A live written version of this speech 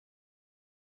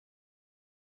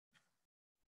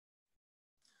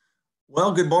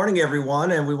Well, good morning,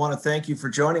 everyone, and we want to thank you for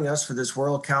joining us for this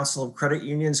World Council of Credit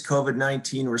Unions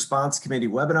COVID-19 Response Committee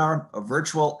webinar, a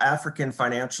virtual African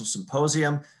financial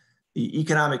symposium, the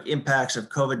economic impacts of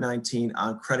COVID-19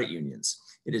 on credit unions.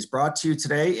 It is brought to you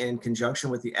today in conjunction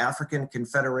with the African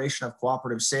Confederation of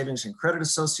Cooperative Savings and Credit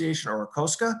Association, or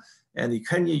ACCOSCA, and the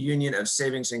Kenyan Union of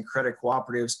Savings and Credit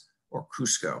Cooperatives, or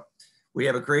KUSCCO. We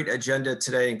have a great agenda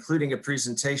today, including a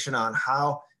presentation on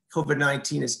how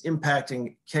COVID-19 is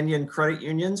impacting Kenyan credit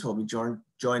unions. We'll be joined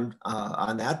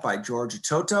on that by George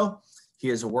Ototo. He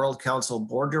is a World Council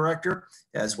Board Director,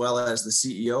 as well as the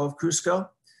CEO of KUSCCO.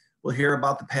 We'll hear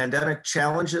about the pandemic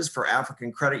challenges for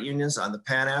African credit unions on the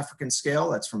Pan-African scale.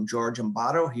 That's from George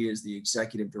Mbato. He is the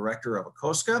Executive Director of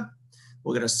ACCOSCA.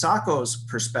 We'll get a SACCO's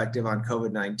perspective on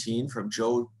COVID-19 from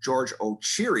George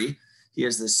Ochiri. He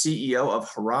is the CEO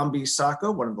of Harambee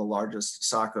SACCO, one of the largest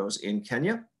SACCOs in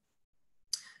Kenya.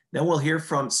 Then we'll hear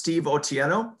from Steve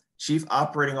Otieno, Chief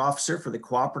Operating Officer for the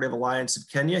Cooperative Alliance of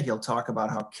Kenya. He'll talk about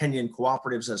how Kenyan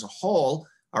cooperatives as a whole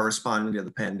are responding to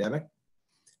the pandemic.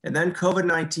 And then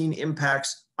COVID-19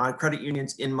 impacts on credit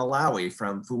unions in Malawi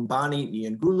from Vumbani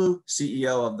Nyangulu,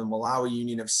 CEO of the Malawi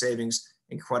Union of Savings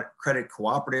and Credit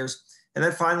Cooperatives. And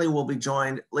then finally, we'll be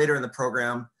joined later in the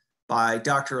program by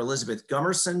Dr. Elizabeth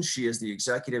Gummerson. She is the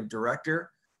Executive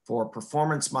Director for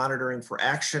Performance Monitoring for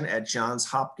Action at Johns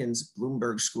Hopkins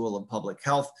Bloomberg School of Public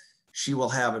Health. She will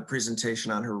have a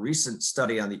presentation on her recent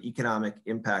study on the economic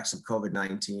impacts of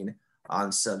COVID-19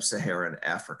 on sub-Saharan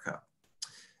Africa.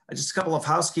 Just a couple of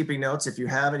housekeeping notes. If you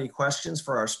have any questions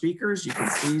for our speakers, you can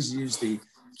please use the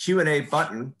Q&A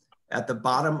button at the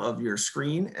bottom of your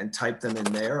screen and type them in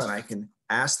there, and I can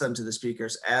ask them to the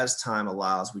speakers as time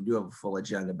allows. We do have a full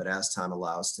agenda, but as time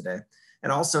allows today.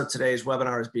 And also today's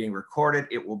webinar is being recorded.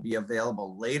 It will be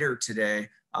available later today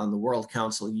on the World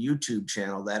Council YouTube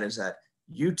channel. That is at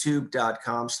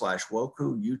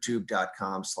youtube.com/WOCU,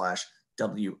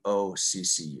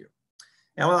 youtube.com/WOCCU.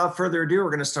 And without further ado, we're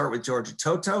going to start with George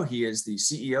Ototo. He is the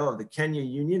CEO of the Kenya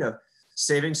Union of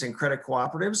Savings and Credit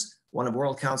Cooperatives, one of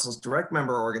World Council's direct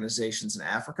member organizations in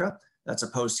Africa. That's a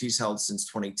post he's held since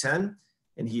 2010.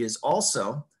 And he is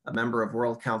also a member of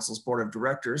World Council's Board of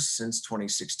Directors since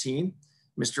 2016.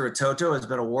 Mr. Ototo has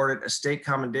been awarded a state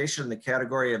commendation in the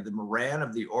category of the Moran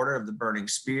of the Order of the Burning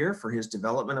Spear for his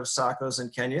development of SACCOs in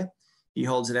Kenya. He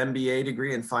holds an MBA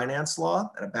degree in finance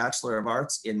law and a Bachelor of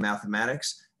Arts in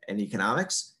mathematics and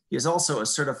economics. He is also a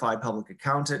certified public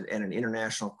accountant and an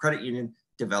international credit union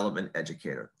development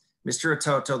educator. Mr.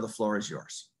 Ototo, the floor is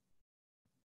yours.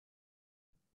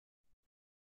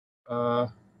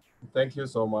 Thank you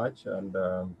so much, and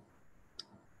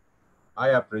I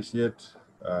appreciate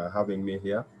having me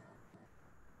here.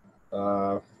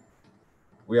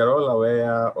 We are all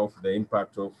aware of the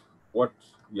impact of what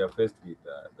we are faced with,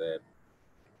 the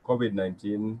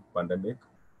COVID-19 pandemic.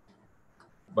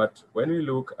 But when we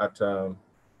look at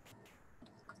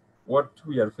what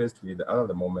we are faced with at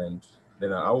the moment,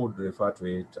 then I would refer to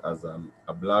it as a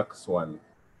black swan.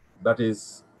 That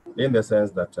is in the sense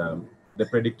that the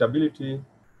predictability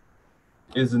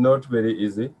is not very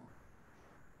easy.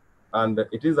 And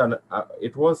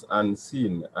it was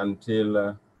unseen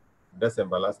until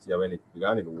December last year when it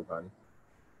began in Wuhan.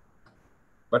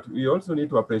 But we also need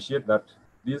to appreciate that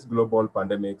these global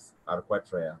pandemics are quite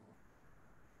rare.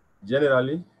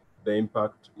 Generally, the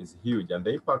impact is huge, and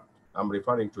the impact I'm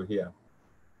referring to here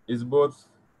is both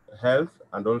health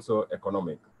and also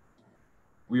economic.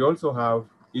 We also have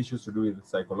issues to do with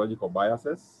psychological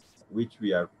biases, which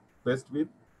we are faced with.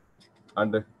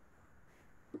 And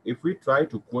if we try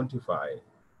to quantify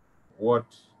what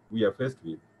we are faced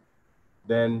with,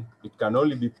 then it can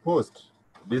only be post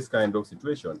this kind of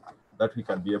situation that we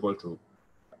can be able to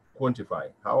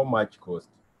quantify how much cost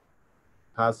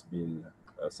has been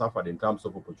suffered in terms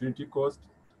of opportunity cost,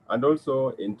 and also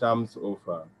in terms of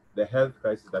the health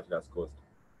crisis that it has caused.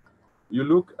 You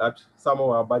look at some of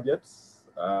our budgets,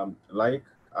 like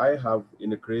I have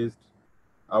increased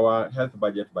our health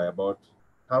budget by about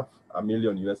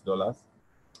 $500,000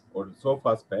 or so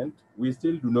far spent. We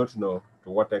still do not know to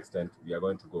what extent we are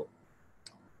going to go.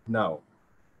 Now,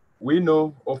 we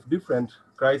know of different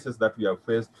crises that we have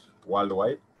faced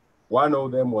worldwide. One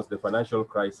of them was the financial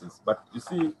crisis, but you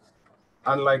see,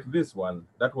 unlike this one,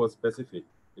 that was specific.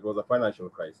 It was a financial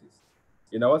crisis.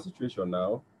 In our situation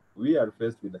now, we are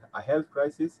faced with a health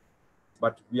crisis,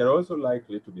 but we are also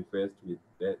likely to be faced with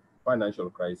the financial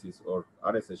crisis or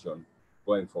a recession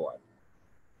going forward.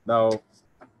 Now,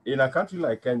 in a country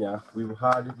like Kenya, we've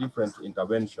had different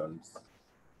interventions.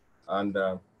 And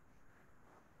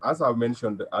as I've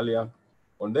mentioned earlier,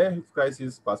 on the health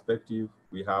crisis perspective,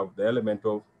 we have the element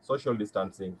of social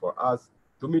distancing for us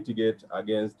to mitigate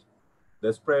against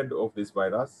the spread of this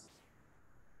virus.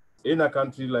 In a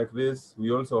country like this,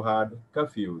 we also had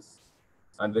curfews,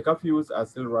 and the curfews are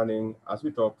still running as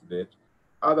we talk today,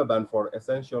 other than for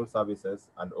essential services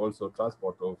and also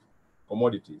transport of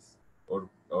commodities or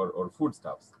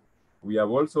foodstuffs. We have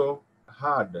also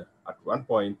had, at one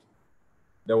point,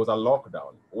 there was a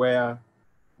lockdown where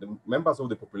the members of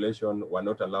the population were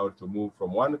not allowed to move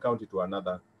from one county to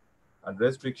another, and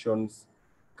restrictions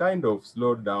kind of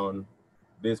slowed down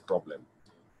this problem.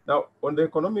 Now, on the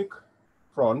economic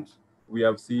front, we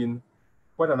have seen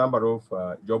quite a number of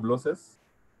job losses.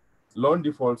 Loan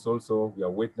defaults also we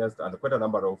have witnessed, and quite a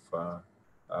number of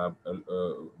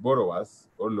borrowers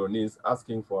or loanees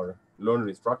asking for loan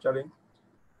restructuring.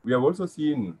 We have also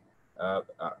seen a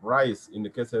rise in the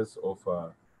cases of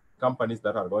companies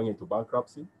that are going into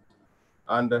bankruptcy.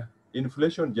 And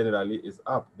inflation generally is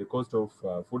up. The cost of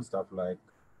foodstuff like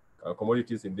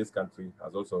commodities in this country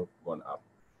has also gone up.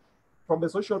 From the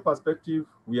social perspective,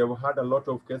 we have had a lot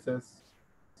of cases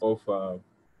of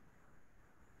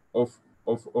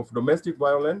domestic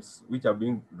violence which have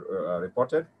been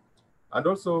reported, and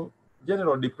also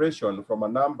general depression from a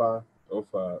number of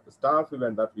staff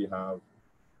even that we have,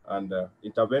 and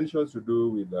interventions to do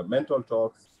with mental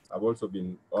talks have also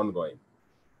been ongoing.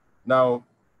 Now,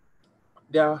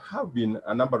 there have been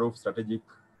a number of strategic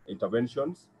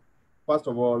interventions. First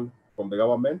of all, from the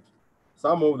government.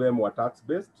 Some of them were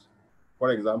tax-based.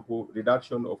 For example,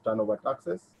 reduction of turnover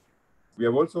taxes. We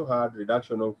have also had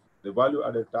reduction of the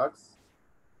value-added tax.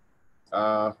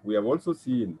 We have also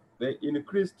seen the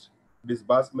increased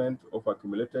disbursement of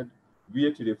accumulated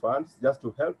VAT refunds just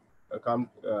to help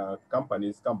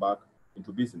companies come back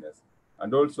into business,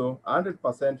 and also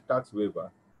 100% tax waiver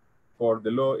for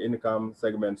the low-income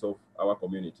segments of our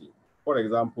community. For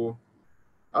example,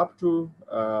 up to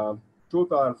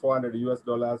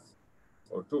 $2,400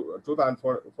 or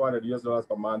 $2,400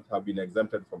 per month have been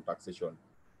exempted from taxation.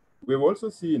 We've also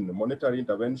seen monetary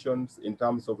interventions in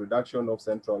terms of reduction of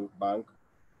central bank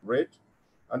rate,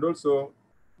 and also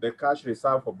the cash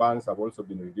reserve for banks have also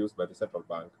been reduced by the central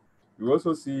bank. We've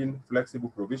also seen flexible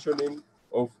provisioning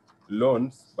of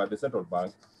loans by the central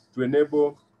bank to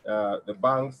enable the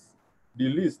banks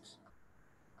delist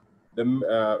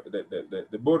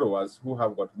the borrowers who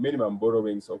have got minimum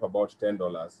borrowings of about $10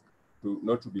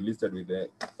 not to be listed with the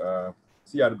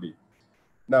CRB.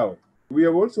 Now, we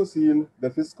have also seen the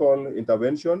fiscal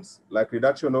interventions like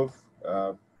reduction of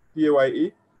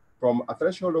PAYE from a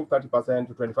threshold of 30%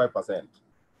 to 25%.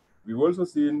 We've also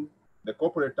seen the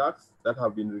corporate tax that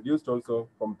have been reduced also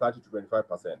from 30 to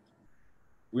 25%.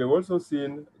 We have also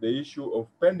seen the issue of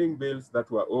pending bills that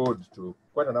were owed to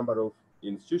quite a number of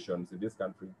institutions in this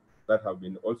country that have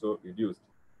been also reduced.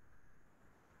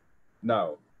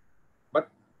 Now, but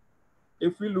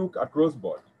if we look across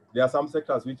board, there are some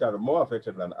sectors which are more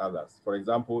affected than others. For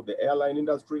example, the airline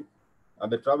industry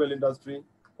and the travel industry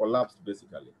collapsed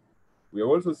basically. We have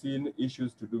also seen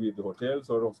issues to do with the hotels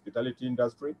or hospitality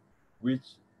industry,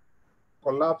 which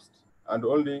collapsed, and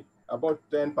only about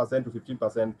 10% to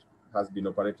 15% has been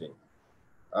operating.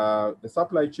 The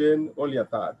supply chain, only a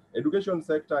third. Education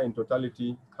sector in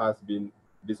totality has been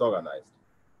disorganized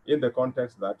in the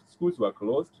context that schools were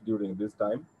closed during this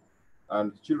time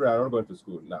and children are not going to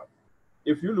school now.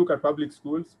 If you look at public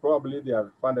schools, probably they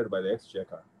are funded by the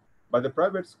exchequer, but the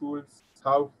private schools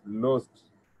have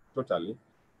lost totally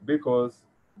because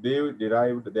they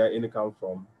derived their income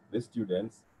from the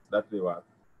students that they were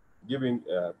giving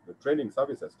the training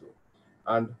services to.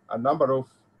 And a number of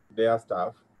their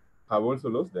staff have also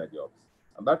lost their jobs.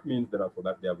 And that means, therefore,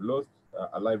 that they have lost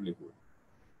a livelihood.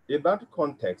 In that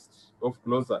context of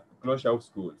closure of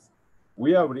schools,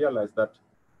 we have realized that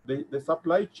the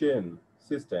supply chain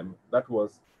system that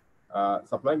was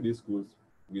supplying these schools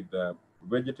with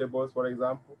vegetables, for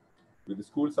example, with the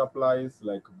school supplies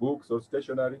like books or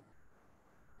stationery,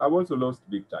 have also lost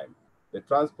big time. The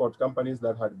transport companies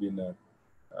that had been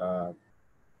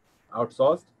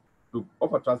outsourced to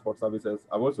offer transport services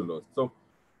have also lost. So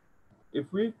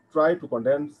if we try to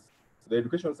condense the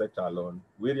education sector alone,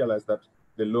 we realize that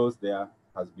the loss there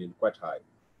has been quite high.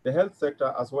 The health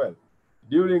sector as well.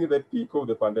 During the peak of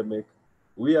the pandemic,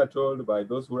 we are told by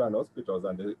those who run hospitals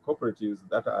and the cooperatives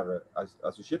that are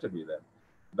associated with them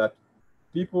that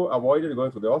people avoided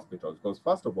going to the hospitals because,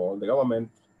 first of all, the government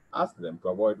asked them to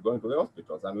avoid going to the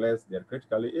hospitals unless they're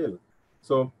critically ill.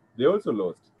 So they also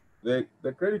lost. The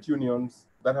credit unions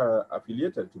that are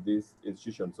affiliated to these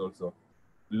institutions also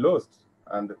lost.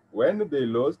 And when they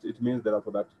lost, it means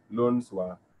therefore that loans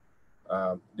were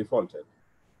defaulted.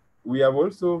 We have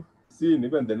also seen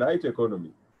even the night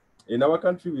economy. In our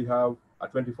country, we have a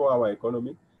 24-hour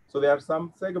economy. So there are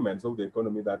some segments of the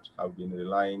economy that have been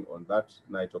relying on that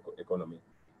night economy,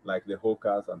 like the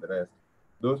hawkers and the rest.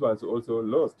 Those ones also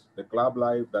lost the club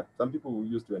life that some people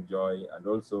used to enjoy and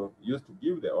also used to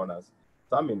give the owners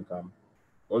some income,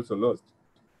 also lost.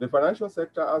 The financial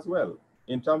sector as well,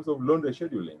 in terms of loan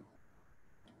rescheduling,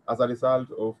 as a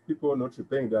result of people not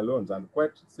repaying their loans, and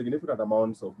quite significant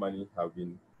amounts of money have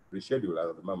been rescheduled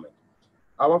at the moment.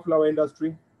 Our flower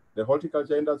industry, the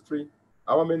horticulture industry,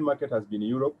 our main market has been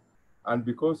Europe, and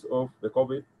because of the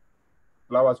COVID,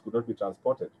 flowers could not be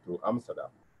transported to Amsterdam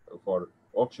for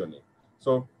auctioning.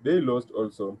 So they lost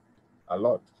also a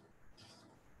lot.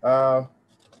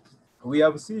 We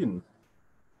have seen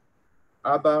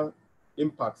other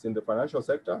impacts in the financial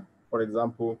sector, for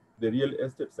example, the real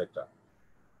estate sector.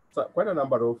 So quite a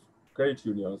number of credit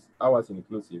unions, ours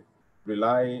inclusive,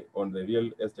 rely on the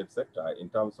real estate sector in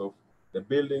terms of the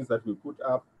buildings that we put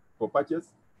up for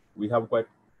purchase. We have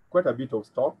quite a bit of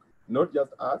stock, not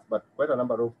just us, but quite a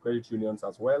number of credit unions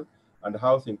as well, and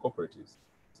housing cooperatives.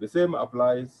 The same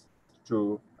applies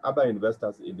to other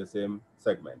investors in the same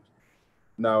segment.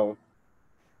 Now,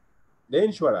 the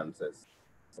insurances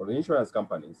or the insurance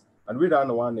companies, and we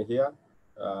run one here,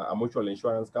 a mutual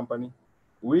insurance company.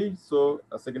 We saw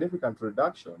a significant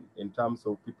reduction in terms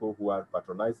of people who are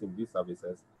patronizing these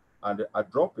services and a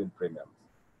drop in premiums.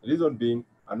 The reason being,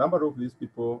 a number of these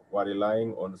people were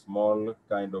relying on small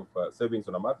kind of savings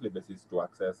on a monthly basis to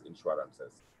access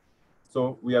insurances.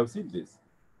 So we have seen this.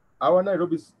 Our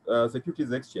Nairobi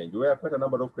Securities Exchange, where quite a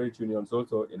number of credit unions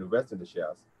also invest in the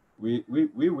shares, we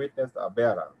witnessed a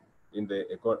bear run in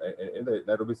the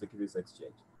Nairobi Securities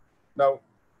Exchange. Now,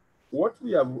 what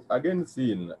we have again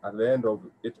seen at the end of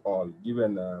it all,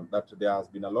 given that there has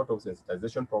been a lot of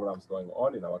sensitization programs going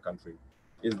on in our country,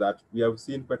 is that we have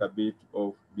seen quite a bit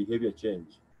of behavior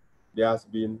change. There has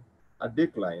been a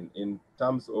decline in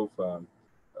terms of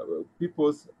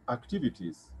people's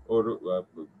activities, or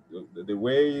the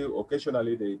way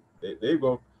occasionally they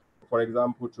go, for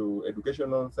example, to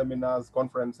educational seminars,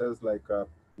 conferences like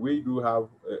we do have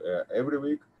every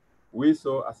week. We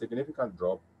saw a significant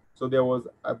drop. So there was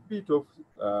a bit of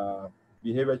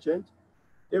behavior change.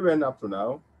 Even up to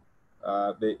now,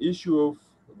 the issue of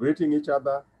greeting each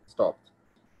other stopped.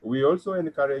 We also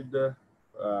encouraged the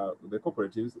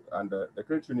cooperatives and the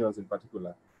credit unions in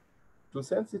particular to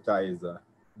sensitize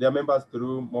their members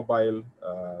through mobile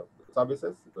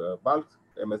services, bulk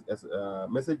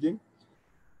messaging,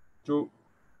 to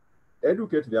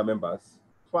educate their members,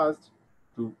 first,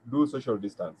 to do social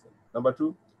distancing. Number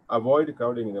two, avoid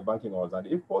crowding in the banking halls, and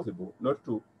if possible, not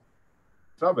to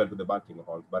travel to the banking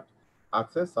halls, but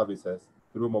access services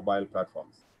through mobile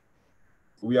platforms.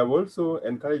 We have also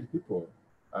encouraged people,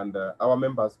 and our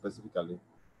members specifically,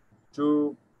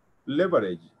 to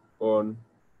leverage on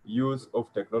use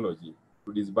of technology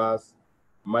to disburse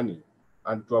money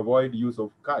and to avoid use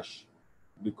of cash,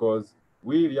 because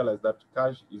we realize that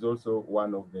cash is also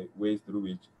one of the ways through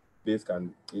which this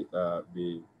can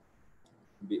be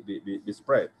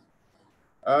spread.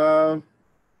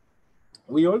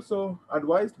 We also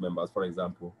advised members, for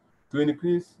example, to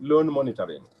increase loan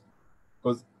monitoring,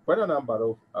 because quite a number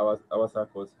of our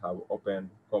circles have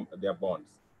opened their bonds.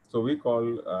 So we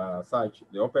call such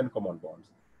the open common bonds.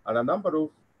 And a number of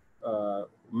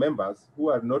members who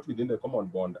are not within the common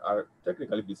bond are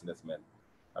technically businessmen.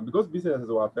 And because businesses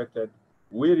were affected,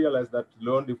 we realized that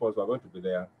loan defaults were going to be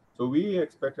there. So we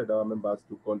expected our members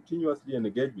to continuously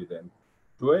engage with them,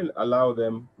 to allow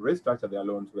them restructure their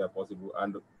loans where possible,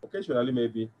 and occasionally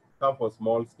maybe come for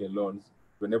small-scale loans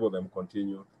to enable them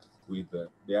continue with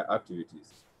their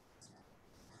activities.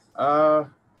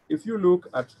 If you look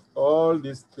at all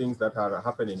these things that are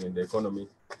happening in the economy,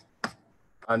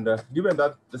 and given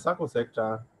that the SACCO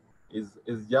sector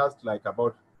is just like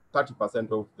about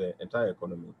 30% of the entire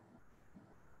economy,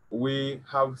 we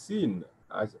have seen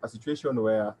a situation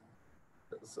where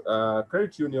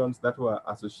credit unions that were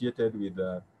associated with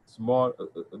the small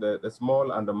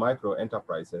and the micro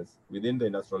enterprises within the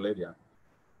industrial area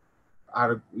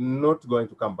are not going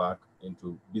to come back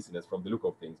into business from the look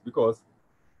of things, because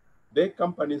the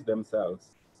companies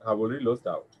themselves have already lost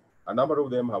out. A number of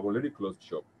them have already closed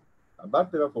shop. And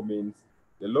that therefore means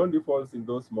the loan defaults in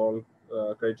those small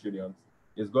credit unions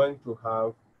is going to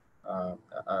have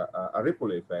a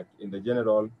ripple effect in the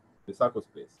general, the SACCO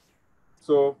space.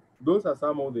 So those are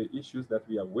some of the issues that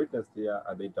we have witnessed here,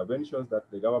 and the interventions that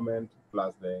the government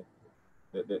plus the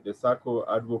SACCO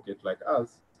advocate like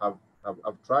us have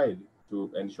tried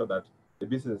to ensure that the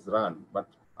business run. But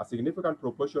a significant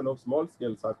proportion of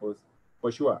small-scale SACCOs,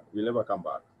 for sure, will never come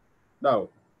back. Now,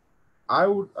 I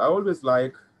always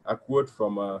like a quote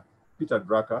from Peter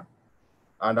Drucker,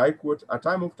 And I quote, "A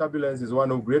time of turbulence is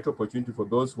one of great opportunity for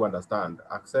those who understand,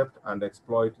 accept, and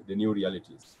exploit the new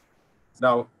realities."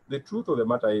 Now, the truth of the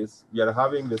matter is we are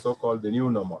having the so-called the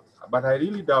new normal, but I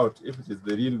really doubt if it is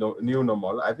the real new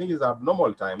normal. I think it's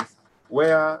abnormal times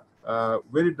where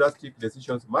very drastic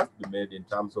decisions must be made in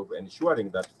terms of ensuring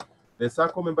that the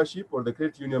SACCO membership or the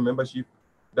credit union membership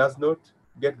does not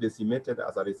get decimated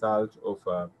as a result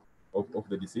of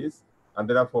the disease, and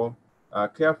therefore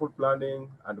careful planning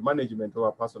and management of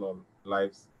our personal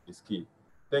lives is key.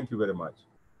 Thank you very much.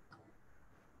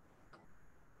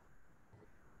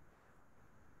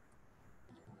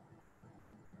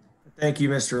 Thank you,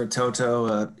 Mr.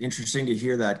 Ototo. Interesting to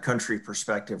hear that country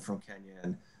perspective from Kenya.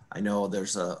 And I know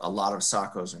there's a lot of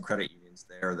SACCOs and credit unions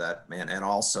there that, and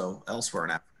also elsewhere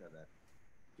in Africa that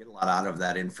get a lot out of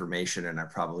that information and are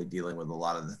probably dealing with a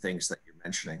lot of the things that you're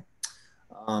mentioning.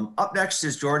 Up next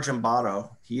is George Mbato.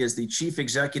 He is the Chief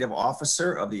Executive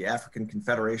Officer of the African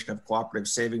Confederation of Cooperative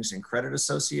Savings and Credit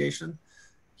Association.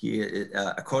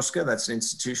 ACCOSCA, that's an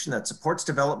institution that supports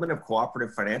development of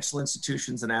cooperative financial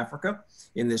institutions in Africa.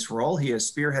 In this role, he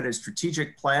has spearheaded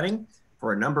strategic planning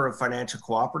for a number of financial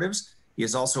cooperatives. He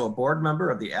is also a board member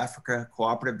of the Africa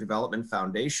Cooperative Development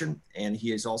Foundation, and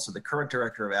he is also the current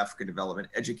director of Africa Development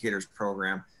Educators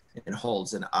Program and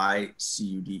holds an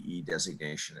ICUDE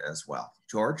designation as well.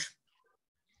 George?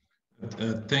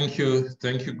 Thank you,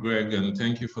 Greg, and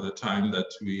thank you for the time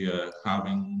that we are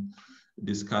having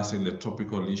discussing the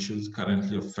topical issues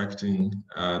currently affecting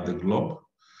the globe.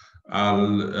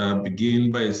 I'll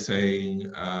begin by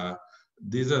saying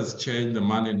this has changed the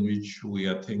manner in which we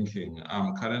are thinking.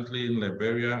 I'm currently in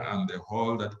Liberia, and the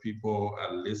hall that people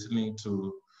are listening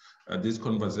to this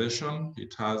conversation,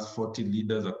 it has 40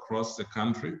 leaders across the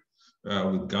country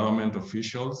with government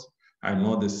officials. I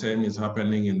know the same is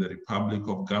happening in the Republic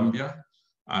of Gambia.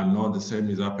 I know the same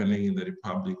is happening in the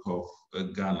Republic of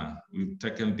Ghana. We've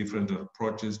taken different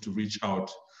approaches to reach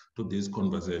out to this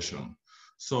conversation.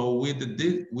 So with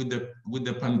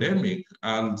the pandemic,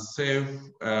 I'll save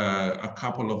a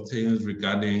couple of things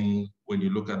regarding when you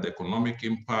look at the economic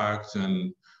impact,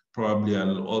 and probably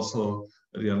I'll also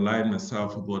realign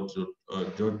myself with what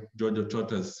George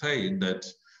Ototo said, that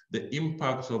the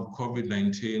impact of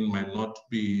COVID-19 might not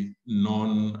be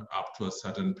known up to a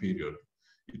certain period.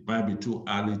 It might be too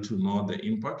early to know the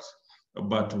impact,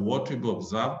 but what we've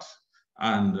observed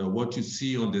and what you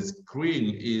see on the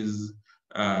screen is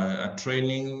a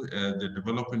training, the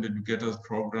Development Educators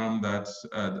Program that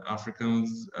the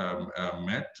Africans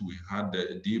met. We had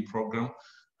the D program,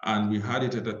 and we had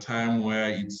it at a time where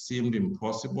it seemed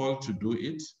impossible to do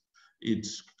it. It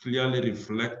clearly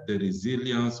reflects the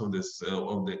resilience of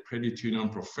the credit union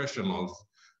professionals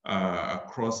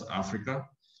across Africa.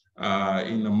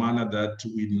 In a manner that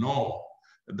we know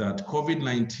that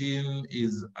COVID-19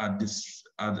 is a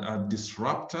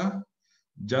disruptor,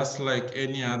 just like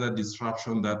any other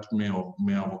disruption that may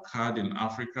have occurred in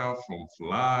Africa, from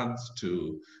floods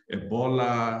to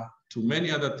Ebola to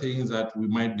many other things that we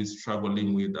might be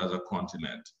struggling with as a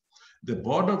continent. The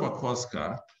board of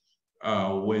ACCOSCA,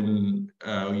 when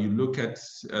you look at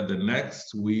the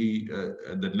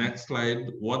next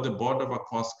slide, what the board of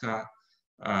ACCOSCA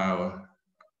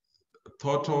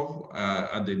thought of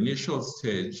at the initial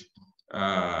stage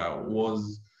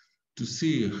was to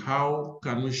see how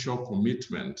can we show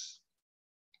commitment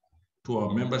to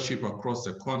our membership across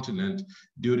the continent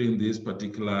during this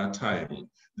particular time.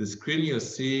 The screen you're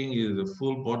seeing is the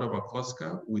full board of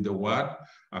ACCOSCA with the word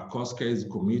ACCOSCA is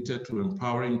committed to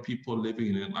empowering people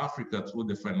living in Africa through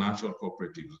the financial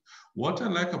cooperatives. What I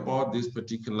like about this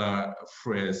particular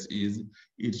phrase is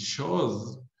it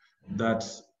shows that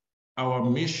our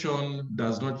mission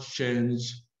does not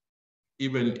change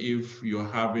even if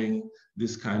you're having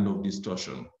this kind of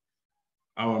distortion.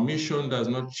 Our mission does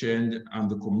not change, and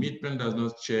the commitment does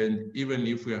not change even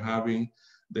if we're having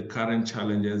the current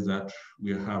challenges that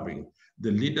we're having.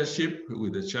 The leadership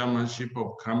with the chairmanship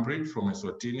of Cambridge from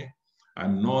Eswatini, I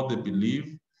know they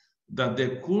believe that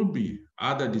there could be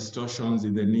other distortions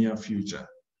in the near future.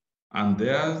 And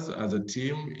theirs as a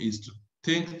team is to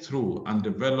think through and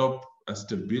develop a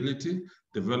stability,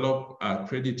 develop a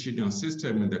credit union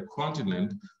system in the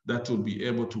continent that will be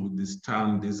able to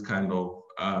withstand this kind of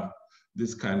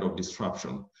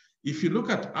disruption. If you look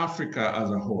at Africa as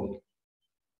a whole,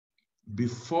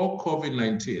 before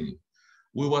COVID-19,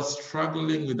 we were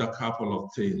struggling with a couple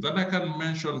of things. And I can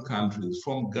mention countries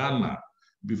from Ghana,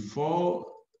 before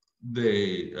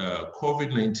the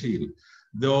COVID-19,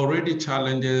 There are already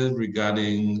challenges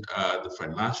regarding the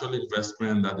financial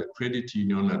investment that the credit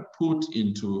union had put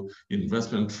into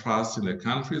investment trusts in the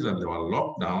countries, and they were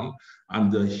locked down,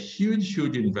 and the huge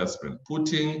investment,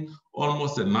 putting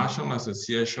almost the national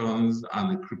associations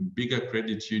and the bigger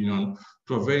credit union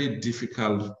to a very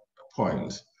difficult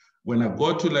point. When I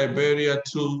go to Liberia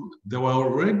too, they were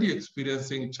already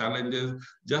experiencing challenges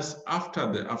just after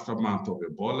the aftermath of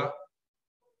Ebola,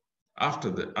 after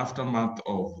the aftermath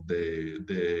of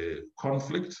the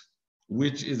conflict,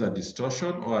 which is a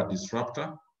distortion or a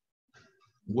disruptor.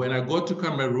 When I go to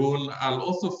Cameroon, I'll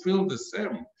also feel the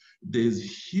same. There's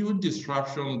huge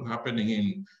disruption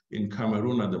happening in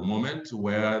Cameroon at the moment,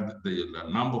 where the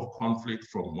number of conflict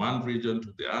from one region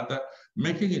to the other,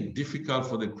 making it difficult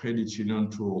for the credit union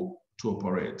to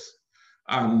operate.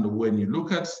 And when you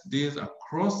look at this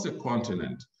across the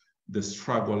continent, the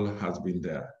struggle has been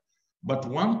there. But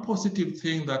one positive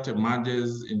thing that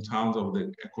emerges in terms of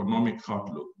the economic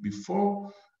outlook,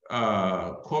 before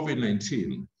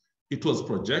COVID-19, it was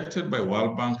projected by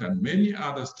World Bank and many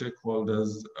other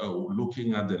stakeholders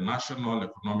looking at the national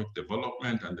economic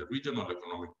development and the regional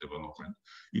economic development.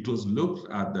 It was looked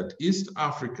at that East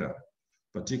Africa,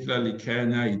 particularly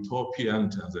Kenya, Ethiopia,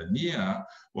 and Tanzania,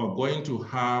 were going to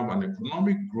have an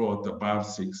economic growth above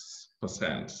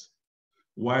 6%.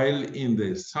 While in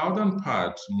the southern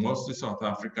part, mostly South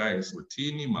Africa,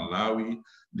 Eswatini, Malawi,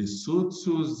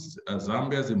 Lesotho,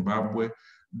 Zambia, Zimbabwe,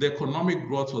 the economic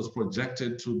growth was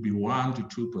projected to be 1 to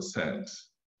 2%.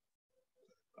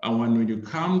 And when you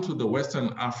come to the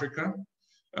Western Africa,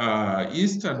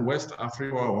 East and West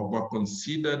Africa were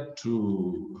considered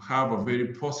to have a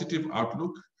very positive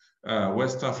outlook.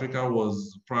 West Africa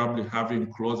was probably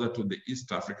having closer to the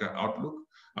East Africa outlook,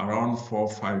 around 4 or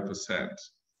 5%.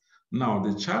 Now,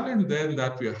 the challenge then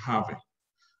that we're having,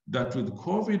 that with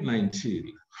COVID-19,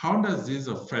 how does this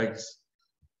affect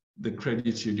the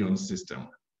credit union system?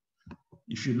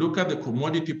 If you look at the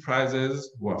commodity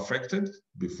prices were affected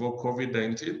before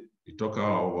COVID-19, we talk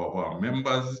about our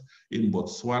members in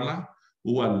Botswana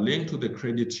who are linked to the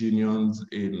credit unions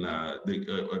in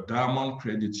the Diamond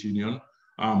Credit Union,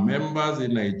 our members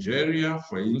in Nigeria,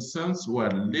 for instance, who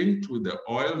are linked with the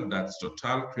oil, that's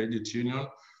Total Credit Union,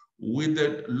 with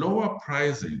the lower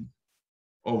pricing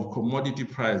of commodity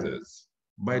prices.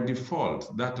 By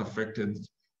default, that affected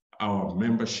our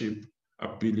membership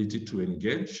ability to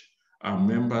engage, our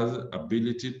members'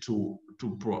 ability to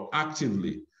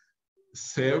proactively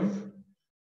save,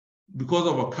 because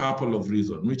of a couple of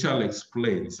reasons, which I'll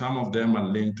explain. Some of them are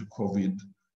linked to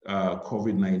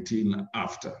COVID-19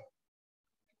 after.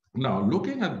 Now,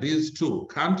 looking at these two,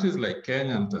 countries like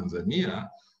Kenya and Tanzania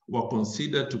were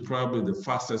considered to probably the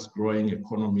fastest growing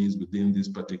economies within this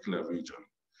particular region.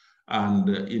 And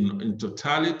in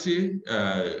totality,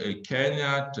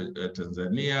 Kenya,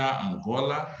 Tanzania,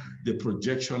 Angola, the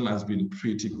projection has been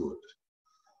pretty good.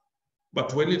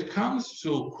 But when it comes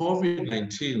to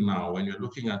COVID-19 now, when you're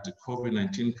looking at the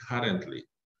COVID-19 currently,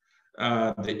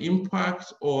 the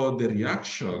impact or the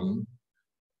reaction,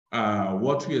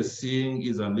 what we are seeing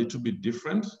is a little bit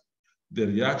different. The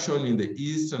reaction in the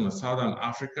East and Southern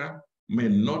Africa may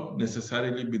not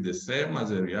necessarily be the same as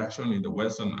the reaction in the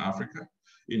Western Africa.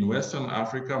 In Western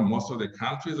Africa, most of the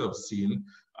countries have seen,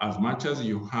 as much as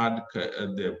you had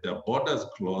the borders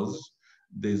closed,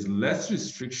 there's less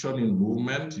restriction in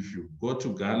movement. If you go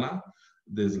to Ghana,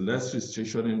 there's less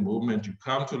restriction in movement. You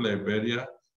come to Liberia,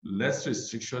 less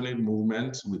restriction in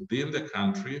movement within the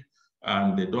country,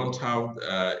 and they don't have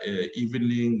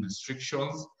evening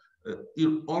restrictions.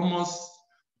 Almost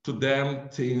to them,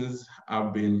 things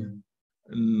have been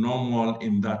normal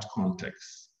in that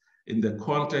context. In the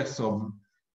context of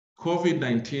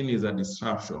COVID-19 is a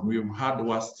disruption. We've had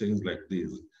worse things like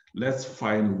this. Let's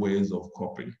find ways of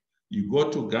coping. You go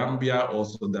to Gambia,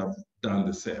 also they've done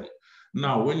the same.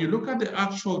 Now, when you look at the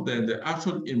actual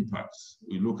impacts,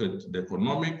 we look at the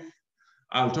economic,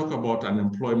 I'll talk about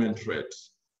unemployment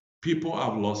rates. People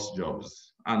have lost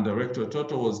jobs, and Director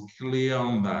Ototo was clear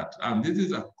on that. And this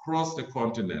is across the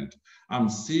continent. I'm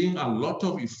seeing a lot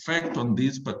of effect on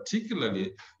this,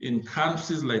 particularly in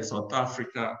countries like South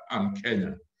Africa and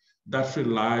Kenya that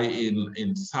rely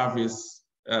in service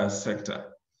sector.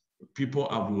 People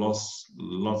have lost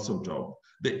lots of jobs.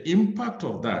 The impact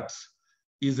of that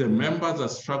is the members are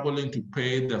struggling to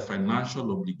pay their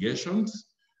financial obligations.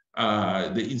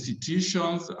 The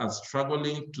institutions are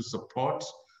struggling to support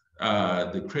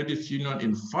the credit union.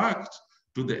 In fact,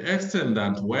 to the extent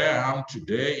that where I am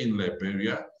today in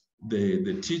Liberia,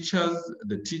 the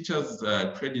teachers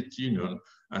credit union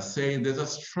are saying there's a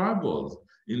struggle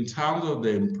in terms of the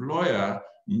employer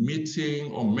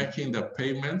meeting or making the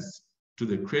payments to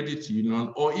the credit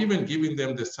union or even giving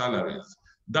them the salaries.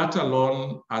 That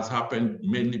alone has happened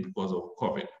mainly because of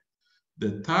COVID.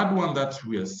 The third one that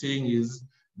we are seeing is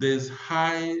there's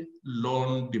high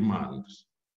loan demand.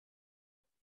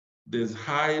 There's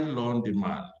high loan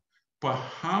demand,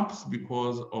 perhaps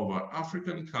because of our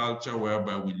African culture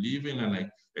whereby we live in an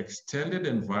extended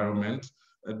environment.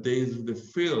 They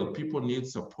feel people need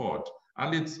support.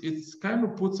 And it's kind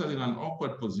of puts us in an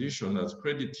awkward position as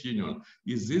credit union.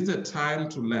 Is this a time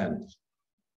to lend?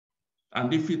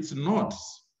 And if it's not,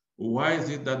 why is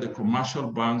it that the commercial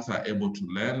banks are able to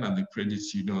lend and the credit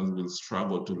unions will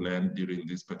struggle to lend during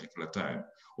this particular time?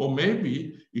 Or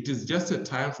maybe it is just a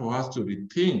time for us to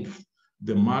rethink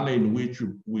the manner in which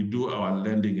we do our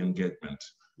lending engagement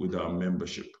with our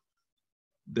membership.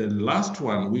 The last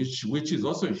one, which is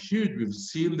also huge, we've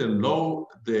seen the low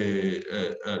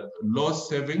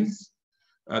savings.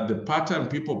 The pattern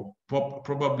people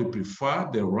probably prefer,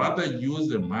 they rather use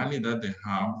the money that they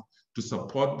have to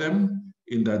support them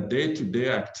in their day-to-day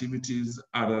activities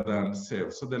other than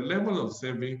save. So the level of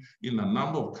saving in a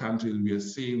number of countries, we are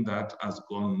seeing that has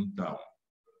gone down.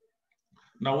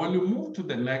 Now, when you move to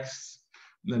the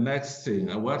next thing,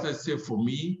 what I say for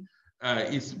me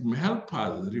is help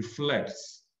us reflect.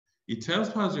 It helps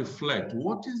us reflect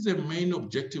what is the main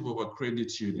objective of a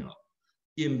credit union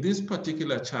in this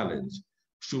particular challenge.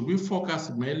 Should we focus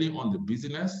mainly on the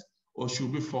business or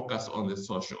should we focus on the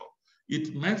social?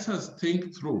 It makes us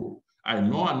think through. I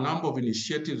know a number of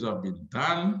initiatives have been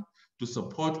done to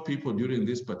support people during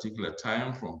this particular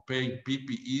time, from paying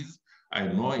PPEs. I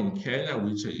know in Kenya,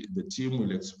 which the team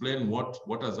will explain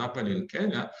what has happened in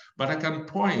Kenya, but I can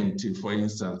point to, for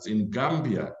instance, in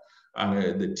Gambia,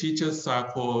 the teachers'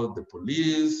 circle, the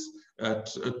police,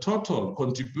 total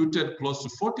contributed close to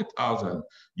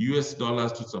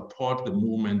 $40,000 to support the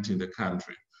movement in the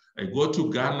country. I go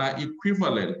to Ghana,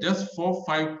 equivalent, just 4 or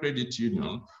 5 credit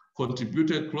unions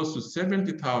contributed close to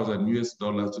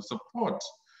 $70,000 to support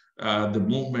the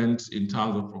movement in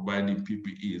terms of providing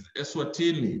PPEs.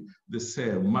 Eswatini, the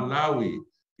same. Malawi,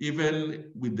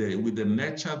 even with the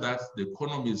nature that the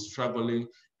economy is struggling,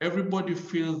 everybody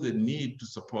feels the need to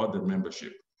support the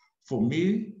membership. For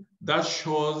me, that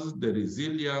shows the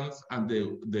resilience and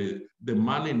the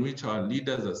manner in which our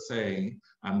leaders are saying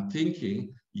and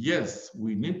thinking, yes,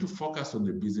 we need to focus on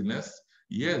the business.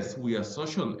 Yes, we are a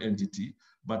social entity,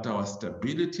 but our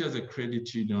stability as a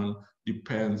credit union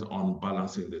depends on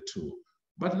balancing the two.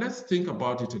 But let's think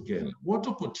about it again. What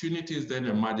opportunities then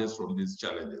emerges from these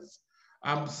challenges?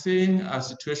 I'm seeing a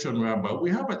situation whereby we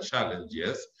have a challenge,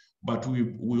 yes, but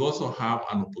we also have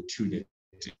an opportunity.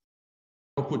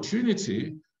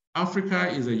 Opportunity, Africa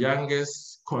is the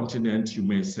youngest continent, you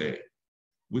may say,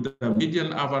 with a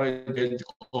median average age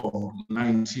of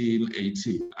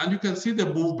 1918. And you can see the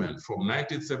movement from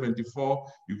 1974,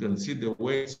 you can see the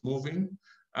way it's moving.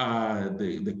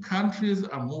 The countries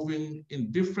are moving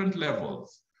in different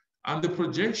levels. And the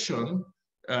projection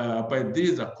by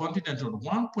this, a continent of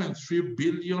 1.3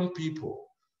 billion people,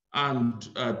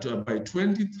 and by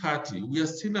 2030, we are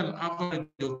still an average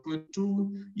of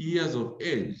 22 years of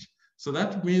age. So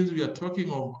that means we are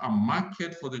talking of a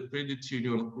market for the credit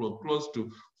union close to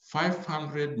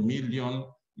 500 million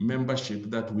membership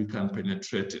that we can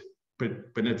penetrate it.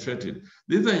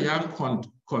 This is a young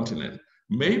continent.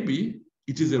 Maybe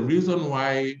it is a reason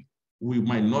why we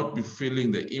might not be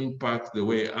feeling the impact the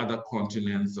way other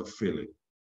continents are feeling.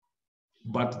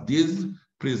 But this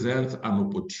presents an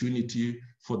opportunity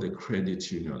for the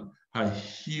credit union, a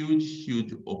huge,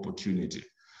 huge opportunity.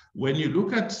 When you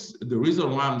look at the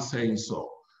reason why I'm saying so,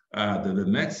 the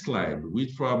next slide,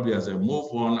 which probably as I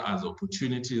move on as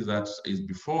opportunities that is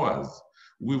before us,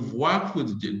 we've worked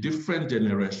with different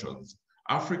generations,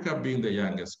 Africa being the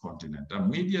youngest continent, a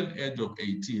median age of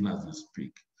 18 as we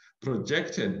speak.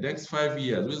 Projected next 5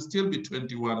 years will still be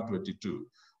 21, 22.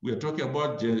 We are talking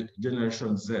about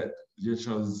Generation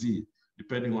Z,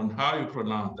 depending on how you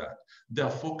pronounce that. Their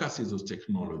focus is on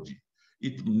technology.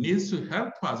 It needs to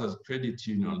help us as credit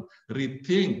union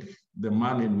rethink the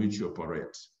manner in which you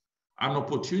operate. An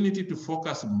opportunity to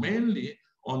focus mainly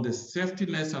on the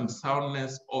safetyness and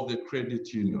soundness of the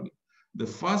credit union. The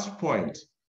first point,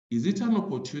 is it an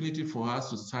opportunity for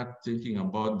us to start thinking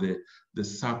about the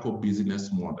SACCO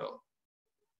business model?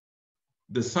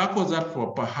 The SACCOs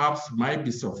that perhaps might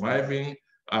be surviving,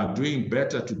 are doing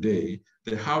better today,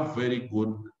 they have very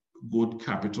good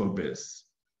capital base.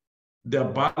 Their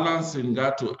balance in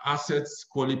regard to assets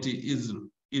quality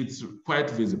it's quite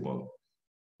visible.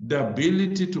 The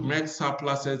ability to make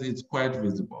surpluses is quite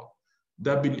visible.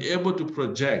 They've been able to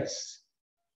project.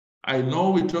 I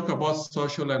know we talk about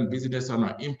social and business and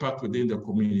our impact within the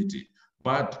community,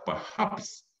 but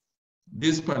perhaps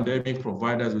this pandemic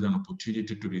provides us with an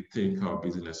opportunity to rethink our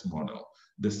business model.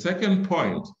 The second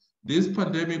point, this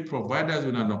pandemic provides us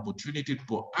with an opportunity to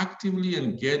proactively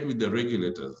engage with the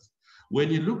regulators. When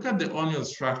you look at the onion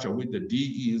structure, which the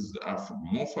DEs are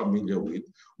more familiar with,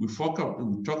 we talk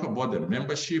about the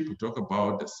membership, we talk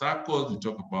about the circles, we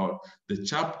talk about the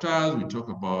chapters, we talk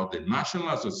about the national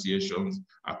associations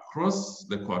across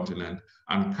the continent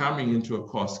and coming into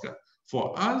ACCOSCA.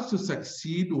 For us to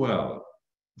succeed well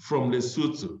from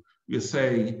Lesotho, we're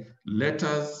saying, let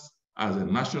us, as a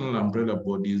national umbrella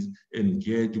bodies,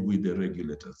 engage with the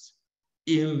regulators.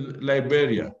 In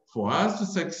Liberia, for us to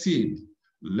succeed,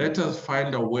 let us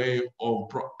find a way of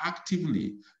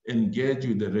proactively engage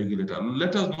with the regulator.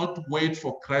 Let us not wait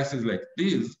for crises like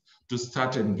this to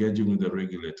start engaging with the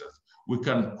regulators. We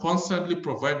can constantly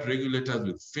provide regulators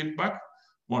with feedback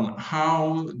on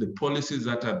how the policies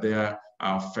that are there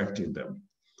are affecting them.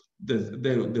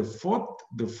 The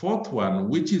fourth one,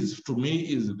 which is to me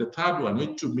is the third one,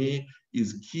 which to me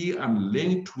is key and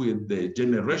linked with the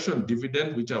generation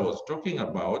dividend, which I was talking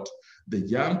about, the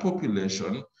young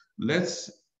population. Let's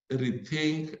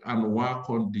rethink and work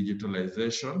on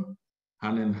digitalization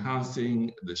and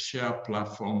enhancing the share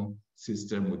platform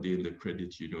system within the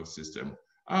credit union system.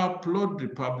 I applaud the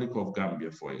Republic of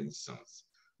Gambia, for instance.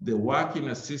 They work in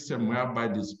a system whereby,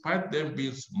 despite them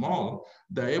being small,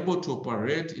 they're able to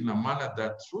operate in a manner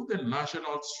that through the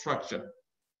national structure,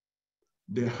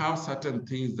 they have certain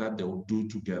things that they will do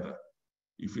together.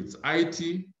 If it's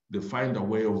IT, they find a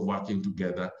way of working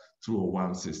together through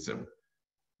one system.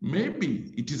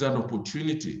 Maybe it is an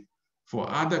opportunity for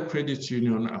other credit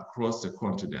unions across the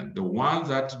continent, the ones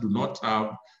that do not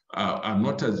have, are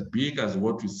not as big as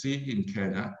what we see in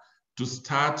Kenya, to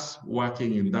start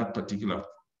working in that particular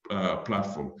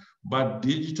platform. But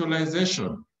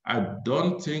digitalization, I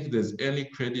don't think there's any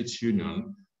credit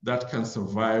union that can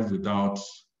survive without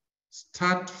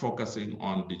start focusing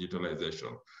on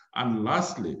digitalization. And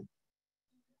lastly,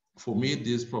 for me,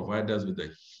 this provides us with a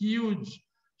huge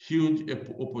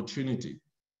opportunity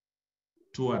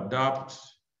to adopt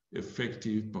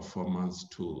effective performance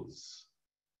tools.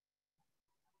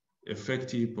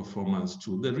 Effective performance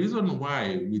tool. The reason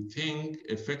why we think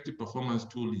effective performance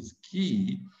tool is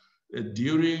key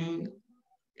during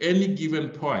any given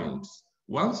point,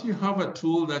 once you have a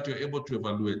tool that you're able to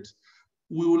evaluate,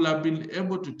 we will have been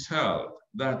able to tell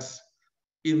that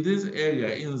in this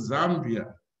area, in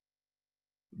Zambia,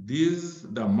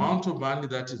 the amount of money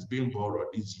that is being borrowed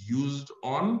is used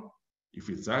on, if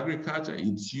it's agriculture,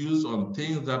 it's used on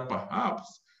things that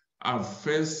perhaps have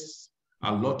faced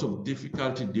a lot of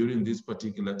difficulty during this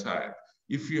particular time.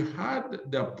 If you had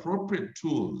the appropriate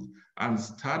tools and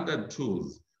standard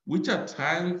tools, which at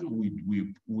times we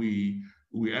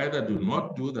either do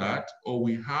not do that, or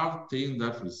we have things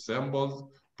that resembles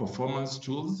performance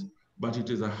tools, but it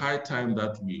is a high time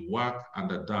that we work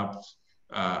and adapt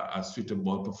a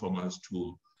suitable performance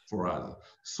tool for us.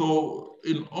 So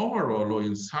in overall, or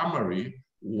in summary,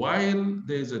 while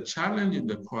there's a challenge in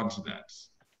the continent,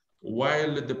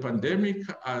 while the pandemic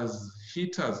has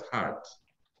hit us hard,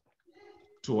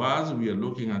 to us, we are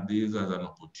looking at this as an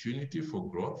opportunity for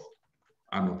growth,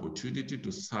 an opportunity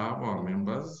to serve our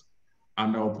members,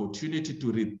 and an opportunity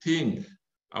to rethink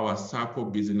our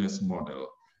SACCO business model.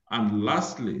 And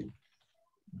lastly,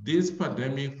 this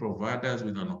pandemic provides us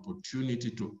with an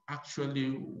opportunity to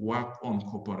actually work on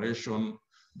cooperation,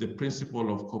 the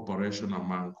principle of cooperation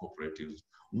among cooperatives.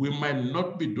 We might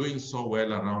not be doing so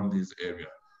well around this area.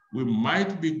 We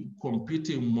might be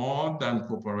competing more than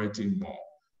cooperating more.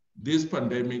 This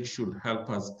pandemic should help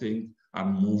us think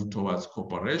and move towards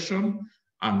cooperation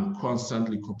and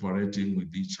constantly cooperating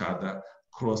with each other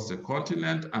across the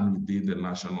continent and within the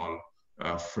national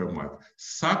framework.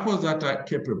 SACCOs that are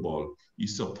capable, you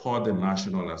support the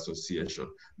national association.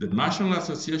 The national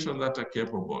association that are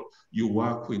capable, you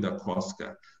work with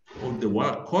ACCOSCA.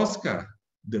 ACCOSCA,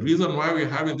 the reason why we're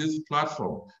having this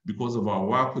platform, because of our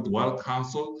work with World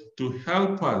Council to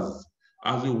help us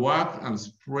as we work and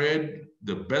spread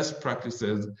the best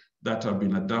practices that have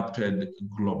been adopted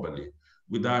globally.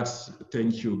 With that,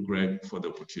 thank you, Greg, for the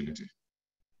opportunity.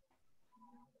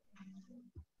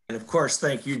 And of course,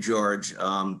 thank you, George.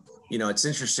 You know, it's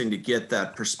interesting to get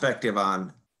that perspective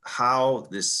on how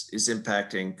this is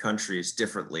impacting countries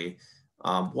differently.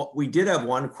 We did have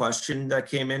one question that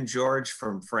came in, George,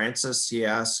 from Francis. He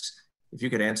asks if you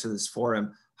could answer this for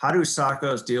him. How do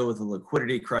SACCOs deal with the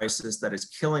liquidity crisis that is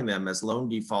killing them as loan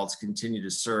defaults continue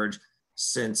to surge,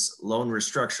 since loan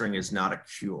restructuring is not a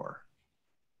cure?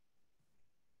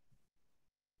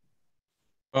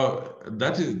 Oh,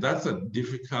 that's a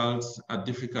difficult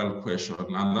question,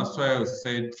 and that's why I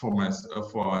said for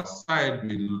our side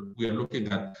we're looking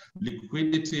at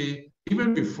liquidity.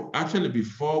 Even before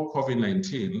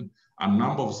COVID-19, a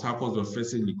number of SACCOs were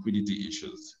facing liquidity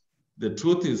issues. The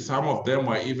truth is, some of them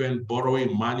were even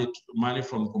borrowing money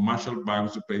from commercial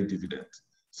banks to pay dividends.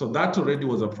 So that already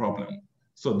was a problem.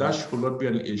 So that should not be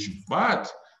an issue.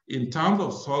 But in terms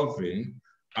of solving,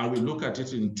 I will look at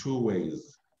it in two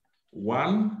ways.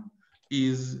 One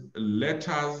is let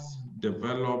us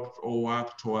develop or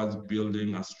work towards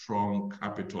building a strong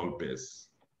capital base.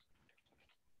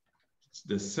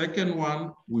 The second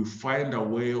one, we find a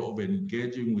way of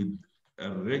engaging with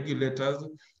regulators,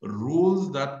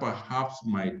 rules that perhaps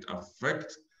might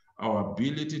affect our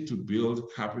ability to build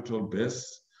capital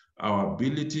base, our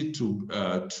ability to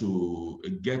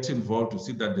get involved to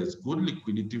see that there's good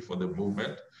liquidity for the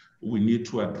movement we need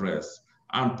to address.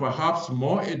 And perhaps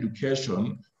more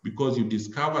education, because you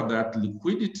discover that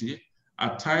liquidity,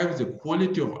 at times the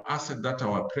quality of asset that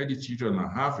our credit unions are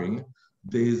having,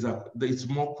 it's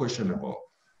more questionable.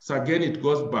 So again, it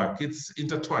goes back, it's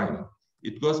intertwined.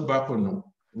 It goes back on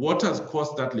what has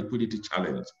caused that liquidity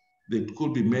challenge. There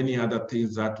could be many other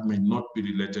things that may not be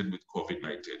related with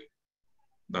COVID-19.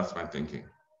 That's my thinking.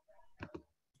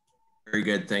 Very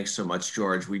good. Thanks so much,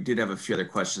 George. We did have a few other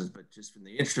questions, but just in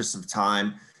the interest of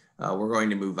time, we're going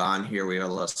to move on here. We have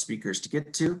a lot of speakers to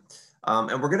get to.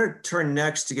 And we're going to turn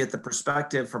next to get the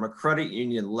perspective from a credit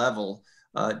union level.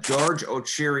 George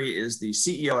Ochiri is the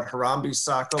CEO at Harambee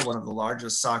SACCO, one of the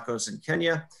largest SACCOs in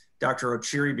Kenya. Dr.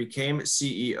 Ochiri became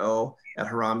CEO at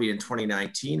Harambee in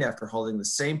 2019 after holding the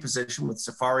same position with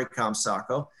Safaricom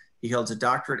SACCO. He holds a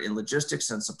doctorate in logistics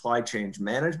and supply chain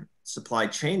management,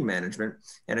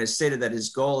 and has stated that his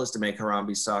goal is to make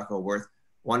Harambee SACCO worth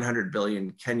 100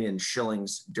 billion Kenyan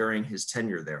shillings during his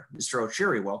tenure there. Mr.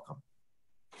 Ochiri, welcome.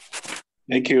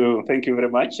 Thank you very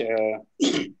much.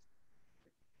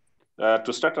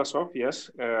 To start us off,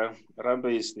 yes,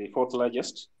 Harambee is the fourth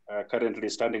largest, currently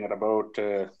standing at about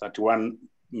 $31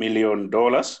 million.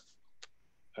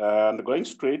 And going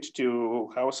straight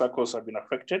to how SACCOs have been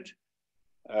affected,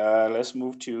 let's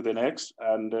move to the next.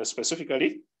 And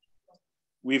specifically,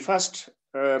 we first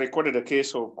recorded a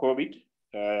case of COVID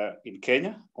in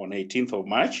Kenya on 18th of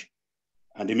March,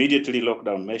 and immediately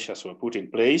lockdown measures were put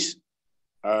in place.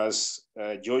 As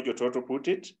George Ototo put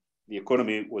it, the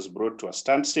economy was brought to a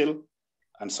standstill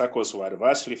and SACCOs were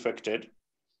adversely affected.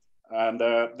 And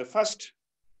the first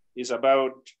is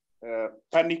about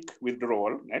panic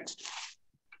withdrawal. Next.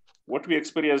 What we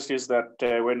experienced is that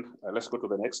let's go to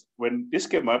the next. When this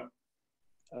came up,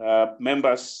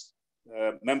 members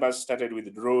started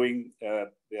withdrawing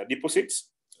their deposits.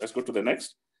 Let's go to the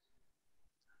next.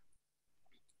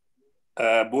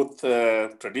 Both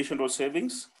traditional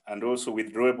savings and also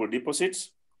withdrawable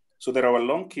deposits. So there are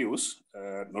long queues,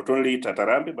 not only at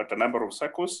Harambee, but a number of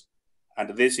SACCOs, and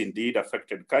this indeed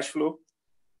affected cash flow.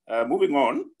 Moving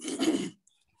on,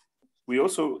 we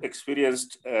also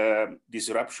experienced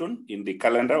disruption in the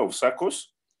calendar of SACCOs.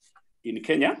 In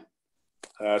Kenya,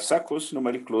 SACCOs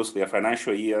normally close their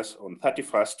financial years on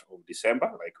 31st of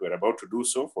December, like we're about to do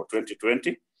so for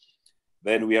 2020.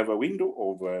 Then we have a window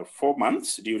of 4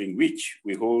 months during which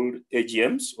we hold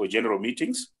AGMs or general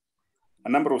meetings. A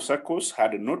number of SACCOs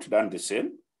had not done the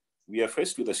same. We are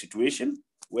faced with a situation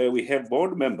where we have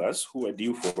board members who are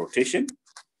due for rotation.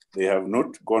 They have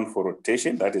not gone for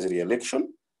rotation, that is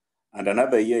re-election. And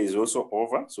another year is also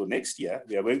over. So next year,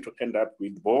 we are going to end up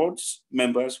with boards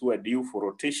members who are due for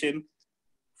rotation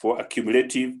for a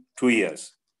cumulative 2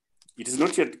 years. It is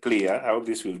not yet clear how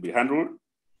this will be handled.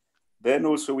 Then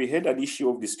also we had an issue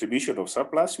of distribution of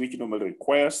surplus, which normally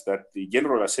requires that the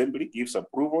General Assembly gives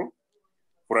approval.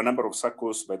 For a number of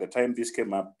SACCOs, by the time this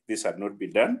came up, this had not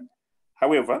been done.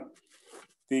 However,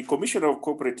 the Commissioner of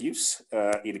Cooperatives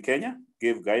in Kenya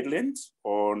gave guidelines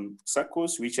on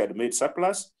SACCOs which had made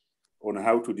surplus on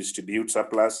how to distribute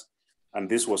surplus, and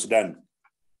this was done.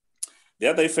 The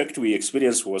other effect we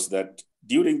experienced was that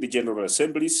during the General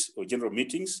Assemblies or general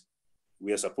meetings,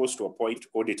 we are supposed to appoint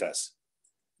auditors.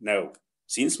 Now,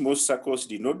 since most SACCOs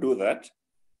did not do that,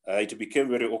 it became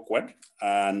very awkward,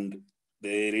 and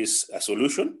there is a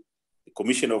solution. The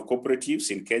Commissioner of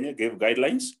Cooperatives in Kenya gave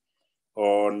guidelines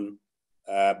on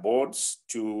boards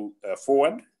to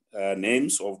forward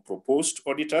names of proposed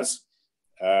auditors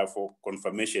for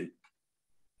confirmation.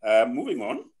 Moving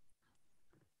on,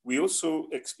 we also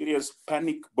experienced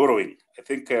panic borrowing. I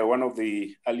think one of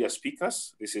the earlier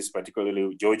speakers, this is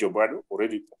particularly George Obado,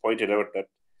 already pointed out that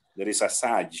there is a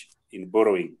surge in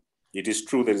borrowing. It is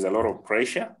true there is a lot of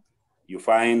pressure. You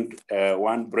find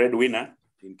one breadwinner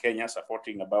in Kenya,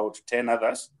 supporting about 10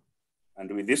 others. And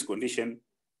with this condition,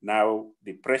 now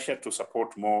the pressure to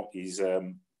support more is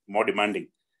more demanding.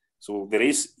 So there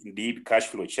is indeed cash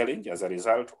flow challenge as a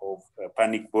result of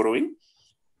panic borrowing.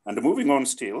 And moving on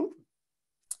still,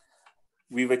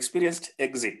 we've experienced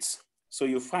exits. So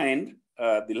you find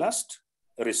the last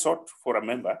resort for a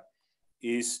member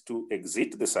is to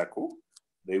exit the SACCO.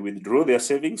 They withdraw their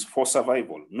savings for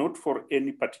survival, not for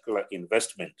any particular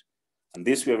investment. And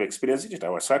this we have experienced it at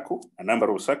our SACCO, a number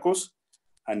of SACCOs.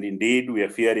 And indeed, we are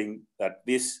fearing that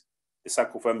the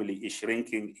SACCO family is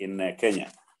shrinking in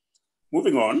Kenya.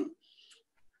 Moving on,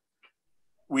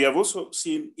 we have also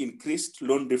seen increased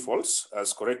loan defaults,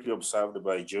 as correctly observed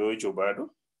by George Obado.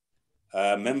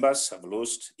 Members have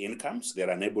lost incomes,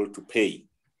 they're unable to pay.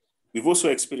 We've also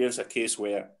experienced a case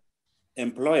where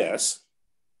employers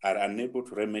are unable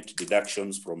to remit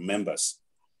deductions from members,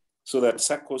 so that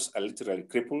SACCOs are literally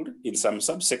crippled in some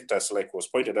subsectors, like was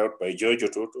pointed out by George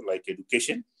Ototo, like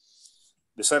education.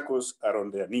 The SACCOs are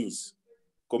on their knees.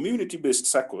 Community-based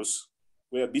SACCOs,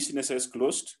 where businesses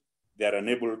closed, they are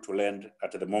unable to lend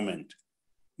at the moment.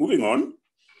 Moving on,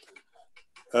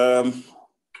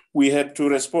 we had to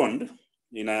respond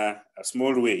in a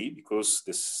small way because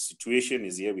the situation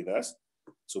is here with us.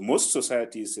 So most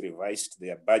societies revised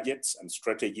their budgets and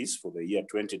strategies for the year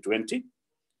 2020.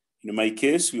 In my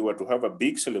case, we were to have a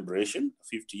big celebration, a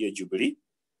 50-year jubilee.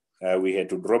 We had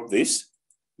to drop this.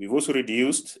 We've also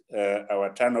reduced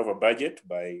our turnover budget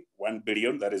by 1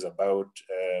 billion. That is about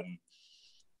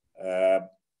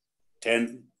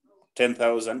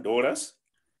 $10,000.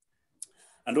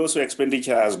 And also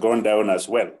expenditure has gone down as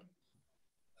well.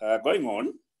 Going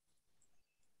on,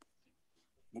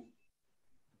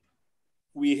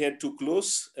 we had to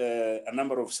close a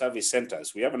number of service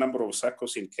centers. We have a number of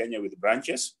SACCOs in Kenya with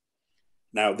branches.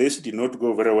 Now, this did not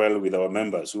go very well with our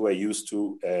members who are used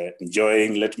to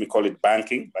enjoying, let me call it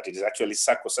banking, but it is actually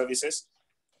SACCO services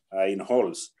in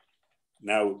halls.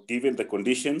 Now, given the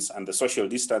conditions and the social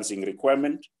distancing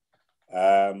requirement,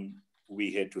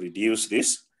 we had to reduce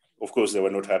this. Of course, they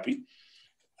were not happy.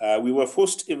 We were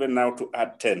forced even now to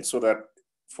add 10, so that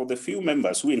for the few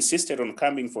members who insisted on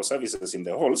coming for services in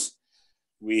the halls,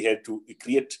 we had to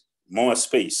create more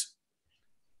space.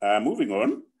 Moving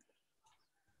on,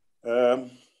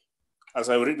 as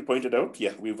I already pointed out,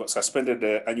 we've suspended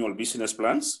the annual business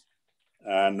plans,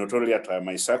 not only at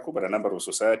my SACCO, but a number of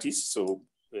societies. So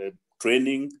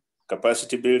training,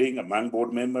 capacity building among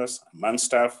board members, among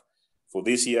staff. For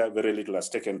this year, very little has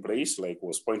taken place, like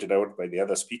was pointed out by the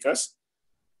other speakers.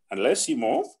 And let's see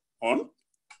more on.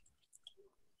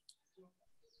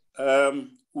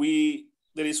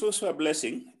 There is also a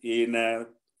blessing in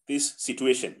this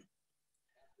situation.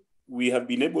 We have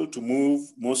been able to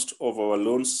move most of our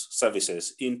loans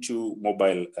services into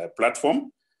mobile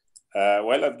platform.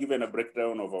 While I've given a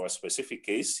breakdown of our specific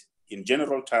case, in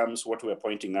general terms, what we're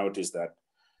pointing out is that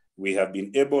we have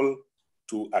been able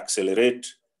to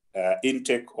accelerate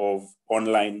intake of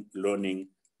online learning.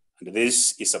 And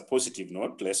this is a positive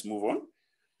note. Let's move on.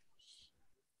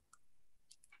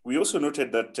 We also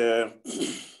noted that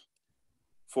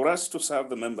for us to serve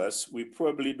the members, we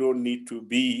probably don't need to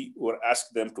be or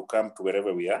ask them to come to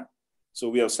wherever we are. So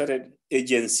we have started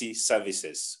agency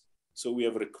services. So we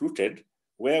have recruited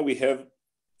where we have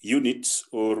units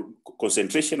or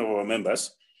concentration of our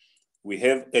members, we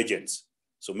have agents.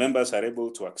 So members are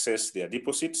able to access their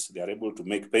deposits, they are able to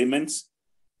make payments,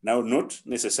 now not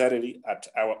necessarily at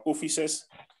our offices,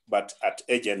 but at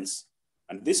agents.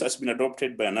 And this has been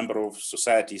adopted by a number of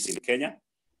societies in Kenya.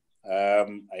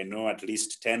 I know at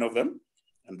least 10 of them,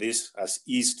 and this has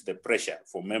eased the pressure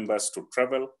for members to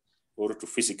travel or to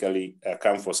physically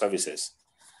come for services.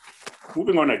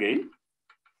 Moving on again,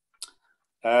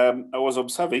 I was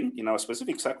observing in our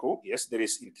specific SACCO, yes, there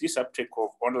is increased uptake of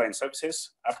online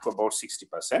services up to about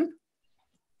 60%.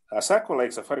 A SACCO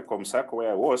like Safaricom SACCO,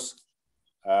 where I was,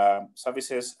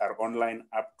 services are online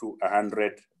up to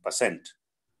 100%.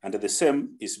 And the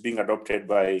same is being adopted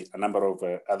by a number of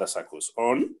other SACCOs.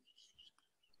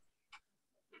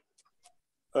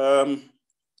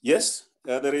 Yes,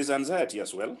 there is anxiety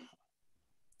as well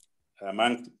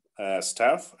among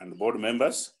staff and board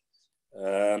members.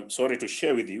 Sorry to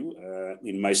share with you,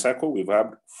 in my SACCO, we've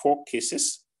had 4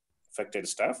 cases affected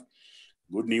staff.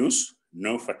 Good news,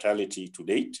 no fatality to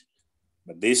date,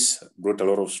 but this brought a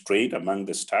lot of strain among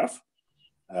the staff.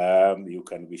 You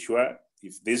can be sure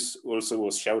if this also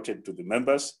was shouted to the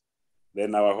members,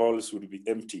 then our halls would be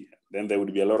empty. Then there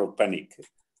would be a lot of panic.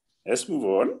 Let's move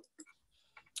on.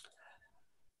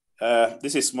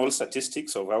 This is small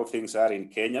statistics of how things are in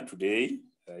Kenya today,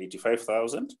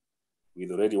 85,000.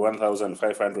 with already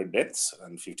 1,500 deaths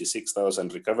and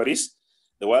 56,000 recoveries.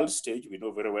 The world stage, we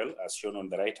know very well, as shown on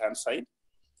the right-hand side.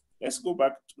 Let's go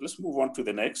back, let's move on to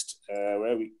the next,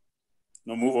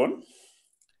 move on.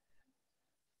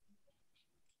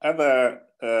 Other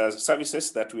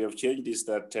services that we have changed is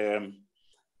that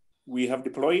we have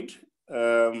deployed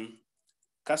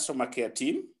customer care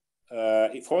team.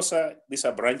 IFOSA, these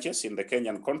are branches in the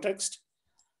Kenyan context.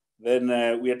 Then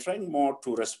we are trying more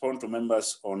to respond to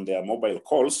members on their mobile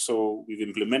calls. So we've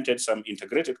implemented some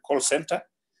integrated call center,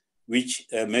 which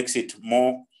makes it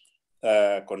more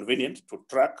convenient to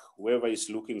track whoever is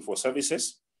looking for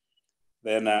services.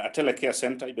 Then a telecare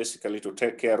center, basically to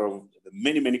take care of the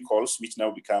many calls, which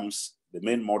now becomes the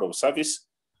main mode of service.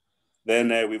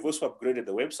 Then we've also upgraded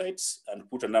the websites and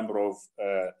put a number of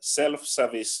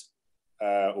self-service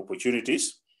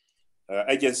opportunities.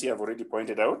 Agency I've already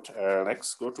pointed out.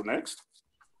 Next, go to next.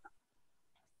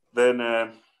 Then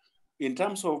in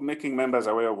terms of making members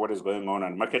aware of what is going on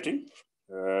and marketing,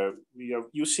 we are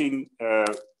using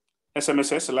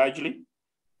SMSs largely,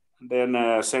 and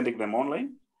then sending them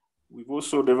online. We've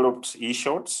also developed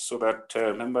e-shorts so that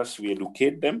members, we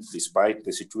educate them despite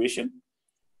the situation.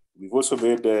 We've also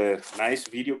made nice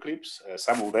video clips,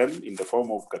 some of them in the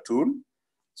form of cartoon,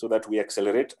 so that we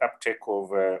accelerate uptake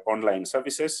of online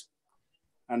services.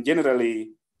 And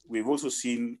generally, we've also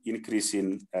seen increase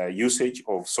in usage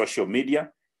of social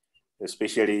media,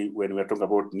 especially when we're talking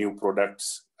about new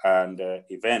products and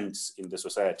events in the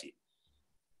society.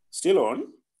 Still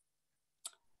on,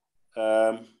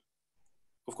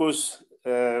 of course,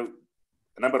 a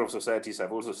number of societies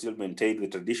have also still maintained the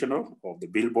traditional of the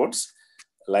billboards,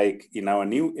 like in our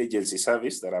new agency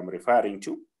service that I'm referring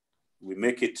to. We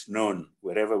make it known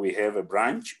wherever we have a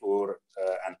branch or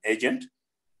an agent.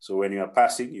 So when you are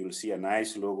passing, you will see a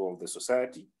nice logo of the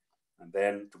society, and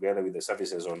then together with the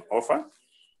services on offer.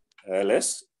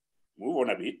 Let's move on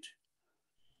a bit.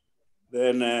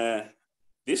 Then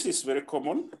this is very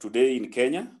common today in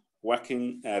Kenya,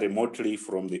 working remotely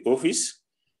from the office.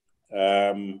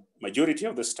 Majority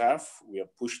of the staff, we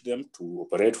have pushed them to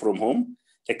operate from home,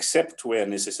 except where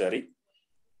necessary.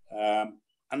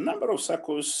 A number of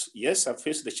SACCOs, yes, have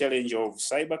faced the challenge of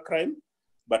cybercrime,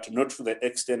 but not to the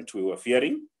extent we were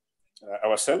fearing.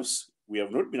 Ourselves, we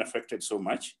have not been affected so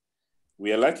much.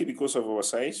 We are lucky because of our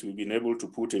size, we've been able to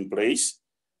put in place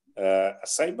a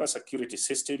cyber security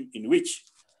system in which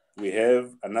we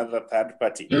have another third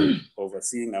party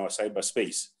overseeing our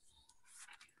cyberspace.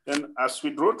 Then as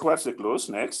we draw towards the close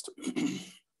next,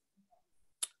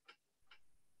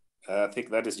 I think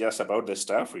that is just about the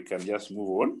staff. We can just move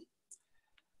on.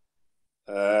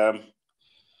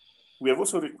 We have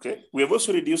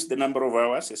also reduced the number of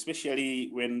hours, especially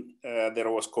when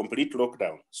there was complete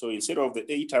lockdown. So instead of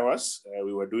the 8 hours,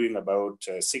 we were doing about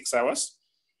 6 hours.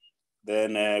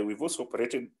 Then we've also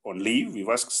operated on leave. We've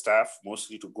asked staff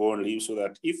mostly to go on leave so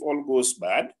that if all goes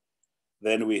bad,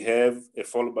 then we have a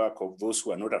fallback of those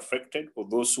who are not affected or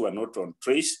those who are not on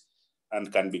trace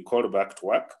and can be called back to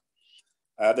work.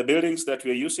 The buildings that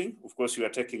we are using, of course, we are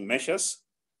taking measures.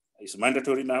 It's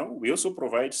mandatory now. We also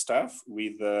provide staff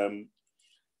with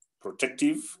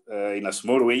protective, in a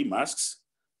small way, masks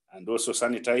and also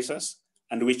sanitizers.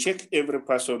 And we check every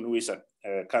person who is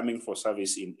coming for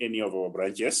service in any of our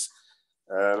branches.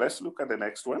 Let's look at the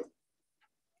next one.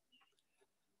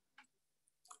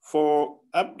 For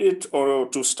update or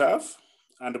to staff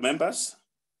and members,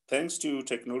 thanks to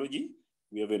technology,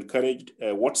 we have encouraged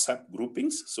WhatsApp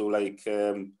groupings. So like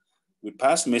we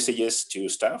pass messages to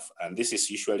staff, and this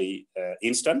is usually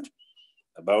instant,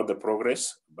 about the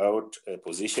progress, about a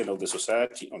position of the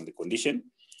society on the condition.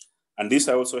 And these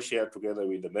are also shared together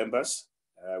with the members.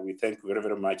 We thank very,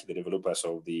 very much the developers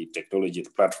of the technology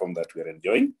platform that we are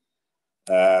enjoying.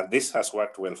 This has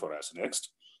worked well for us. Next.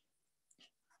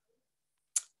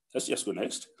 Let's just go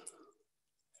next.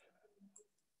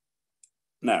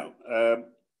 Now,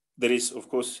 there is, of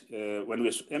course, when we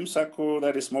MSACCO,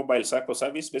 that is mobile SACCO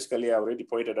service. Basically, I already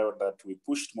pointed out that we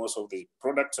pushed most of the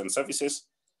products and services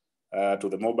to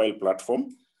the mobile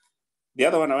platform. The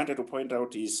other one I wanted to point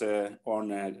out is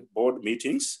on board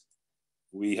meetings.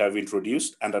 We have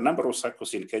introduced, and a number of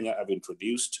SACCOs in Kenya have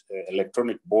introduced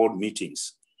electronic board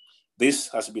meetings. This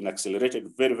has been accelerated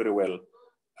very, very well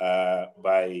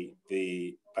by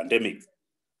the pandemic.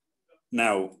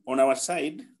 Now, on our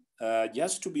side,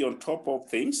 just to be on top of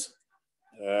things,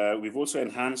 we've also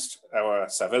enhanced our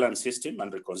surveillance system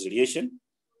and reconciliation.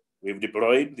 We've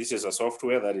deployed, this is a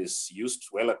software that is used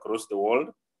well across the world.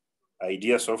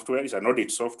 IDEA software is an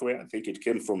audit software. I think it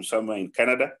came from somewhere in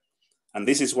Canada. And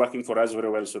this is working for us very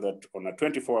well so that on a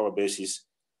 24-hour basis,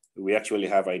 we actually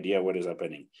have idea what is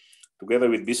happening. together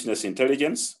with business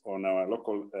intelligence on our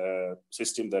local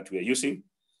system that we are using.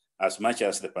 As much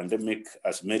as the pandemic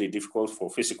has made it difficult for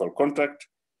physical contact,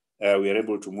 we are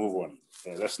able to move on.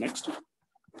 That's next.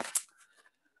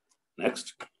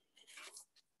 Next.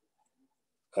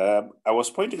 I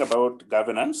was pointing about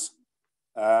governance,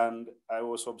 and I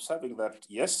was observing that,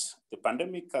 yes, the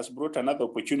pandemic has brought another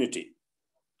opportunity,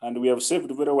 and we have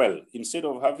saved very well. Instead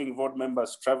of having board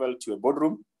members travel to a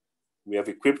boardroom, we have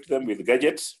equipped them with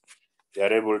gadgets. They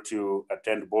are able to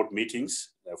attend board meetings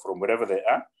from wherever they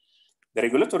are. The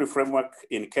regulatory framework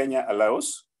in Kenya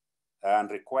allows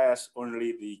and requires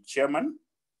only the chairman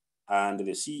and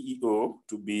the CEO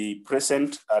to be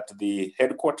present at the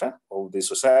headquarters of the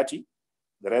society.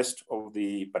 The rest of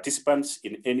the participants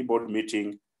in any board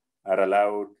meeting are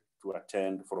allowed to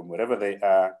attend from wherever they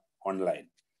are online.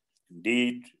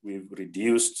 Indeed, we've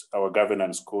reduced our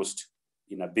governance cost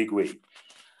in a big way.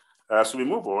 As we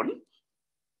move on,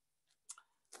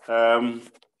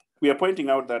 we are pointing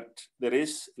out that there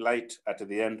is light at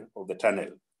the end of the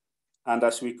tunnel. And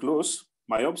as we close,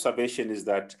 my observation is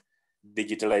that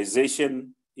digitalization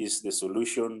is the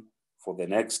solution for the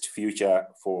next future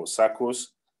for SACCOs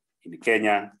in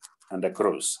Kenya and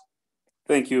across.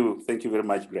 Thank you very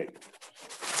much, Greg.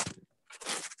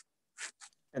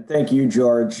 And thank you,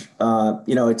 George.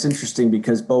 It's interesting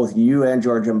because both you and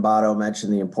George Mbato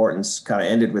mentioned the importance, kind of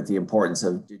ended with the importance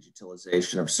of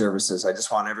digitalization of services. I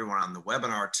just want everyone on the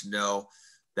webinar to know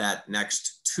that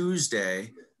next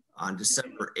Tuesday, on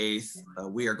December 8th,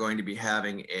 we are going to be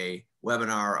having a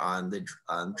webinar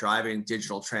on driving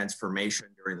digital transformation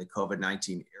during the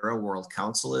COVID-19 era. World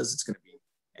Council is. It's going to be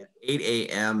at 8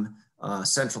 a.m.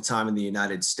 Central Time in the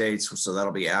United States, so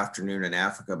that'll be afternoon in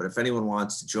Africa. But if anyone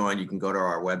wants to join, you can go to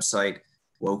our website,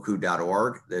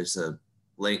 woku.org. There's a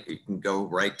link. You can go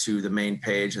right to the main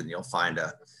page and you'll find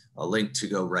a link to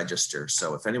go register.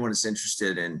 So if anyone is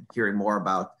interested in hearing more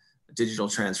about the digital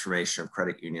transformation of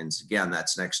credit unions, again,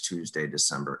 that's next Tuesday,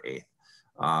 December 8th.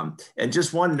 And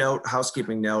just one note,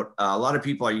 housekeeping note, a lot of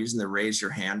people are using the raise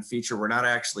your hand feature. We're not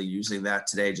actually using that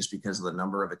today just because of the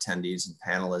number of attendees and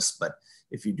panelists, but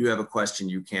if you do have a question,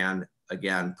 you can,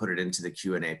 again, put it into the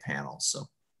Q&A panel. So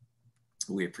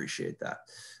we appreciate that.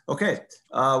 Okay,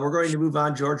 we're going to move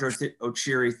on. George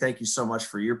Ochiri, thank you so much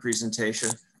for your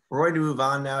presentation. We're going to move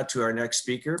on now to our next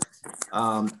speaker.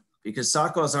 Because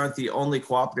SACCOs aren't the only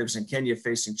cooperatives in Kenya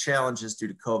facing challenges due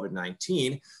to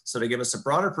COVID-19. So to give us a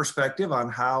broader perspective on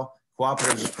how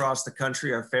cooperatives across the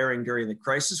country are faring during the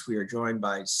crisis, we are joined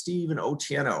by Stephen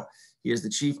Otieno. He is the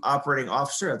Chief Operating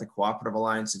Officer at the Cooperative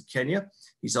Alliance of Kenya.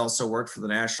 He's also worked for the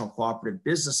National Cooperative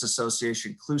Business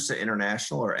Association, KUSCCO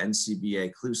International, or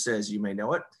NCBA KUSCCO, as you may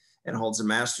know it, and holds a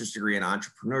master's degree in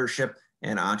entrepreneurship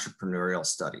and entrepreneurial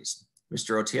studies.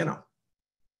 Mr. Otieno.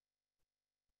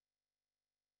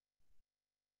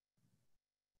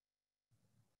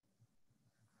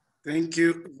 Thank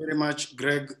you very much,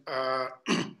 Greg,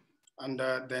 and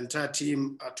the entire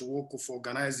team at WOKU for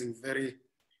organizing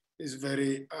this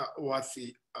very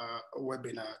worthy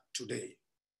webinar today.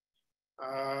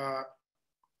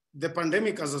 The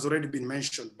pandemic, as has already been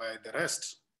mentioned by the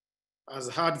rest, has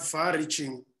had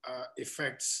far-reaching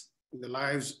effects in the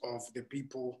lives of the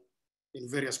people in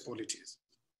various polities.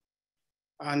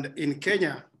 And in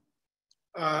Kenya,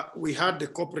 we had the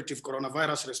Cooperative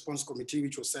Coronavirus Response Committee,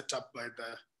 which was set up by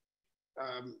the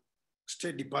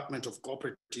State Department of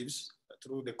Cooperatives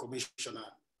through the commissioner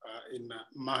in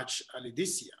March early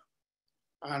this year.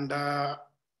 And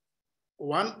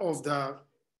one of the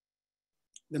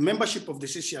membership of the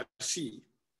CCRC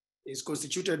is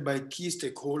constituted by key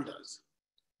stakeholders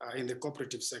in the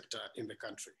cooperative sector in the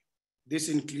country. This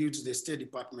includes the State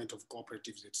Department of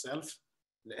Cooperatives itself,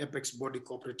 the Apex Body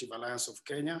Cooperative Alliance of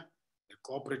Kenya, the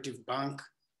Cooperative Bank,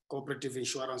 Cooperative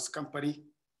Insurance Company,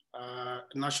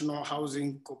 National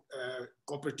Housing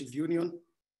Cooperative Union,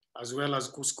 as well as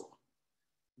KUSCCO.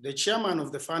 The chairman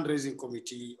of the fundraising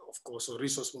committee, of course, or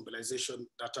resource mobilization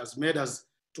that has made us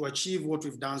to achieve what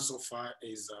we've done so far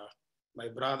is my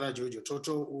brother, George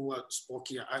Ototo, who spoke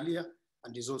here earlier,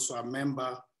 and is also a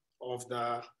member of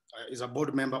is a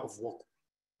board member of WOKU.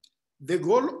 The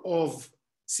goal of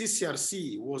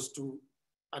CCRC was to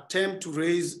attempt to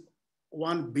raise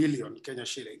 1 billion Kenya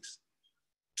shillings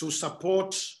to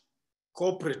support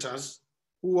cooperators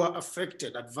who are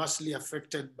adversely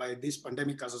affected by this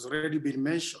pandemic, as has already been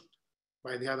mentioned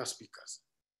by the other speakers.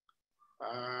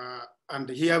 And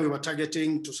here we were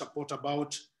targeting to support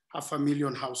about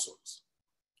 500,000 households.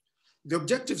 The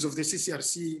objectives of the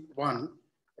CCRC, one,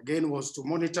 again, was to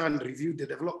monitor and review the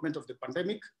development of the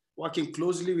pandemic, working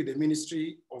closely with the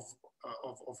Ministry of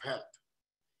Health.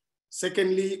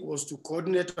 Secondly, was to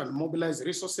coordinate and mobilize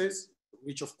resources,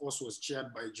 which of course was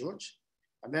chaired by George,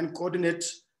 and then coordinate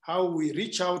how we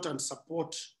reach out and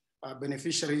support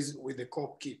beneficiaries with the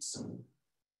COOP kits.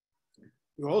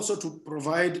 We also to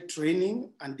provide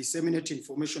training and disseminate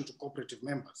information to cooperative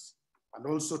members, and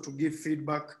also to give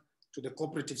feedback to the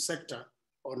cooperative sector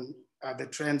on the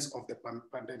trends of the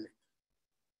pandemic.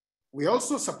 We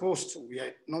also supposed, we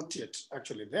are not yet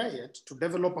actually there yet, to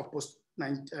develop a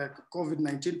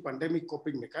post-COVID-19 pandemic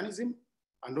coping mechanism,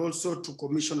 and also to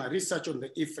commission a research on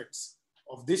the effects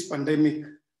of this pandemic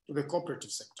to the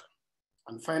cooperative sector.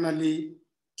 And finally,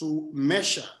 to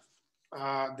measure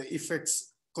the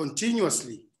effects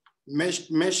continuously,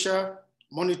 measure,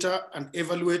 monitor, and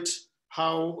evaluate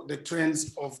how the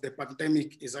trends of the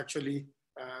pandemic is actually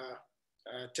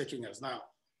taking us now.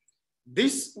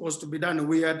 This was to be done.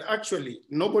 We had actually,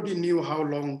 nobody knew how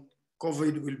long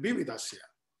COVID will be with us here.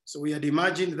 So we had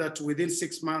imagined that within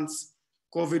 6 months,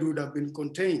 COVID would have been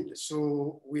contained.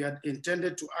 So we had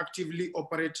intended to actively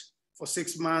operate for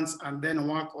 6 months and then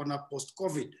work on a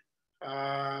post-COVID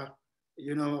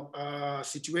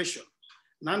situation.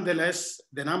 Nonetheless,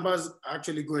 the numbers are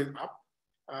actually going up.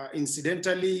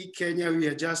 Incidentally, Kenya, we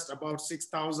are just about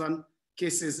 6,000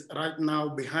 cases right now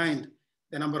behind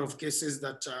the number of cases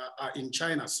that are in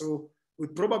China. So we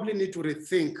probably need to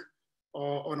rethink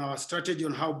on our strategy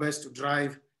on how best to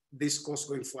drive this course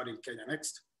going forward in Kenya.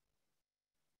 Next.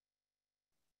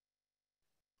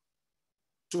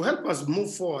 To help us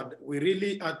move forward, we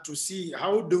really had to see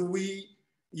how do we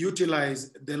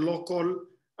utilize the local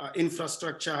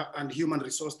infrastructure and human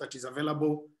resource that is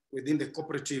available within the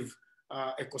cooperative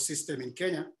ecosystem in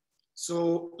Kenya.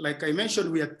 So like I mentioned,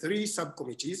 we had 3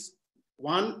 subcommittees.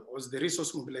 One was the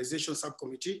Resource Mobilization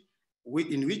Subcommittee,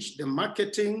 in which the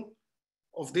marketing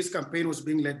of this campaign was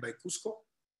being led by KUSCCO.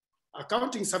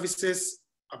 Accounting services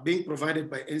are being provided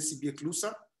by NCBA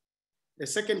CLUSA. The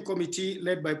second committee,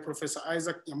 led by Professor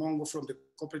Isaac Nyamongo from the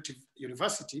Cooperative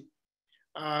University,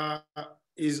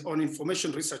 is on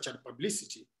information research and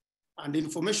publicity. And the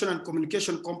information and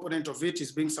communication component of it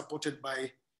is being supported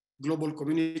by Global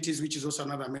Communities, which is also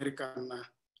another American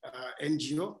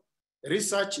NGO.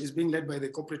 Research is being led by the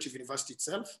Cooperative University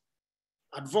itself.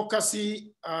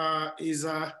 Advocacy is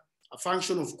a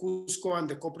function of KUSCCO and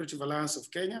the Cooperative Alliance of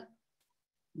Kenya.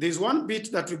 There's one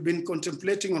bit that we've been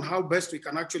contemplating on how best we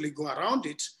can actually go around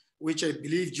it, which I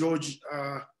believe George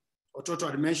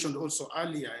Ototo had mentioned also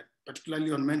earlier,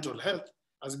 particularly on mental health,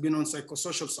 has been on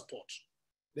psychosocial support.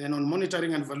 Then on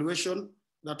monitoring and evaluation,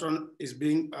 that one is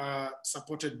being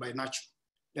supported by NACHO.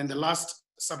 Then the last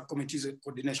subcommittee is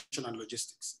coordination and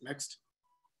logistics. Next.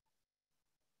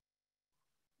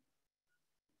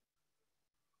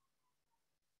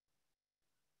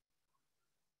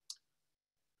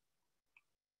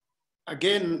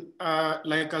 Again,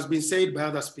 like has been said by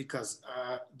other speakers,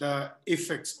 the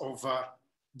effects of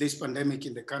this pandemic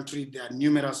in the country, there are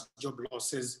numerous job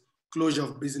losses, closure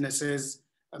of businesses,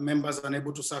 members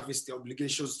unable to service their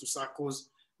obligations to SACCOs,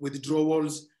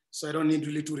 withdrawals. So I don't need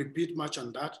really to repeat much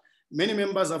on that. Many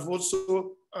members have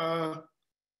also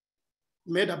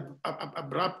made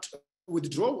abrupt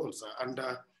withdrawals and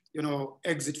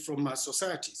exit from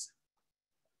societies.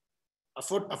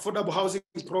 Affordable housing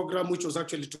program, which was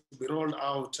actually to be rolled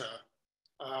out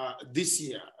this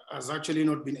year, has actually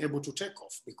not been able to take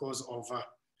off because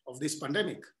of this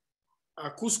pandemic.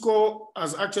 KUSCCO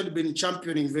has actually been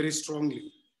championing very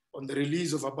strongly on the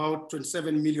release of about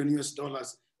 $27 million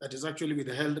that is actually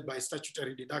withheld by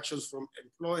statutory deductions from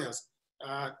employers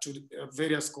to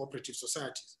various cooperative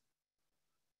societies.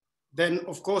 Then,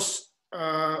 of course,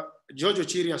 George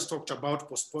Ochiri has talked about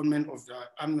postponement of the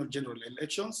annual general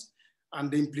elections and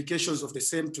the implications of the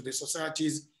same to the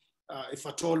societies, if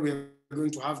at all we are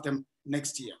going to have them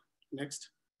next year. Next.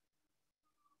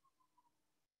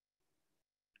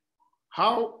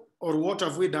 How or what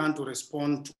have we done to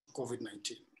respond to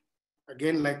COVID-19?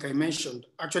 Again, like I mentioned,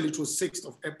 actually it was 6th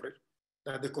of April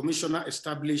that the commissioner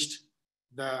established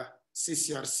the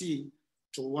CCRC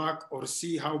to work or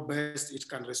see how best it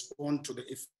can respond to the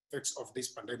effects of this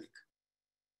pandemic.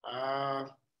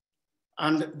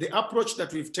 And the approach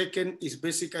that we've taken is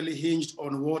basically hinged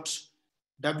on what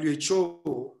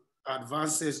WHO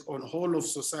advances on whole of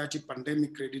society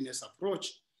pandemic readiness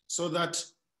approach, so that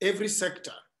every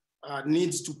sector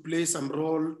needs to play some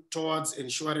role towards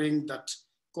ensuring that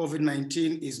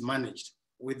COVID-19 is managed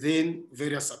within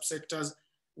various subsectors,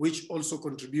 which also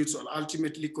contributes or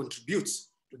ultimately contributes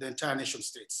to the entire nation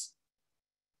states.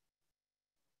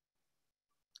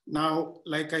 Now,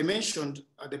 like I mentioned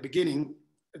at the beginning,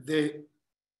 the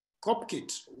COP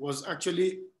kit was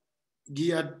actually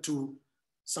geared to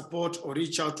support or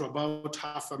reach out to about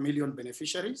 500,000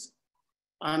 beneficiaries.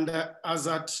 And as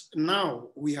at now,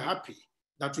 we are happy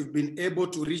that we've been able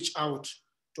to reach out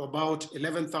to about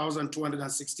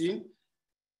 11,216,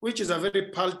 which is a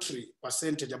very paltry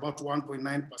percentage, about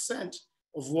 1.9%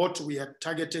 of what we had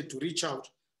targeted to reach out.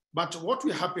 But what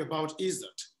we're happy about is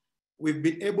that we've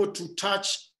been able to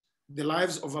touch the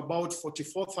lives of about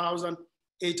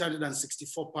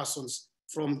 44,864 persons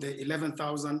from the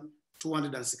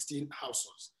 11,216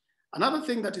 households. Another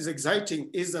thing that is exciting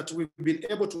is that we've been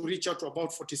able to reach out to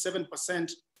about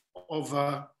 47% of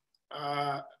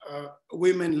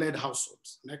women-led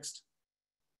households. Next.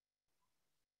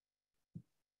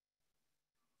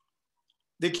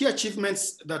 The key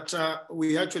achievements that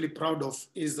we're actually proud of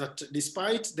is that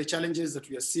despite the challenges that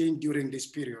we are seeing during this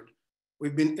period,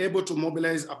 we've been able to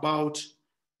mobilize about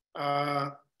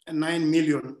 $9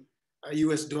 million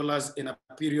US in a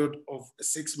period of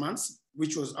 6 months,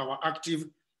 which was our active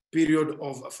period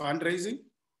of fundraising.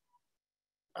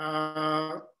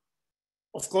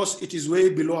 Of course, it is way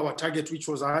below our target, which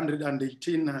was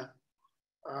 118.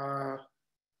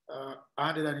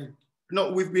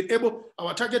 We've been able,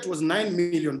 our target was 9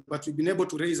 million, but we've been able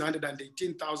to raise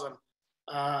 118,000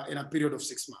 in a period of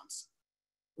 6 months,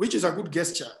 which is a good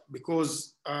gesture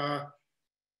because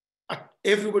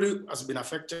everybody has been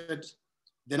affected.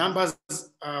 The numbers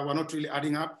were not really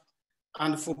adding up.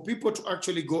 And for people to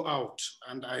actually go out,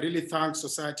 and I really thank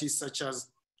societies such as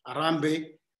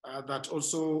Arambe that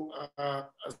also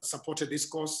supported this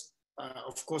cause.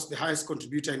 Of course, the highest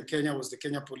contributor in Kenya was the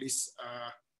Kenya Police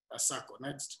ACCOSCO.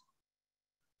 Next.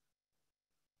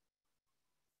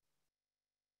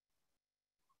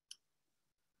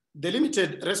 The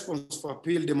limited response for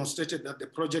appeal demonstrated that the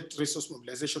project resource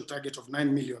mobilization target of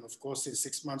 9 million, of course, in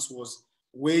 6 months was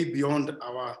way beyond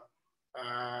our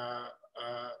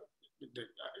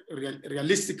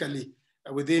realistically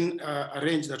within a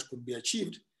range that could be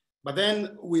achieved. But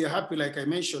then we are happy, like I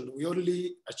mentioned, we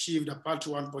only achieved a part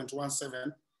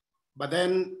 1.17, but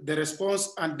then the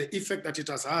response and the effect that it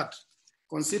has had,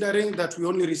 considering that we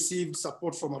only received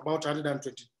support from about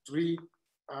 123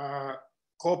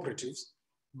 cooperatives,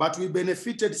 but we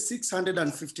benefited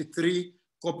 653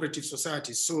 cooperative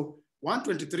societies. So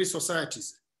 123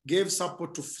 societies gave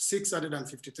support to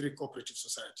 653 cooperative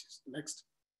societies. Next.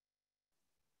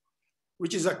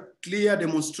 Which is a clear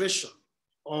demonstration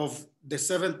of the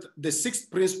sixth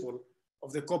principle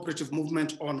of the cooperative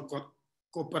movement on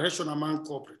cooperation among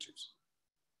cooperatives.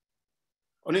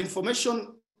 On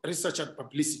information, research, and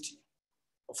publicity,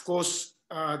 of course,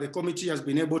 the committee has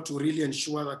been able to really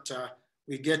ensure that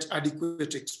we get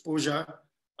adequate exposure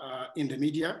in the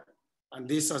media, and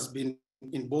this has been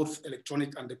in both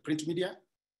electronic and the print media.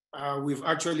 We've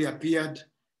actually appeared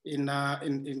in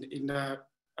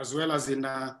as well as in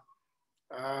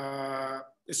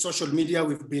social media.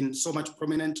 We've been so much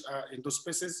prominent in those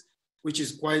spaces, which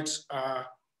is quite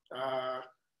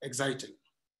exciting.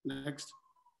 Next.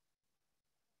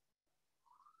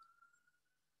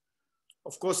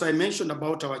 Of course, I mentioned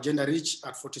about our gender reach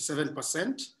at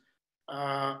 47%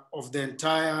 of the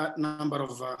entire number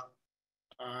of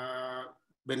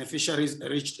beneficiaries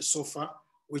reached so far,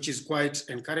 which is quite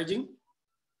encouraging.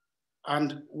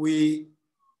 And we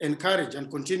encourage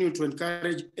and continue to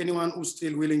encourage anyone who's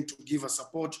still willing to give us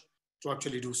support to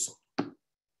actually do so.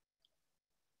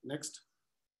 Next.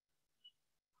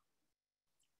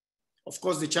 Of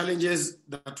course, the challenges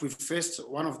that we've faced,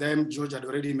 one of them George had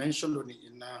already mentioned,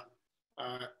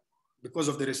 because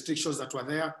of the restrictions that were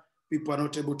there, people are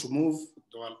not able to move.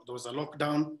 There was a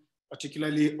lockdown,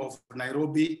 particularly of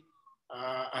Nairobi,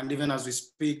 and even as we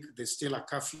speak, there's still a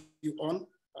curfew on.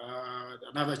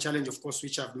 Another challenge, of course,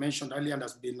 which I've mentioned earlier and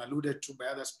has been alluded to by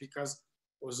other speakers,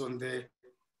 was on the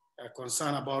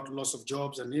concern about loss of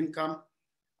jobs and income.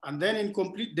 And then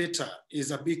incomplete data is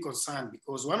a big concern,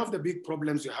 because one of the big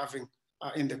problems we're having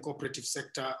in the cooperative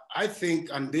sector, I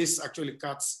think, and this actually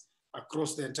cuts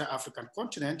across the entire African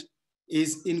continent,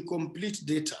 is incomplete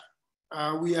data.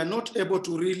 We are not able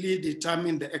to really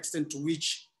determine the extent to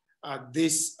which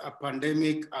this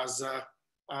pandemic has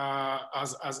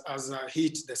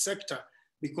hit the sector,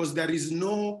 because there is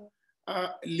no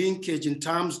linkage in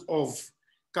terms of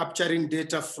capturing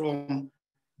data from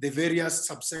the various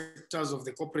subsectors of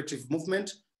the cooperative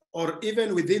movement, or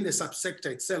even within the subsector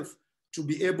itself, to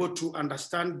be able to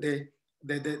understand the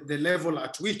level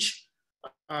at which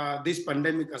this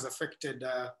pandemic has affected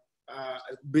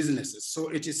businesses. So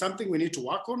it is something we need to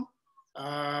work on.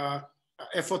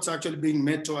 Efforts are actually being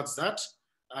made towards that.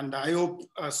 And I hope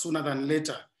sooner than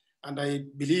later, and I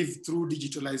believe through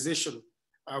digitalization,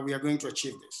 we are going to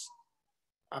achieve this.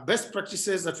 Best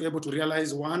practices that we're able to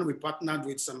realize: one, we partnered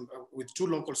with two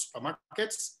local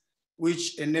supermarkets,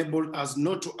 which enabled us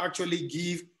not to actually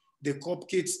give the COP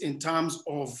kits in terms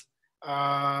of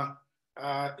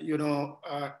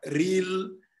real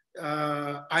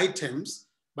items,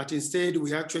 but instead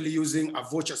we're actually using a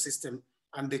voucher system,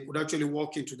 and they could actually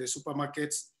walk into the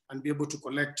supermarkets and be able to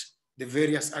collect the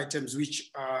various items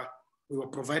which we were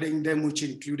providing them, which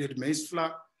included maize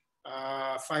flour,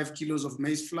 5 kilos of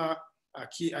maize flour,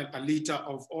 a liter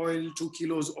of oil, 2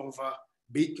 kilos of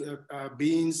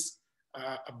beans,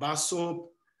 a bar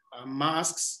soap,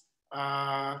 masks,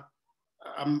 and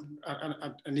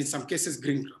in some cases,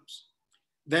 green crumbs.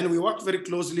 Then we worked very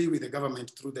closely with the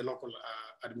government through the local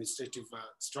administrative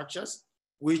structures,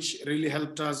 which really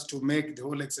helped us to make the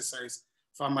whole exercise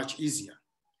far much easier.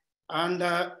 And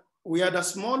we had a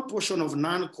small portion of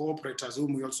non-cooperators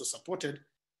whom we also supported,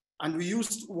 and we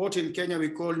used what in Kenya we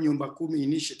call Nyumba Kumi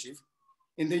initiative.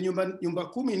 In the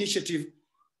Nyumba Kumi initiative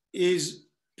is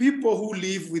people who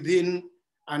live within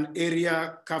an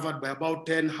area covered by about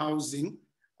 10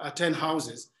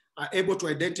 houses are able to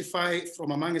identify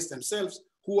from amongst themselves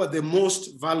who are the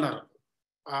most vulnerable.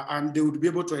 And they would be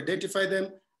able to identify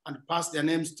them and pass their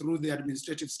names through the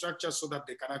administrative structure so that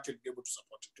they can actually be able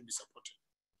to be supported.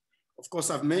 Of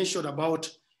course, I've mentioned about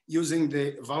using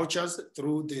the vouchers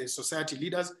through the society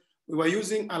leaders. We were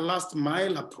using a last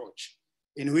mile approach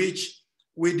in which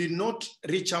we did not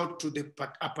reach out to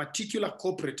a particular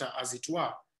cooperator, as it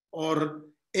were, or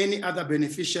any other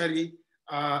beneficiary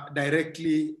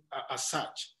directly as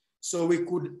such. So we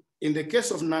could, in the case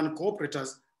of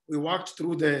non-cooperators, we worked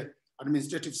through the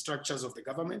administrative structures of the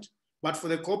government. But for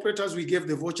the cooperators, we gave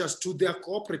the vouchers to their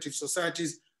cooperative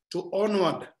societies to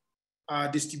onward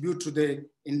distribute to the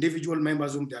individual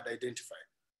members whom they had identified.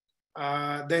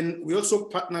 Then we also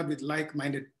partnered with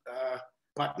like-minded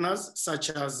partners, such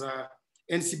as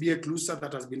NCBA CLUSA,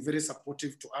 that has been very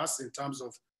supportive to us in terms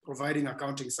of providing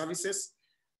accounting services.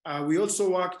 We also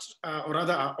worked, or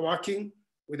rather are working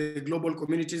with the global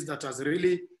communities that has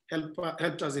really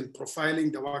helped us in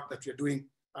profiling the work that we're doing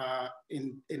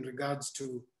in regards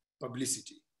to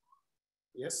publicity.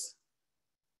 Yes.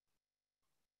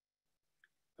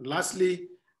 And lastly,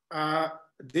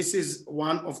 this is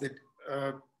one of the,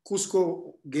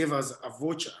 KUSCCO gave us a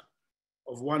voucher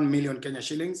of 1 million Kenya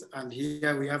shillings. And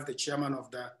here we have the chairman of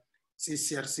the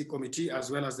CCRC committee, as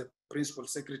well as the principal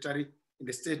secretary in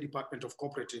the State Department of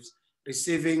Cooperatives,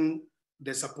 receiving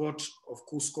the support of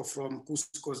KUSCCO from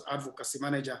KUSCCO's advocacy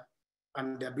manager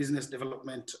and their business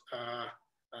development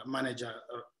manager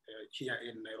here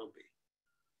in Nairobi.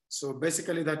 So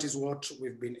basically that is what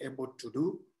we've been able to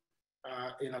do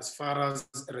in as far as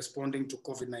responding to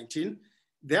COVID-19.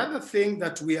 The other thing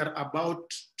that we are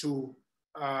about to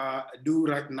do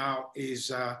right now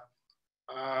is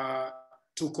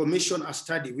to commission a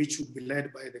study which will be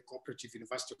led by the Cooperative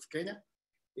University of Kenya.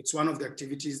 It's one of the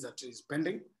activities that is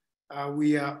pending.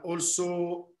 We are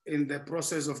also in the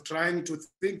process of trying to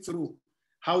think through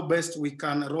how best we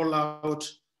can roll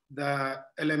out the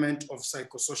element of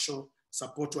psychosocial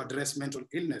support to address mental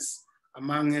illness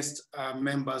amongst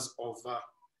members of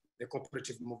the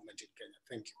cooperative movement in Kenya.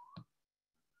 Thank you.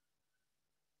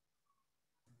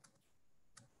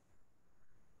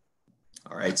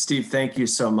 All right, Steve, thank you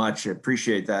so much. I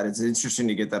appreciate that. It's interesting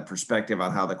to get that perspective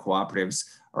on how the cooperatives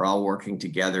are all working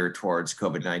together towards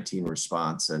COVID-19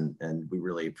 response. And we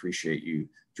really appreciate you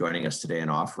joining us today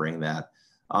and offering that.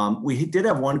 We did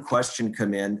have one question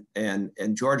come in, and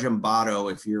George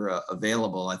Mbato, if you're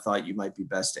available, I thought you might be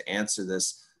best to answer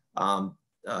this.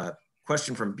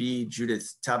 Question from B.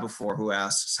 Judith Tabafor, who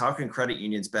asks, how can credit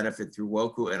unions benefit through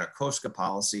WOCU and ACCOSCA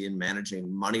policy in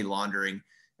managing money laundering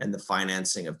and the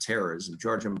financing of terrorism?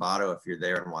 George Mbato, if you're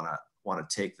there and want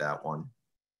to take that one.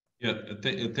 Yeah,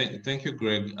 thank you,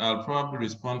 Greg. I'll probably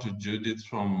respond to Judith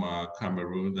from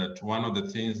Cameroon that one of the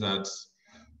things that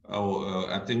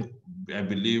I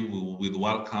believe with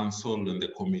World Council and the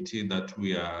committee that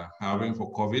we are having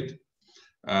for COVID,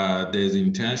 there's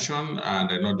intention,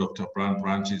 and I know Dr.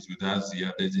 Branch is with us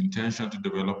here, there's intention to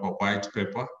develop a white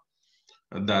paper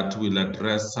that will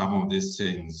address some of these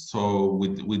things. So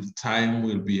with time,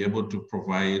 we'll be able to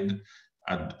provide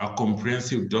a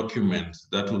comprehensive document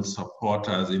that will support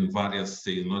us in various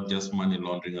things, not just money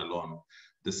laundering alone.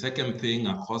 The second thing,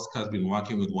 ACCOSCA has been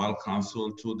working with World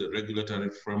Council to the regulatory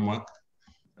framework,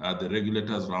 the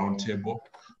regulators roundtable,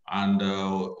 and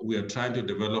we are trying to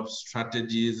develop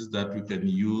strategies that we can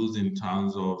use in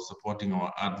terms of supporting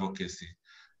our advocacy.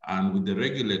 And with the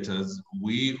regulators,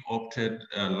 we opted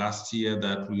last year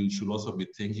that we should also be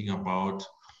thinking about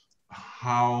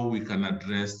how we can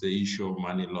address the issue of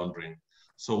money laundering.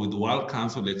 So with World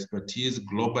Council expertise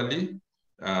globally,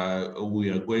 we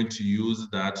are going to use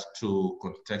that to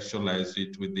contextualize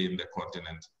it within the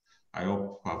continent. I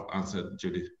hope I've answered,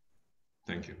 Judy.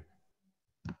 Thank you.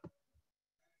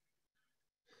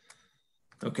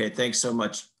 Okay, thanks so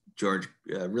much, George.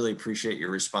 Really appreciate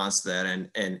your response to that. And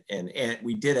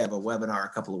we did have a webinar a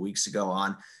couple of weeks ago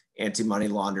on anti-money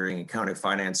laundering and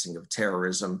counter-financing of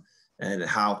terrorism and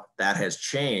how that has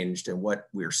changed and what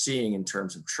we're seeing in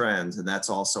terms of trends. And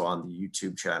that's also on the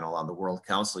YouTube channel, on the World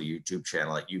Council YouTube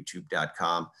channel at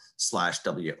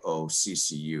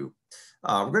youtube.com/WOCCU.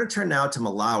 We're going to turn now to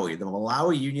Malawi. The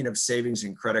Malawi Union of Savings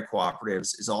and Credit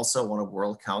Cooperatives is also one of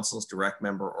World Council's direct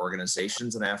member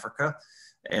organizations in Africa.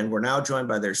 And we're now joined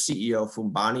by their CEO,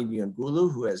 Fumbani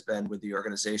Nyongulu, who has been with the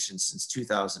organization since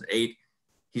 2008.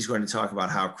 He's going to talk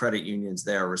about how credit unions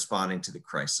there are responding to the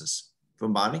crisis.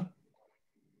 Fumbani?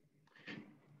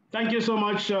 Thank you so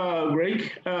much,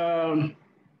 Greg.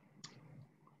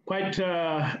 Quite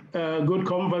a good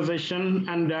conversation,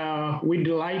 and we're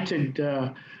delighted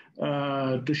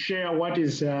to share what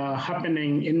is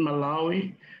happening in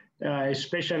Malawi,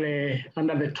 especially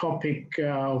under the topic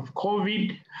of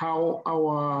COVID, how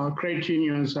our credit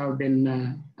unions have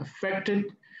been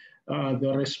affected,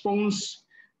 the response,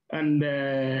 and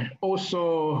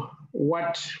also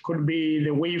what could be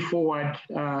the way forward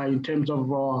in terms of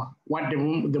what the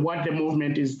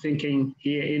movement is thinking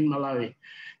here in Malawi.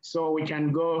 So we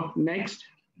can go next.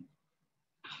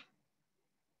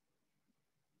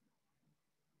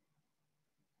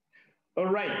 All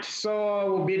right,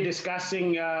 so we'll be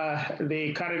discussing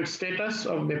the current status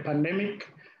of the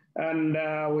pandemic, and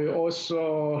we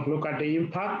also look at the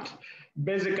impact.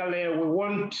 Basically, we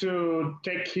want to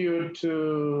take you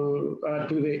to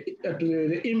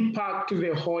the impact to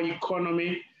the whole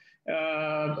economy.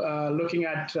 Looking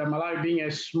at Malawi being a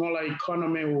smaller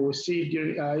economy, we will see it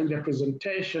in the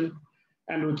presentation,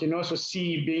 and we can also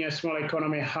see, being a smaller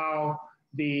economy, how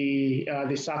the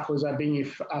circles are being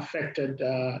affected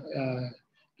to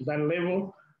that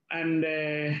level. And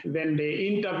then the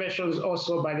interventions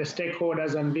also by the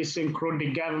stakeholders, and this include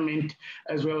the government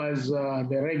as well as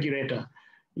the regulator.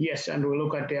 Yes, and we'll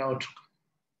look at the outlook.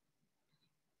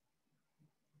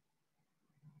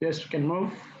 Yes, we can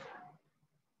move.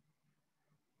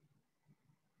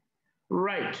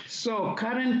 Right, so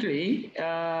currently,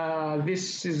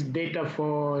 this is data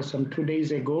for some 2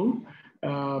 days ago,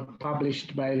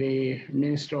 published by the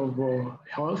Minister of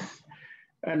Health.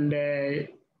 And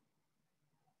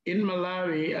in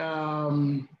Malawi,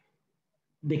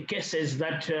 the cases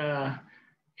that have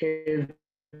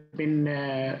been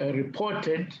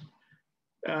reported,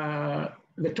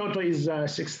 the total is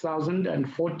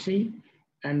 6,040.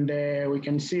 And we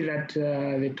can see that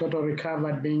the total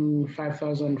recovered being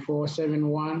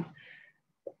 5,471.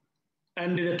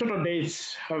 And the total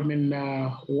deaths have been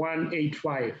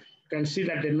 185. You can see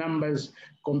that the numbers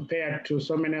compared to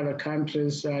so many other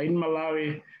countries in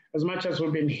Malawi, as much as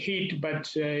we've been hit,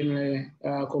 but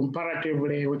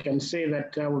comparatively, we can say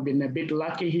that we've been a bit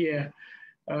lucky here,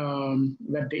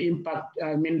 that the impact,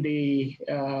 the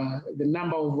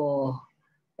number of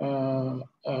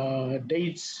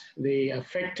dates, the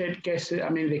affected cases,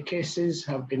 the cases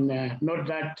have been not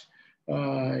that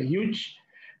huge.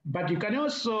 But you can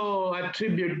also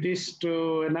attribute this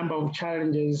to a number of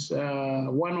challenges,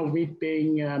 one of it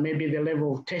being maybe the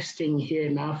level of testing here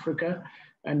in Africa,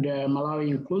 and Malawi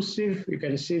inclusive. You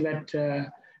can see that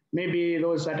maybe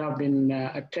those that have been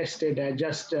tested are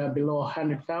just below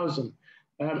 100,000.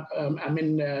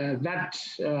 That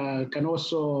can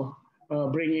also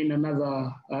bring in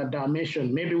another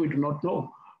dimension. Maybe we do not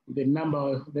know the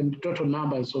total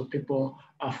numbers of people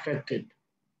affected.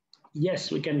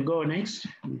 Yes, we can go next.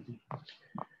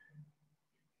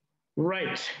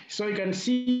 Right, so you can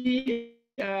see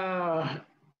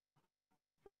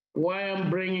why I'm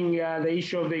bringing the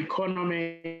issue of the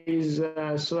economy is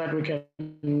so that we can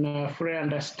fully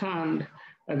understand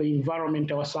the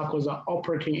environment our circles are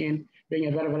operating in, being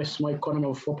a very, very small economy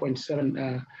of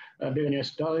 $4.7 billion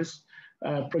US,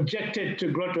 projected to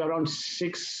grow to around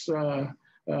 6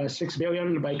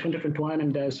 billion by 2021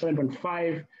 and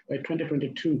 7.5 by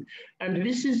 2022. And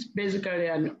this is basically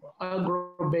an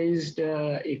agro-based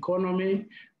economy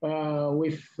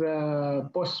with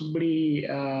possibly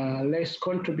less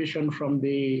contribution from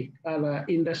the other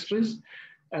industries.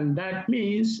 And that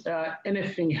means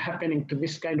anything happening to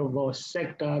this kind of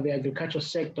sector, the agricultural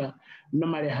sector,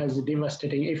 normally has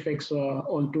devastating effects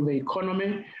onto the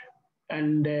economy,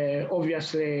 and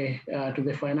obviously to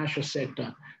the financial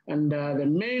sector. And the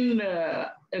main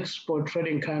export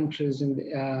trading countries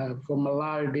for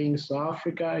Malawi being South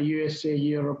Africa, USA,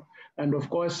 Europe, and of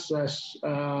course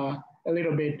a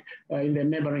little bit in the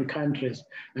neighboring countries.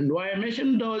 And why I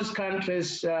mention those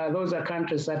countries, those are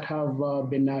countries that have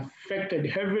been affected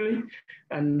heavily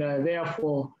and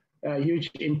therefore a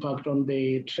huge impact on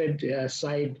the trade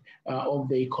side of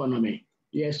the economy.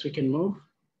 Yes, we can move.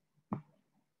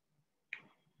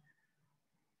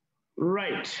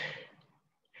 Right.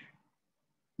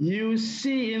 You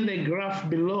see in the graph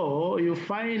below, you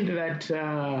find that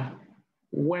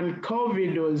when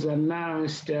COVID was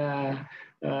announced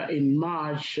in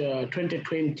March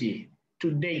 2020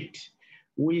 to date,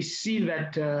 we see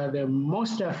that the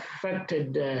most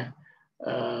affected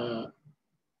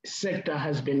sector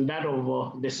has been that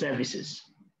of the services,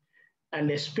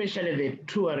 and especially the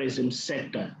tourism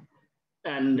sector,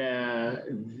 and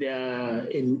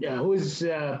whose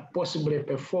possibly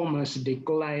performance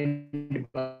declined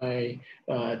by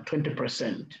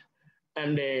 20%.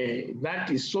 And that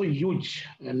is so huge.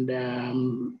 And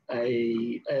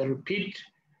I repeat,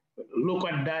 look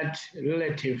at that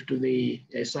relative to the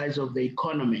size of the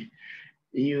economy.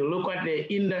 You look at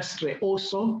the industry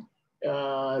also,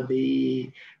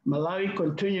 the Malawi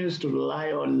continues to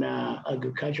rely on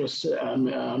agricultural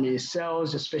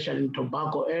sales, especially in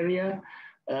tobacco area.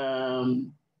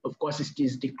 Of course, it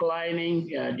is declining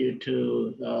due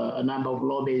to a number of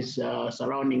lobbies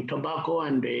surrounding tobacco,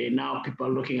 and now people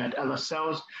are looking at other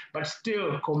sales, but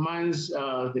still commands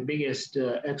the biggest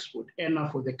export earner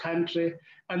for the country,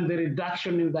 and the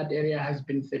reduction in that area has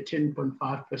been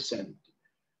 13.5%.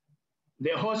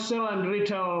 The wholesale and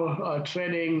retail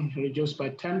trading reduced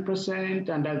by 10%,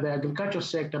 and the agricultural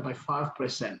sector by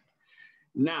 5%.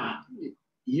 Now,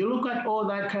 you look at all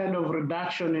that kind of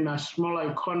reduction in a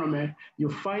smaller economy, you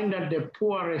find that the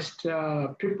poorest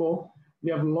people,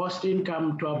 they have lost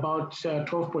income to about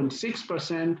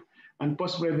 12.6%, and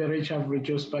possibly the rich have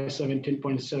reduced by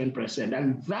 17.7%.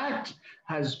 And that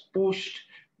has pushed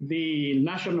the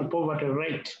national poverty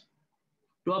rate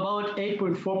to about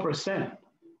 8.4%,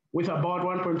 with about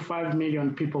 1.5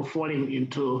 million people falling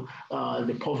into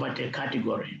the poverty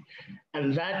category.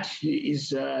 And that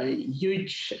is a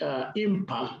huge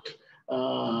impact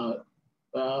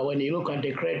when you look at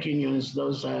the credit unions,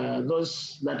 those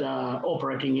that are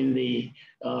operating in the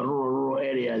rural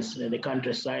areas, the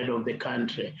countryside of the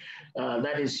country.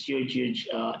 That is huge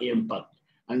impact.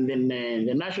 And then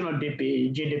the national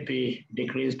GDP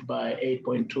decreased by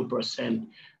 8.2%.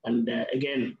 And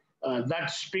again,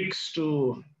 that speaks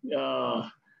to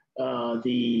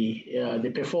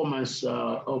the performance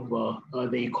of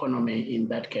the economy in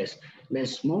that case.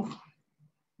 Let's move.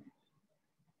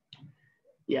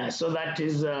 Yeah, so that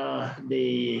is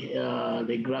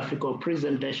the graphical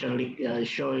presentation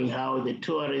showing how the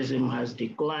tourism has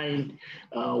declined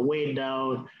way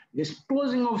down. This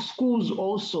closing of schools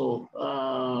also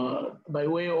by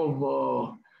way of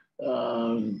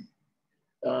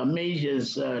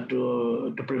measures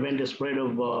to prevent the spread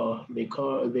of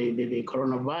the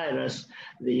coronavirus.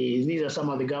 These are some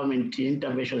of the government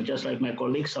interventions, just like my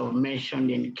colleagues have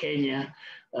mentioned in Kenya,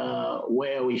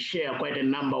 where we share quite a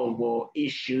number of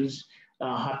issues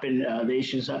the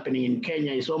issues happening in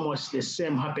Kenya is almost the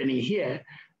same happening here.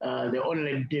 The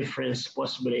only difference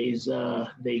possibly is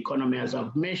the economy, as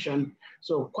I've mentioned.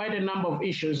 So quite a number of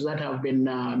issues that have been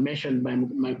mentioned by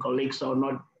my colleagues. I will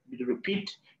not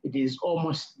repeat. It is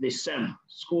almost the same.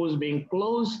 Schools being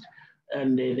closed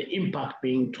and the impact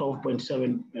being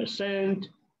 12.7%.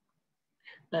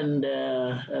 And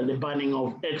the banning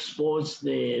of exports,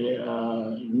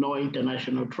 no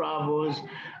international travels,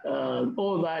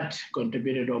 all that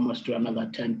contributed almost to another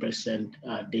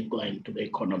 10% decline to the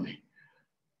economy.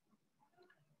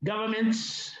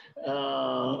 Governments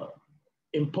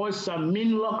imposed some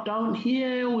mini lockdown.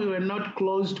 Here we were not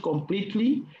closed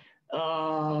completely.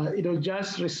 It was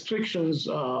just restrictions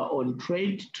on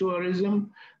trade,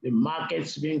 tourism, the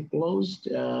markets being closed.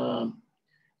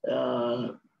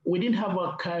 We didn't have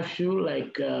a curfew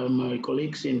like my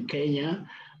colleagues in Kenya.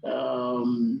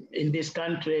 In this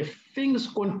country, things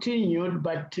continued,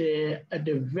 but at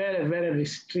a very, very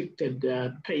restricted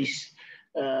pace.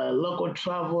 Local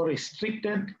travel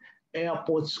restricted,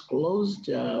 airports closed,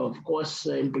 of course,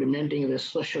 implementing the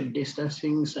social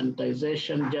distancing,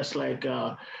 sanitization, just like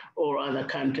all other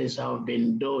countries have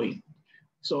been doing.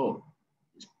 So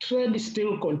trade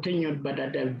still continued, but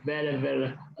at a very,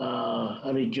 very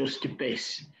reduced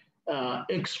pace.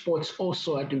 Exports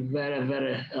also at a very,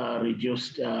 very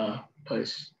reduced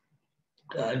pace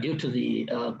due to the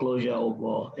closure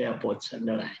of airports and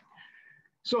the like.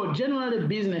 So generally,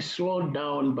 business slowed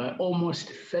down by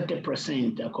almost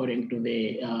 30%, according to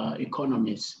the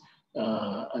economists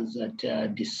as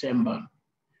at December.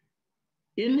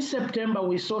 In September,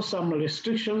 we saw some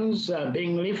restrictions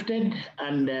being lifted,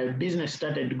 and business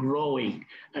started growing,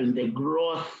 and the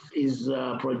growth is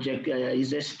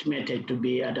estimated to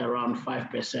be at around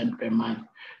 5% per month.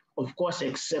 Of course,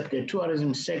 except the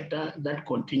tourism sector that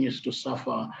continues to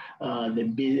suffer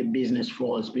the business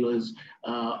falls, because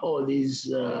all these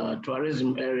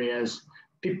tourism areas,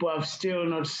 people have still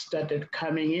not started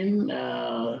coming in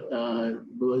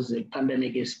because the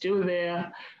pandemic is still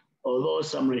there. Although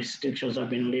some restrictions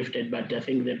have been lifted, but I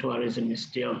think the tourism is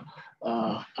still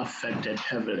affected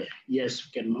heavily. Yes,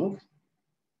 we can move.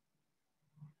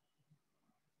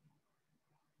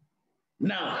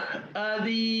 Now,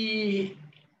 the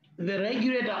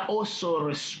regulator also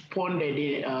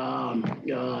responded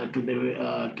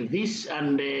to this,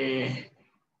 and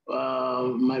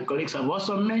my colleagues have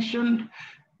also mentioned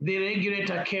the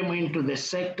regulator came into the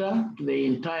sector, the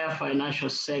entire financial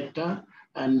sector,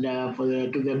 and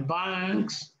to the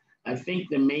banks. I think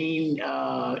the main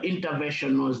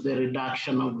intervention was the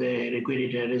reduction of the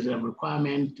liquidity reserve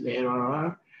requirement, the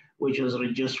RRR, which was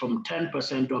reduced from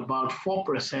 10% to about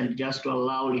 4%, just to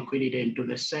allow liquidity into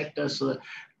the sector, so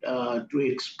to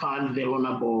expand the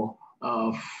loanable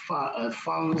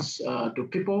funds to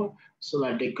people so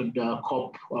that they could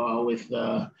cope with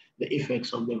the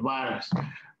effects of the virus.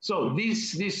 So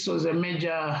this was a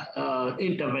major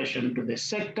intervention to the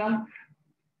sector.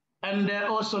 And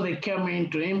also they came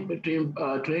in to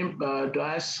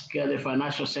ask the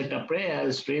financial sector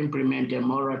players to implement a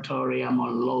moratorium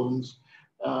on loans.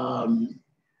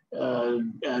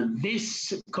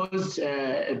 This caused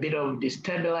a bit of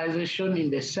destabilization in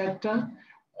the sector.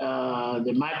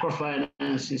 The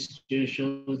microfinance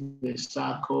institutions, the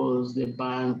ACCOs, the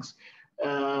banks,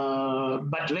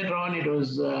 but later on it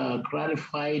was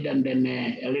clarified, and then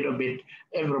a little bit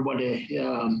everybody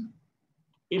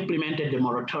implemented the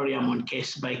moratorium on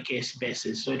case-by-case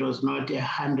basis. So it was not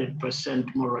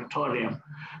 100% moratorium,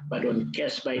 but on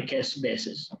case-by-case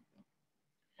basis.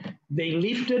 They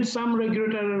lifted some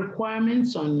regulatory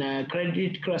requirements on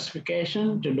credit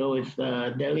classification to do with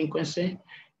delinquency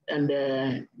and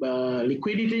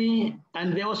liquidity,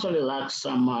 and they also relaxed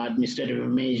some administrative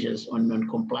measures on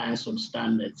non-compliance of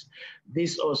standards.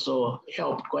 This also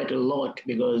helped quite a lot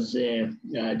because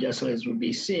just as we'll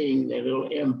be seeing, the real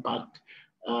impact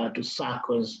to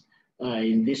ACCOs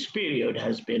in this period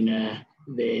has been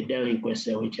the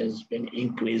delinquency, which has been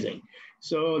increasing.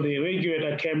 So the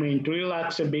regulator came in to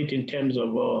relax a bit in terms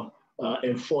of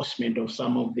enforcement of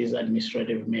some of these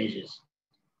administrative measures.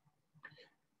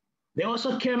 They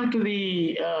also came to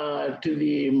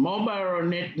the mobile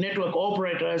network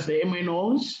operators, the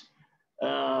MNOs,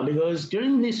 because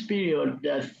during this period,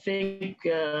 I think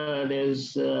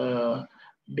there's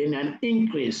been an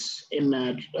increase in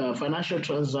financial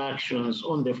transactions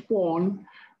on the phone,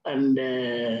 and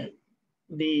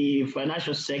the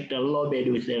financial sector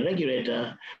lobbied with the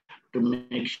regulator to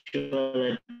make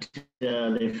sure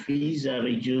that the fees are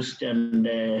reduced and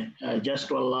just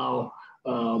to allow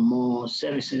more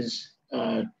services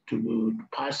to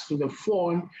pass through the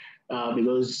phone,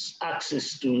 because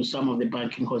access to some of the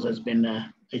banking costs has been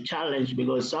a challenge,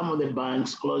 because some of the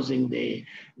banks closing the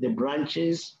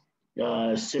branches,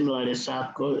 similarly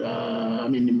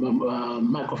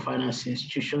microfinance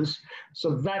institutions.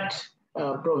 So that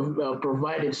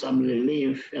provided some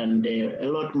relief, and a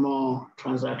lot more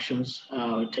transactions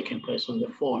taking place on the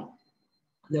phone.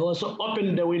 They also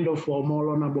opened the window for more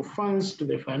loanable funds to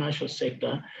the financial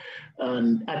sector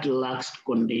and at relaxed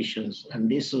conditions. And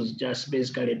this was just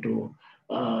basically to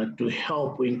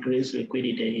help increase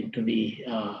liquidity into the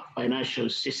financial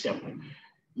system.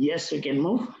 Yes, we can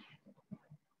move.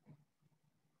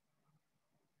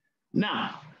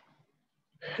 Now,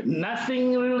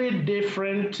 nothing really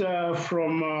different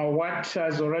from what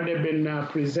has already been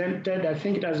presented. I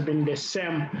think it has been the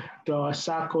same to our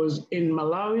ACCOs in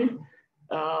Malawi.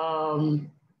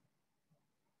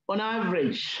 On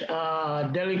average,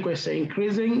 delinquency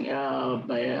increasing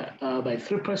by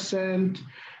 3%,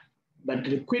 but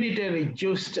liquidity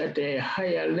reduced at a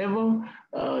higher level,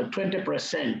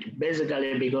 20%,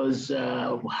 basically because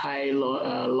of high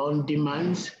loan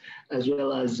demands, as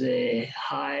well as a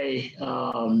high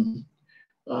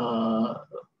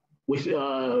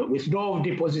withdrawal of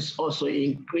deposits also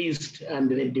increased, and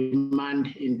the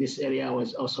demand in this area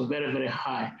was also very, very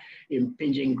high,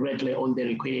 impinging greatly on the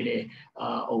liquidity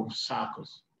of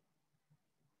ACCOs.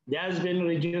 There has been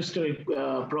reduced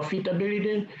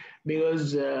profitability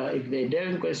because if the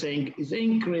delinquency is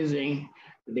increasing,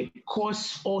 the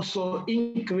costs also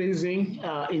increasing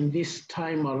in this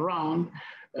time around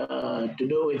to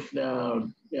do with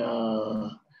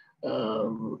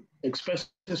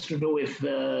expenses to do with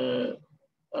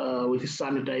with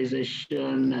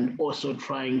sanitization and also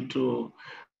trying to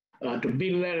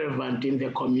be relevant in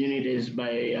the communities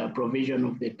by provision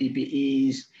of the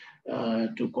PPEs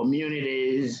to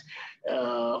communities,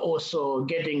 also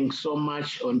getting so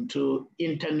much onto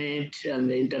internet and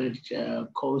the internet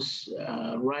costs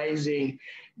rising.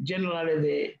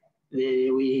 Generally,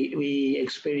 we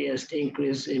experienced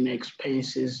increase in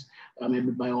expenses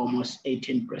maybe by almost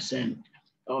 18%.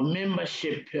 Our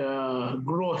membership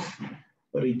growth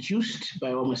reduced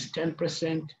by almost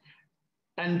 10%.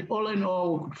 And all in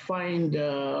all, we could find,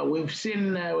 we've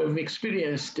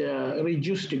experienced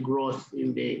reduced growth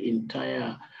in the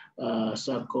entire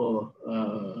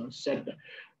SACCO sector.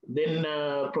 Then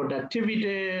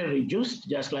productivity reduced,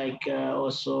 just like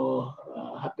also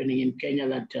happening in Kenya,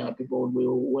 that people will be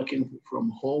working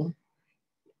from home.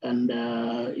 And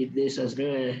this has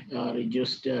really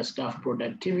reduced staff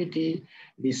productivity.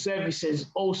 The services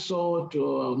also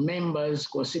to members,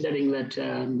 considering that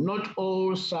not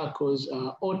all SACCOs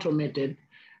are automated,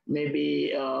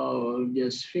 maybe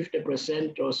just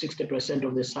 50% or 60%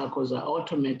 of the SACCOs are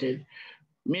automated,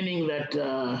 meaning that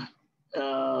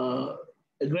a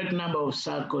great number of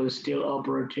SACCOs still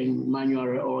operating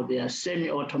manually or they are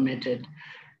semi-automated,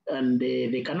 and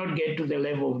they cannot get to the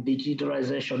level of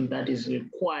digitalization that is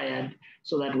required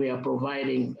so that we are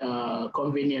providing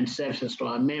convenient services to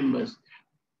our members.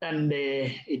 And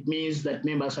it means that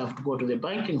members have to go to the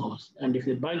banking halls. And if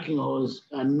the banking halls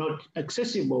are not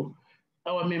accessible,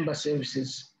 our member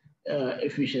services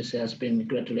efficiency has been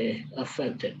greatly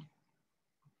affected.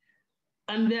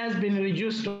 And there has been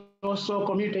reduced also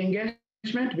community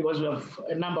engagement because we have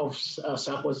a number of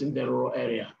SACCOs in the rural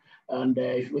area. And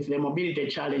with the mobility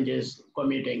challenges,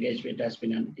 community engagement has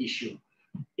been an issue.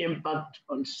 Impact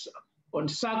on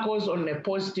SACCOs on a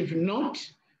positive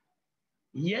note.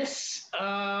 Yes,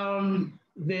 the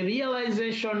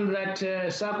realization that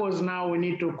SACCOs now we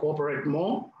need to cooperate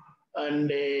more.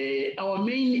 And our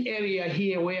main area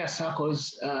here where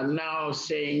SACCOs are now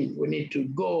saying we need to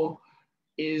go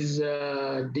is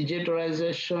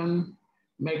digitalization,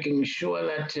 making sure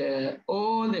that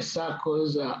all the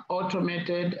SACCOs are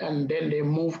automated and then they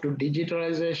move to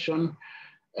digitalization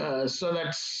so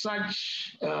that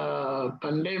such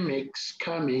pandemics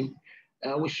coming,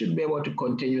 we should be able to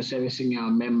continue servicing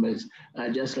our members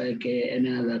just like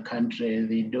any other country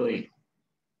they're doing.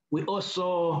 We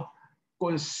also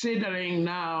considering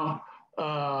now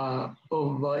of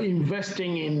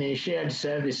investing in shared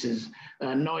services,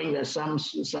 knowing that some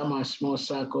are small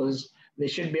SACCOs, they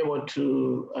should be able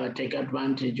to take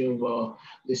advantage of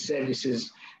the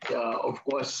services, of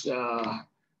course,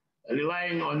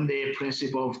 relying on the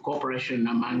principle of cooperation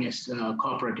amongst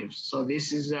cooperatives. So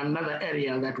this is another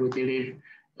area that we believe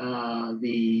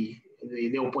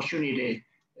the opportunity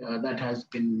that has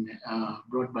been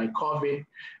brought by COVID.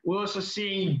 We're also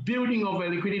seeing building of a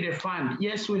liquidity fund.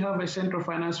 Yes, we have a central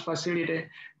finance facility,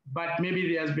 but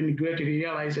maybe there has been greater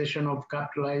realization of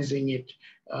capitalizing it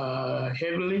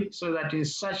heavily so that in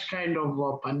such kind of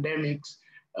pandemics,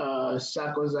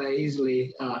 SACCOs are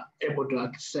easily able to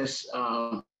access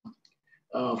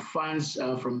funds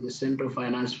from the central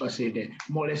finance facility,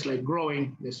 more or less like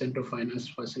growing the central finance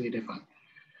facility fund.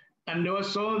 And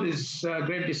also this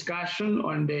great discussion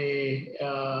on the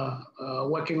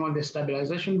working on the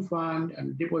stabilization fund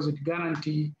and deposit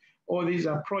guarantee. All these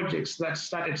are projects that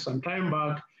started some time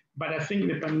back, but I think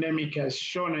the pandemic has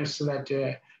shown us that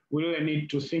we really need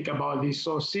to think about this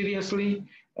so seriously.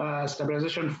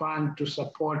 Stabilization fund to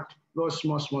support those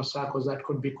small SACCOs that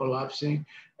could be collapsing,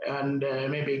 and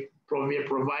maybe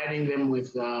providing them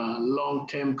with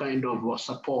long-term kind of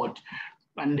support.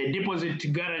 And the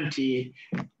deposit guarantee,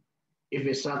 if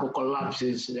a SACCO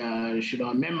collapses, should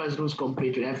our members lose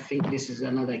completely? I think this is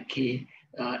another key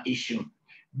issue.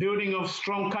 Building of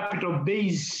strong capital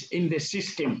base in the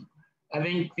system. I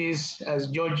think this, as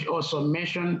George also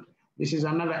mentioned, this is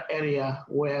another area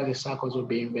where the SACCOs will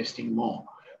be investing more.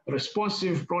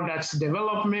 Responsive products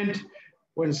development,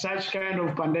 when such kind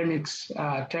of pandemics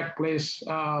take place,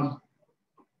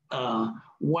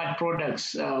 what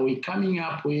products are we coming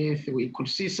up with? We could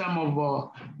see some of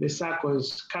the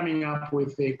SACCOs coming up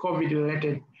with the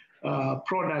COVID-related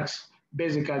products,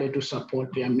 basically to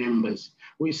support their members.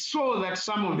 We saw that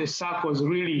some of the SACCOs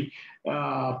really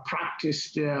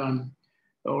practiced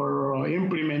or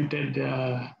implemented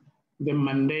the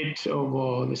mandate of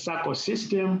the SACCO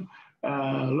system,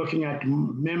 looking at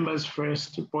members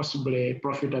first, possibly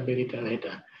profitability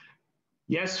later.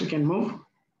 Yes, we can move.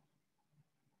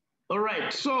 All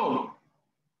right, so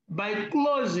by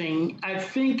closing, I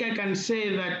think I can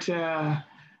say that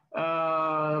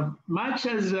much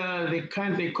as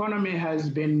the economy has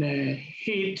been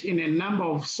hit in a number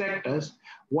of sectors,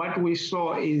 what we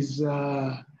saw is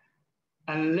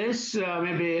unless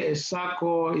maybe a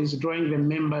SACCO is drawing the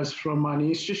members from an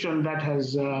institution that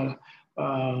has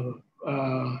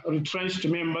retrenched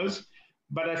members,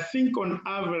 but I think on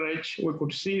average we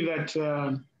could see that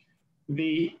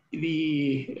the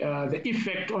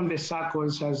effect on the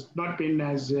SACCOs has not been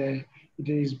as it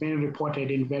is being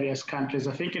reported in various countries.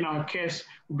 I think in our case,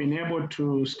 we've been able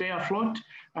to stay afloat,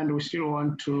 and we still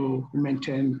want to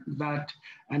maintain that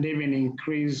and even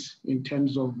increase in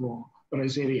terms of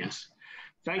resilience.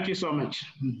 Thank you so much.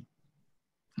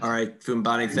 All right,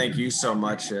 Fumbani, thank you so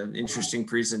much. Interesting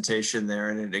presentation there.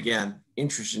 And again,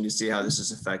 interesting to see how this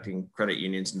is affecting credit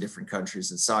unions in different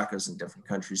countries and SACCOs in different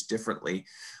countries differently.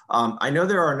 I know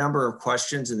there are a number of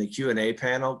questions in the Q&A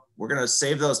panel. We're going to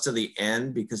save those to the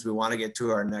end because we want to get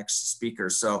to our next speaker.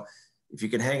 So if you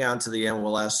can hang on to the end,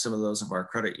 we'll ask some of those of our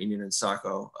credit union and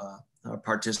SACCO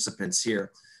participants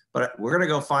here. But we're going to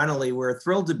go finally. We're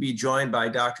thrilled to be joined by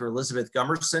Dr. Elizabeth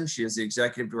Gummerson. She is the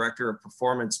Executive Director of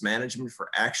Performance Management for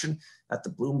Action at the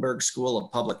Bloomberg School of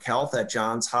Public Health at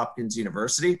Johns Hopkins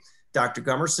University. Dr.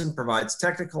 Gummerson provides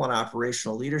technical and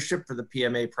operational leadership for the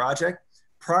PMA project.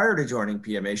 Prior to joining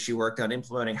PMA, she worked on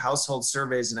implementing household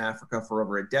surveys in Africa for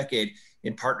over a decade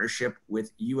in partnership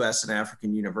with US and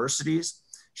African universities.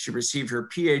 She received her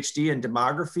PhD in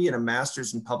demography and a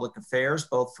master's in public affairs,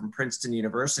 both from Princeton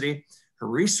University. Her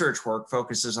research work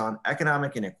focuses on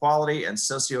economic inequality and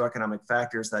socioeconomic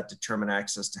factors that determine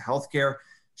access to healthcare.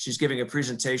 She's giving a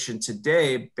presentation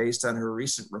today based on her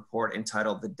recent report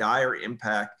entitled The Dire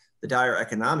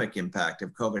Economic Impact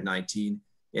of COVID-19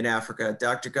 in Africa.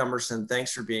 Dr. Gummerson,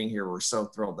 thanks for being here. We're so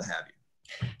thrilled to have you.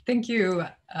 Thank you.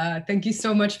 Thank you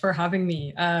so much for having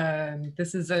me.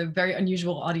 This is a very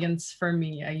unusual audience for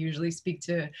me. I usually speak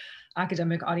to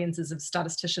academic audiences of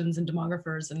statisticians and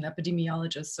demographers and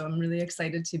epidemiologists. So I'm really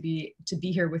excited to be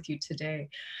here with you today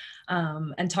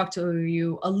and talk to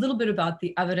you a little bit about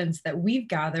the evidence that we've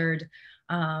gathered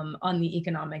on the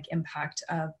economic impact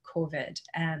of COVID.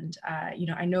 And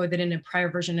I know that in a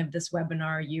prior version of this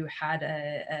webinar, you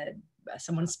had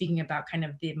someone speaking about kind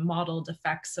of the modeled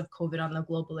effects of COVID on the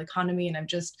global economy. And I've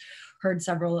just heard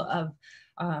several of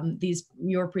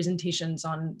your presentations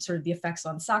on sort of the effects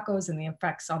on SACCOs and the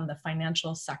effects on the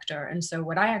financial sector. And so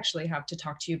what I actually have to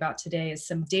talk to you about today is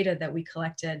some data that we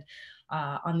collected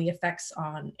on the effects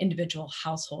on individual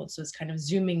households. So it's kind of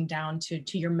zooming down to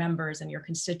your members and your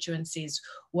constituencies,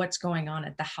 what's going on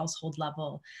at the household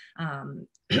level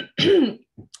in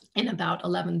about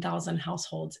 11,000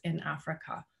 households in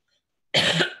Africa.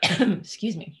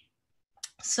 Excuse me.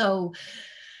 So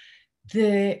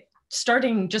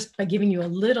starting just by giving you a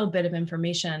little bit of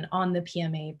information on the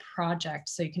PMA project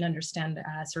so you can understand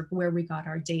sort of where we got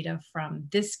our data from.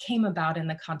 This came about in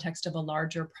the context of a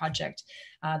larger project,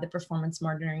 the Performance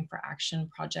Monitoring for Action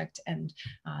project, and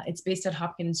it's based at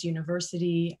Hopkins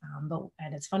University,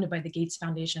 and it's funded by the Gates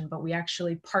Foundation, but we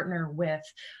actually partner with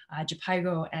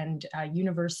JPIGO and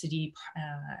university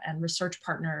and research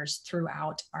partners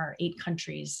throughout our 8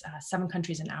 countries, 7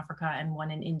 countries in Africa and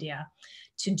 1 in India,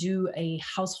 to do a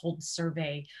household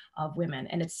survey of women.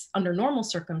 And it's under normal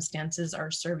circumstances, our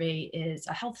survey is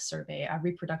a health survey, a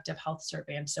reproductive health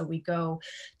survey. And so we go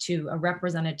to a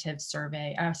representative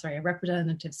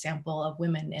sample of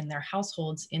women in their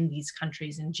households in these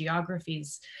countries and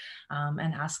geographies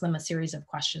and ask them a series of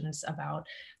questions about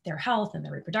their health and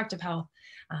their reproductive health.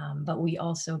 But we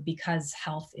also, because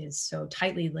health is so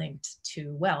tightly linked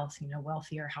to wealth,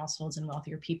 wealthier households and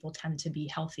wealthier people tend to be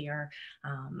healthier.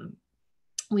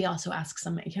 We also ask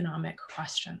some economic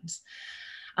questions.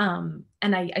 And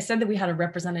I said that we had a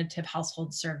representative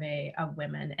household survey of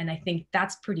women, and I think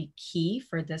that's pretty key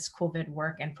for this COVID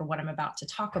work and for what I'm about to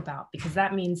talk about, because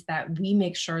that means that we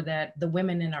make sure that the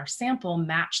women in our sample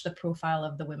match the profile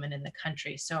of the women in the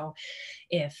country. So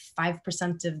if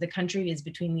 5% of the country is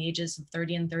between the ages of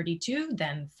 30 and 32,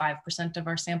 then 5% of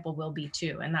our sample will be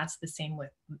too. And that's the same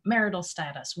with marital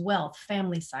status, wealth,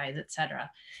 family size, et cetera.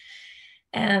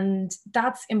 And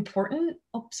that's important.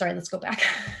 Oh, sorry, let's go back.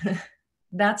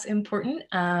 That's important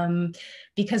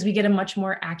because we get a much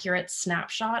more accurate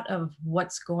snapshot of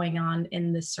what's going on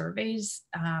in the surveys.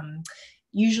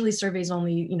 Usually surveys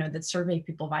only, that survey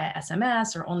people via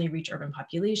SMS or only reach urban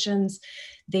populations.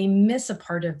 They miss a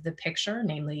part of the picture,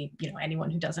 namely,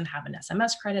 anyone who doesn't have an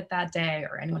SMS credit that day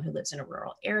or anyone who lives in a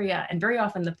rural area. And very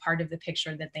often the part of the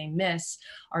picture that they miss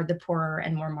are the poorer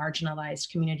and more marginalized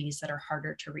communities that are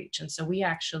harder to reach. And so we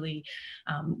actually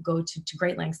go to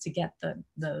great lengths to get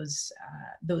those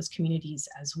communities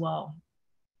as well.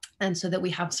 And so that we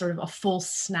have sort of a full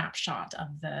snapshot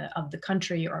of the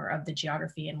country or of the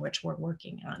geography in which we're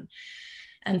working on.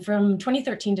 And from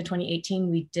 2013 to 2018,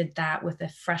 we did that with a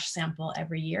fresh sample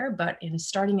every year. But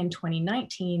starting in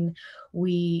 2019,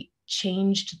 we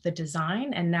changed the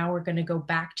design, and now we're going to go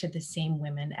back to the same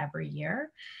women every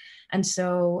year. And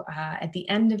so at the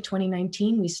end of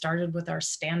 2019, we started with our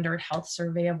standard health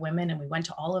survey of women, and we went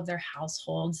to all of their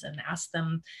households and asked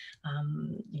them,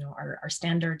 our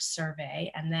standard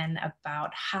survey. And then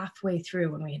about halfway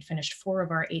through, when we had finished 4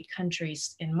 of our 8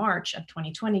 countries in March of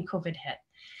 2020, COVID hit.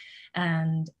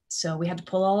 And so we had to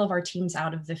pull all of our teams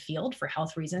out of the field for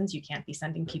health reasons. You can't be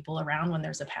sending people around when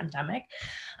there's a pandemic.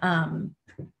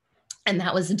 And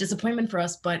that was a disappointment for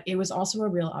us, but it was also a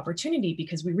real opportunity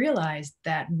because we realized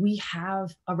that we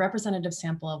have a representative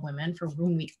sample of women for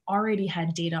whom we already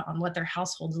had data on what their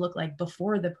households looked like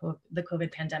before the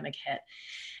COVID pandemic hit.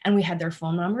 And we had their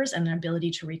phone numbers and their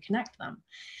ability to reconnect them.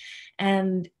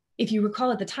 And if you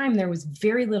recall, at the time, there was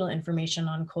very little information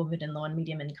on COVID in low and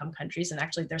medium income countries. And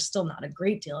actually, there's still not a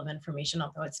great deal of information,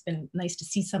 although it's been nice to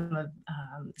see some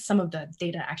of the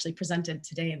data actually presented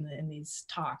today in these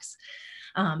talks.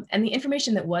 And the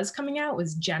information that was coming out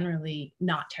was generally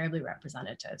not terribly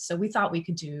representative. So we thought we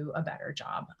could do a better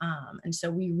job. And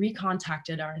so we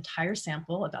recontacted our entire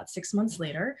sample about 6 months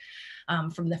later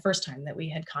from the first time that we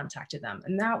had contacted them.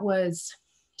 And that was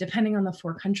depending on the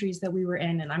 4 countries that we were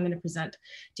in. And I'm going to present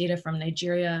data from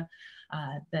Nigeria,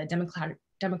 the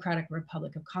Democratic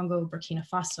Republic of Congo, Burkina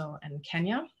Faso, and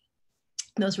Kenya.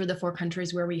 Those were the 4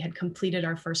 countries where we had completed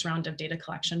our first round of data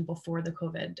collection before the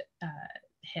COVID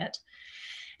hit.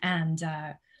 And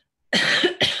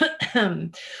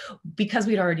because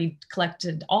we'd already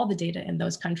collected all the data in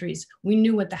those countries, we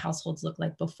knew what the households looked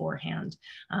like beforehand.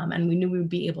 And we knew we would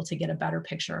be able to get a better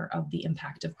picture of the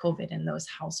impact of COVID in those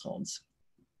households.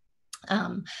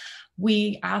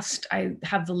 We asked, I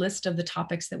have the list of the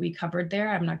topics that we covered there.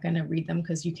 I'm not going to read them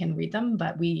because you can read them,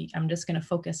 but I'm just going to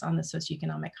focus on the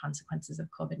socioeconomic consequences of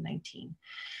COVID-19.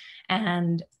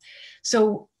 And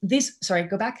so sorry,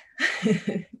 go back.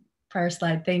 Prior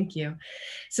slide, thank you.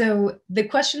 So the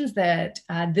questions that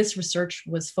this research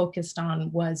was focused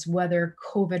on was whether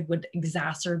COVID would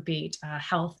exacerbate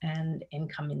health and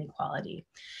income inequality.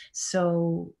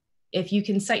 So if you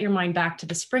can set your mind back to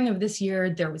the spring of this year,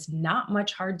 there was not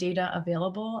much hard data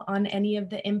available on any of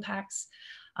the impacts,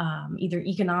 either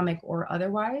economic or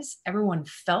otherwise. Everyone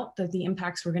felt that the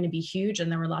impacts were going to be huge, and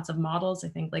there were lots of models, I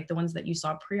think, like the ones that you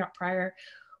saw prior,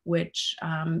 which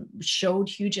showed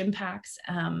huge impacts.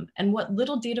 And what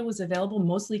little data was available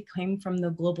mostly came from the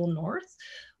global north,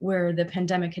 where the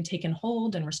pandemic had taken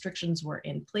hold and restrictions were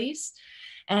in place.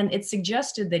 And it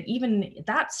suggested that even at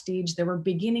that stage, there were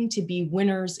beginning to be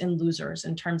winners and losers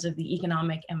in terms of the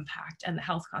economic impact and the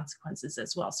health consequences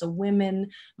as well. So women,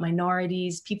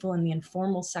 minorities, people in the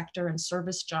informal sector and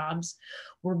service jobs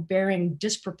were bearing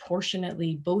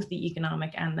disproportionately both the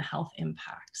economic and the health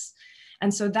impacts.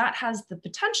 And so that has the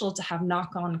potential to have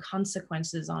knock-on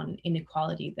consequences on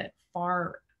inequality that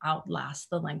far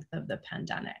outlast the length of the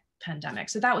pandemic.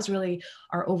 So that was really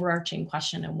our overarching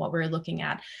question and what we're looking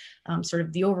at, sort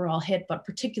of the overall hit, but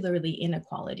particularly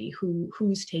inequality,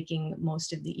 who's taking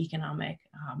most of the economic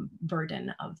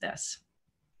burden of this.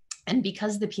 And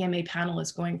because the PMA panel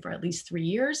is going for at least 3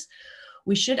 years,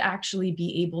 we should actually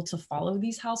be able to follow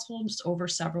these households over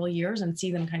several years and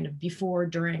see them kind of before,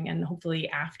 during, and hopefully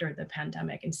after the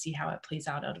pandemic and see how it plays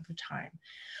out over time.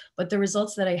 But the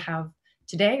results that I have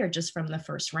today are just from the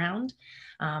first round,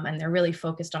 and they're really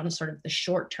focused on sort of the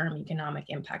short-term economic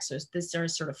impacts. So these are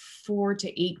sort of 4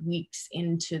 to 8 weeks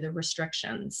into the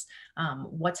restrictions,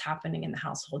 what's happening in the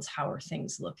households, how are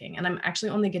things looking? And I'm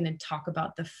actually only going to talk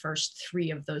about the first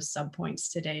 3 of those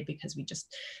subpoints today because we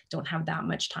just don't have that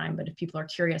much time. But if people are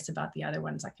curious about the other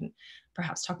ones, I can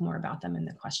perhaps talk more about them in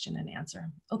the question and answer.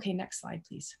 Okay, next slide,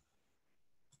 please.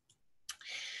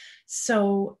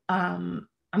 So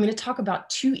I'm going to talk about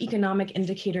 2 economic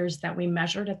indicators that we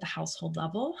measured at the household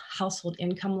level: household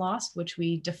income loss, which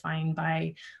we define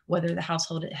by whether the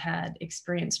household had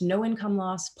experienced no income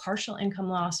loss, partial income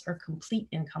loss, or complete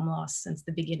income loss since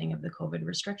the beginning of the COVID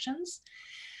restrictions.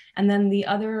 And then the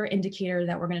other indicator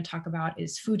that we're going to talk about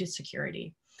is food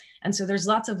insecurity. And so there's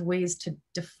lots of ways to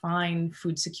define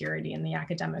food security in the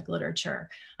academic literature.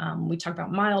 We talk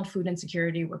about mild food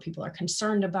insecurity, where people are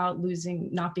concerned about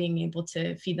not being able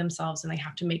to feed themselves, and they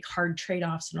have to make hard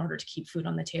trade-offs in order to keep food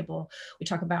on the table. We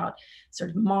talk about sort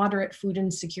of moderate food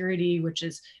insecurity, which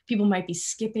is people might be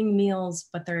skipping meals,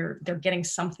 but they're getting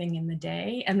something in the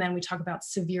day. And then we talk about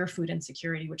severe food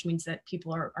insecurity, which means that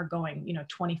people are going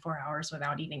 24 hours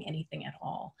without eating anything at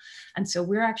all. And so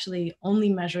we're actually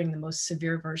only measuring the most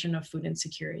severe version definition of food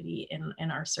insecurity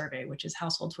in our survey, which is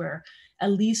households where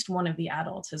at least one of the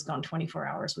adults has gone 24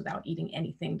 hours without eating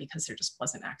anything because there just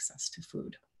wasn't access to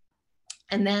food.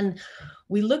 And then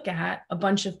we look at a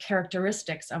bunch of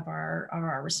characteristics of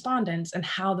our respondents and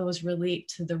how those relate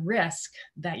to the risk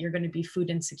that you're going to be food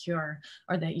insecure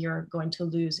or that you're going to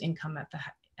lose income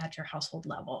at your household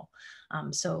level.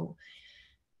 So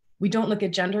we don't look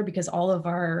at gender because all of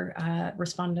our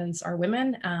respondents are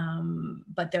women,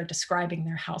 but they're describing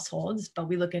their households. But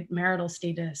we look at marital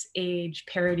status, age,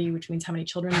 parity, which means how many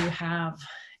children you have,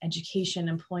 education,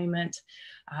 employment,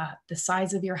 the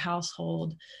size of your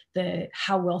household,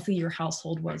 how wealthy your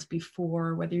household was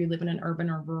before, whether you live in an urban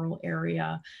or rural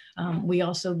area. We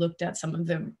also looked at some of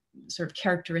the sort of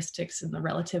characteristics and the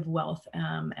relative wealth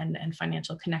and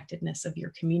financial connectedness of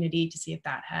your community to see if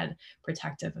that had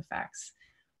protective effects.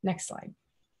 Next slide.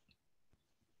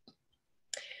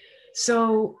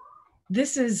 So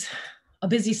this is a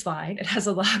busy slide. It has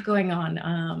a lot going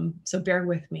on, so bear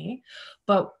with me.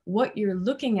 But what you're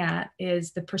looking at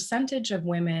is the percentage of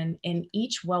women in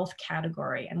each wealth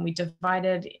category. And we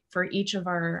divided, for each of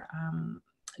our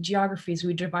geographies,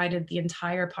 we divided the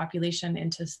entire population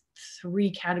into 3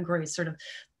 categories, sort of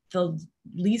the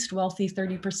least wealthy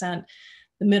 30%,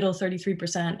 the middle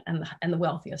 33%, and the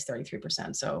wealthiest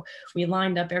 33%. So we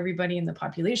lined up everybody in the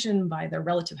population by their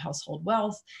relative household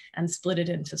wealth and split it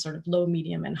into sort of low,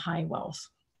 medium, and high wealth.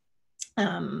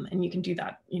 And you can do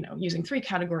that, using 3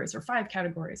 categories or 5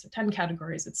 categories or 10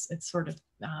 categories. It's sort of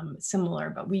similar,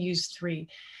 but we used 3.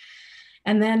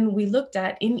 And then we looked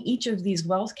at, in each of these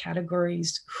wealth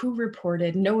categories, who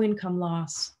reported no income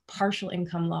loss, partial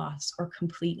income loss, or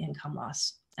complete income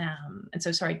loss. And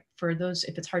so, sorry, for those,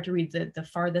 if it's hard to read, the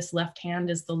farthest left hand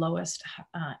is the lowest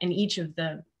in each of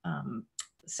the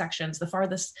sections. The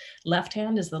farthest left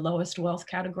hand is the lowest wealth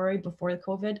category before the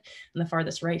COVID, and the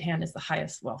farthest right hand is the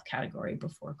highest wealth category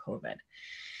before COVID.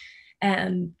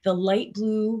 And the light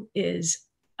blue is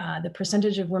the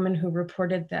percentage of women who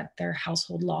reported that their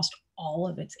household lost all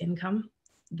of its income.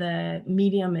 The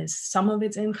medium is some of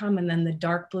its income, and then the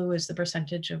dark blue is the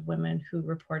percentage of women who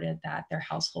reported that their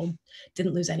household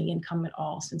didn't lose any income at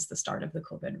all since the start of the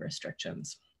COVID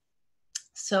restrictions.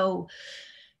 So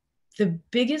the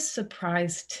biggest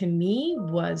surprise to me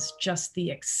was just the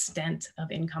extent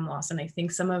of income loss. And I think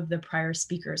some of the prior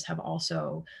speakers have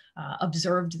also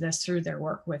observed this through their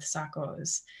work with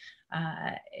SACCOs.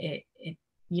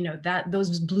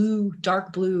 Those blue,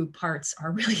 dark blue parts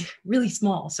are really, really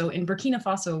small. So in Burkina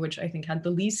Faso, which I think had the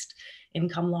least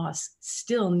income loss,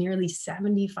 still nearly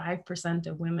 75%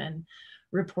 of women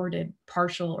reported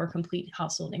partial or complete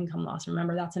household income loss.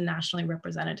 Remember, that's a nationally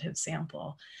representative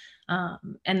sample.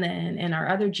 And then in our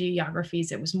other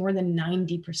geographies, it was more than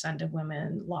 90% of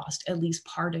women lost at least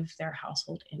part of their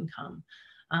household income.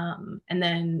 And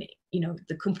then,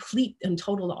 the complete and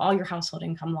total, all your household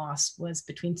income loss was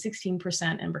between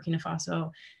 16% in Burkina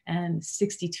Faso and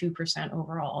 62%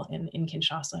 overall in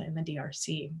Kinshasa in the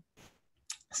DRC.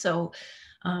 So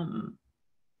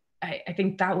I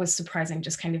think that was surprising,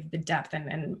 just kind of the depth,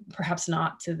 and perhaps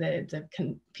not to the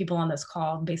people on this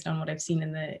call based on what I've seen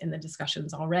in the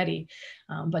discussions already.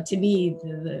 But to me,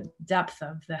 the depth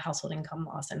of the household income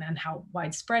loss and how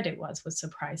widespread it was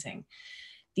surprising.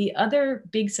 The other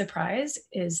big surprise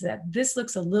is that this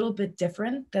looks a little bit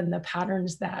different than the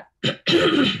patterns that,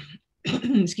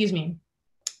 excuse me,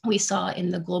 we saw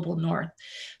in the global north.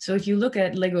 So if you look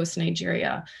at Lagos,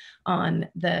 Nigeria, on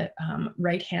the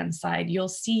right-hand side, you'll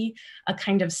see a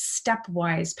kind of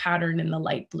stepwise pattern in the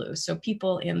light blue. So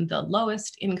people in the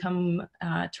lowest income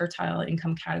tertile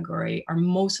income category are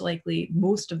most likely,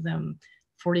 most of them,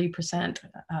 40%,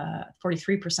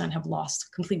 43% have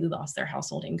completely lost their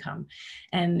household income.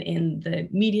 And in the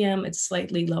medium, it's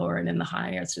slightly lower, and in the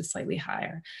high, it's just slightly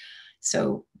higher.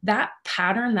 So that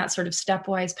pattern, that sort of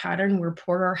stepwise pattern where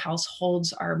poorer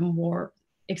households are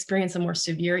experience a more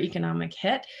severe economic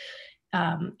hit,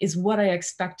 is what I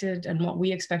expected and what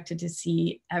we expected to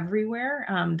see everywhere.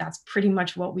 That's pretty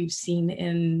much what we've seen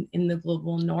in the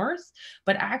global north,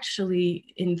 but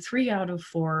actually in 3 out of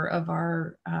 4 of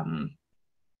our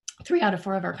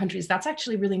countries, that's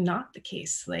actually really not the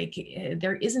case. Like,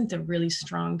 there isn't a really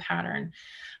strong pattern.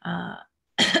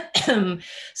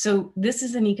 So this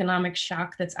is an economic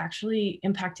shock that's actually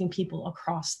impacting people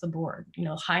across the board.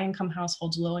 High income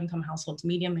households, low income households,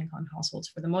 medium income households.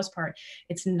 For the most part,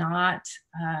 it's not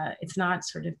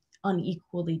sort of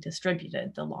unequally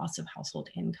distributed, the loss of household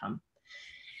income.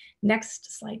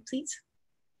 Next slide, please.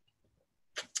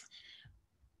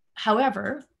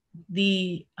 However,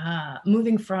 the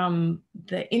moving from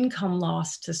the income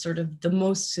loss to sort of the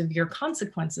most severe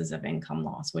consequences of income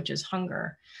loss, which is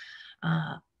hunger,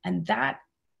 And that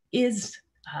is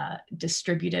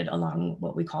distributed along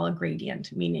what we call a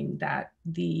gradient, meaning that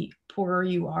the poorer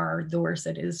you are, the worse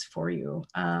it is for you.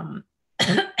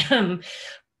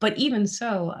 But even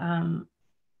so,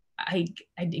 I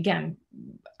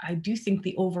do think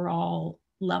the overall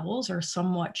levels are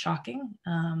somewhat shocking.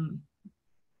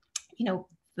 You know,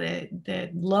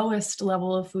 the lowest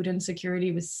level of food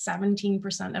insecurity was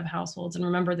 17% of households. And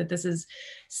remember that this is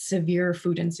severe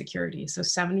food insecurity. So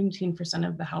 17%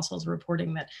 of the households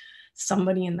reporting that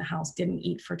somebody in the house didn't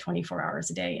eat for 24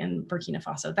 hours a day in Burkina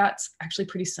Faso. That's actually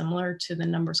pretty similar to the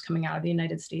numbers coming out of the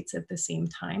United States at the same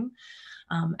time.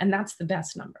 And that's the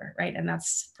best number, right? And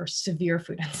that's for severe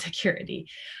food insecurity.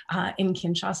 In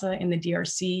Kinshasa, in the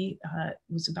DRC, it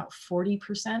was about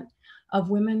 40% of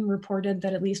women reported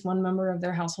that at least one member of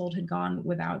their household had gone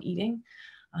without eating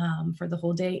for the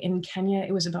whole day. In Kenya,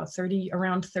 it was about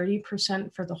around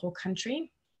 30% for the whole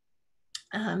country.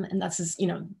 And that's, you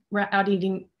know, had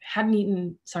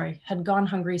gone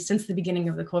hungry since the beginning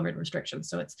of the COVID restrictions.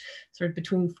 So it's sort of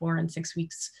between 4 and 6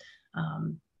 weeks,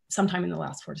 sometime in the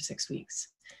last 4 to 6 weeks.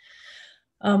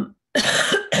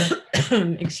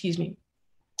 Excuse me.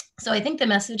 So I think the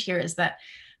message here is that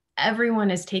everyone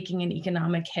is taking an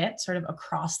economic hit sort of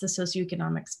across the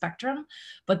socioeconomic spectrum,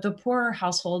 but the poorer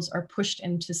households are pushed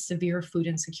into severe food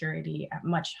insecurity at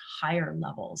much higher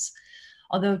levels.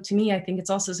 Although to me, I think it's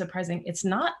also surprising, it's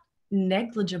not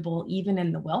negligible even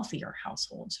in the wealthier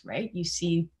households, right? You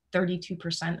see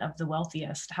 32% of the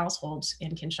wealthiest households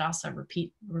in Kinshasa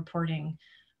reporting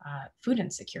food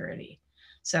insecurity.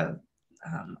 So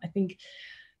I think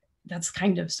that's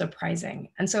kind of surprising.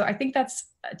 And so I think it's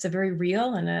a very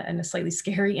real and a slightly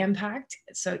scary impact.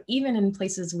 So even in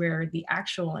places where the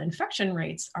actual infection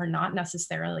rates are not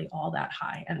necessarily all that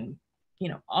high, and you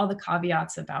know, all the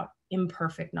caveats about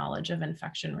imperfect knowledge of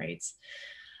infection rates,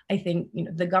 I think, you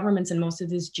know, the governments in most of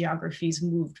these geographies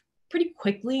moved pretty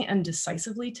quickly and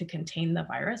decisively to contain the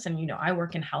virus. And, you know, I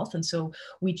work in health, and so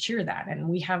we cheer that. And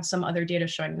we have some other data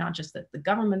showing not just that the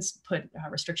governments put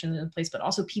restrictions in place, but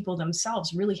also people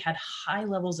themselves really had high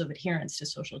levels of adherence to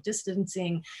social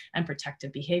distancing and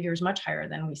protective behaviors, much higher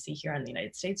than we see here in the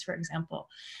United States, for example.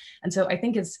 And so I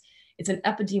think it's an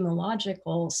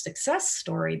epidemiological success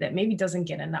story that maybe doesn't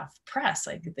get enough press.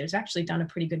 Like, there's actually done a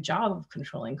pretty good job of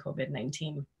controlling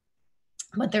COVID-19.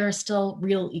 But there are still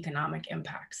real economic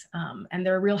impacts, and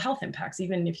there are real health impacts.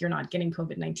 Even if you're not getting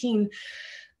COVID-19,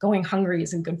 going hungry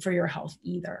isn't good for your health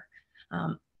either.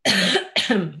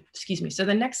 Excuse me. So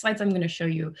the next slides I'm going to show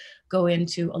you go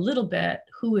into a little bit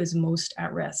who is most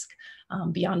at risk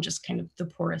beyond just kind of the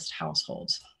poorest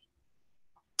households.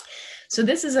 So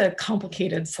this is a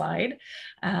complicated slide,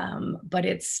 but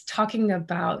it's talking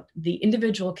about the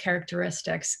individual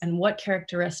characteristics and what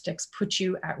characteristics put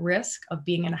you at risk of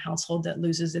being in a household that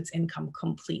loses its income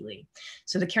completely.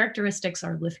 So the characteristics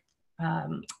are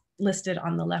listed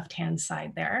on the left-hand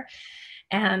side there.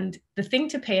 And the thing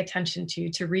to pay attention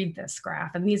to read this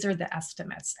graph, and these are the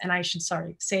estimates, and I should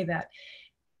say that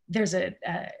there's a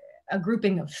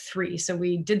grouping of 3. So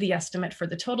we did the estimate for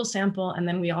the total sample, and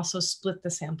then we also split the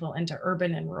sample into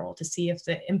urban and rural to see if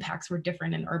the impacts were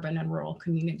different in urban and rural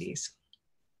communities.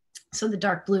 So the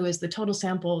dark blue is the total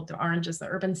sample, the orange is the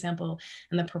urban sample,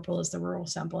 and the purple is the rural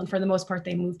sample. And for the most part,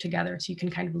 they move together. So you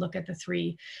can kind of look at the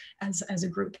 3 as a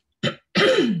group.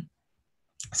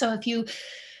 So if you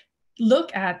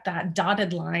look at that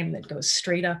dotted line that goes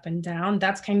straight up and down,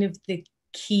 that's kind of the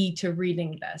key to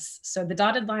reading this. So the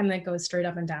dotted line that goes straight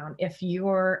up and down, if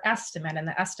your estimate, and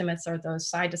the estimates are those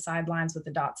side-to-side lines with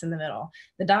the dots in the middle,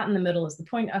 the dot in the middle is the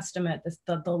point estimate,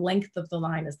 the length of the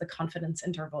line is the confidence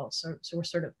interval. So we're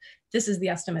sort of, this is the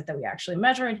estimate that we actually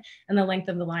measured, and the length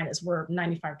of the line is we're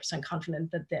 95%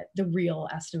 confident that the real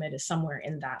estimate is somewhere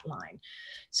in that line.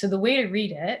 So the way to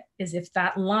read it is if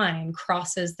that line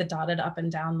crosses the dotted up and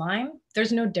down line,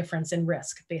 there's no difference in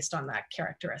risk based on that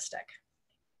characteristic.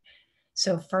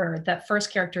 So for that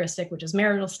first characteristic, which is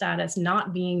marital status,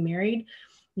 not being married,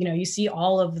 you know, you see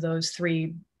all of those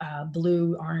 3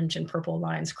 blue, orange, and purple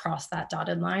lines cross that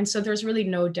dotted line. So there's really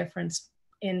no difference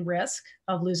in risk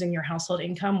of losing your household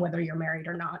income, whether you're married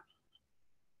or not.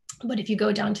 But if you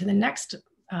go down to the next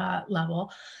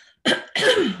level,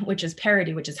 which is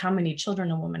parity, which is how many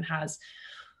children a woman has,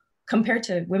 compared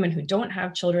to women who don't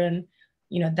have children,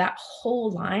 you know, that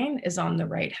whole line is on the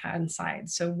right-hand side.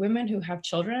 So women who have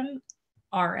children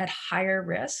are at higher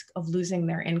risk of losing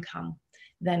their income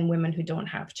than women who don't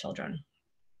have children.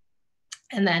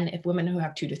 And then if women who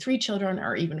have 2 to 3 children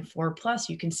or even 4+,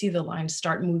 you can see the lines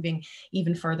start moving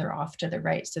even further off to the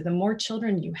right. So the more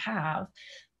children you have,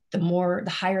 the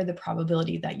higher the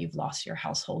probability that you've lost your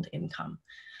household income.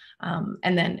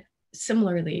 And then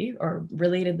similarly or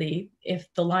relatedly, if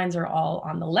the lines are all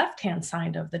on the left-hand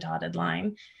side of the dotted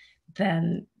line,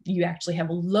 then you actually have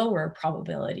a lower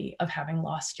probability of having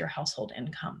lost your household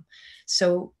income.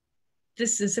 So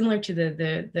this is similar to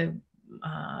the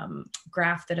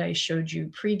graph that I showed you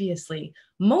previously.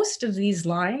 Most of these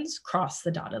lines cross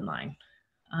the dotted line,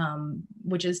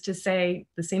 which is to say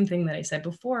the same thing that I said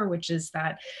before, which is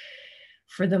that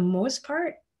for the most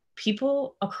part,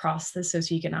 people across the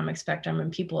socioeconomic spectrum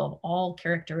and people of all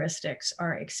characteristics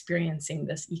are experiencing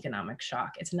this economic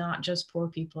shock. It's not just poor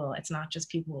people. It's not just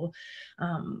people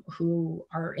who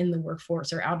are in the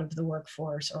workforce or out of the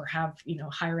workforce or have,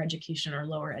 higher education or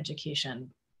lower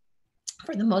education.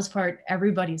 For the most part,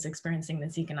 everybody's experiencing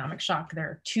this economic shock. There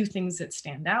are two things that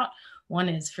stand out. One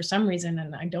is, for some reason,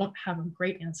 and I don't have a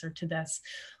great answer to this,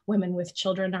 women with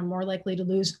children are more likely to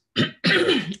lose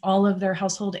all of their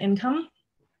household income.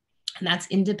 And that's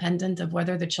independent of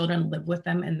whether the children live with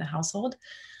them in the household.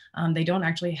 They don't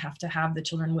actually have to have the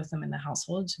children with them in the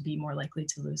household to be more likely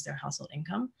to lose their household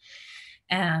income.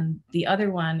 And the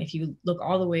other one, if you look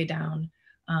all the way down,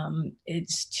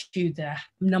 it's to the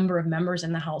number of members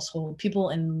in the household.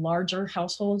 People in larger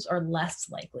households are less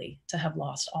likely to have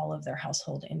lost all of their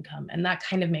household income. And that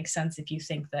kind of makes sense if you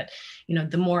think that,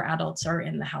 the more adults are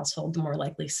in the household, the more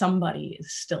likely somebody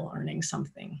is still earning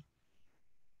something.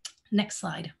 Next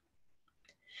slide.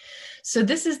 So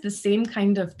this is the same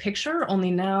kind of picture,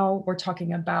 only now we're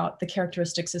talking about the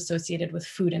characteristics associated with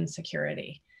food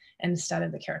insecurity instead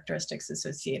of the characteristics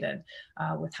associated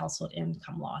with household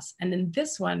income loss. And in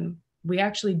this one, we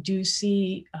actually do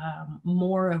see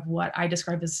more of what I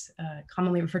describe as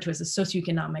commonly referred to as a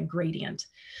socioeconomic gradient.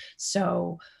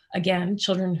 So again,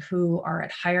 children who are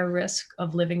at higher risk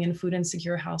of living in food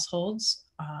insecure households,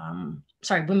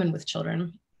 women with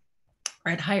children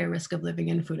are at higher risk of living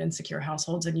in food insecure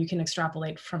households. And you can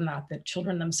extrapolate from that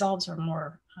children themselves are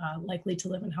more likely to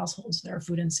live in households that are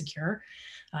food insecure.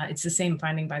 It's the same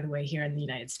finding, by the way, here in the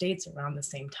United States around the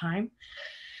same time.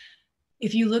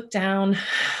 If you look down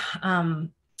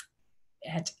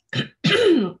at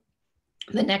the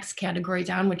next category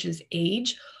down, which is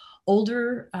age,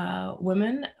 older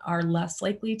women are less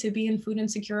likely to be in food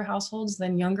insecure households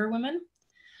than younger women.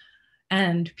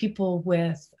 And people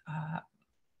with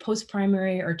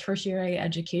post-primary or tertiary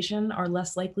education are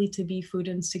less likely to be food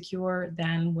insecure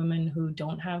than women who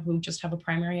just have a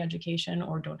primary education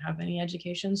or don't have any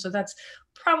education. So that's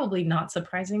probably not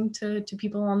surprising to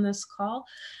people on this call.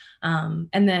 And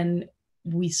then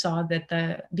we saw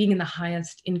that being in the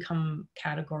highest income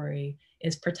category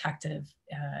is protective,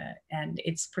 and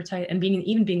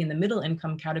even being in the middle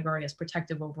income category is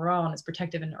protective overall, and it's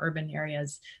protective in urban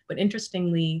areas. But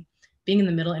interestingly, being in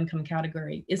the middle income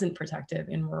category isn't protective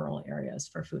in rural areas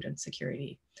for food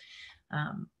insecurity.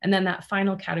 And then that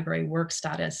final category, work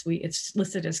status, it's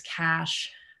listed as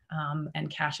cash and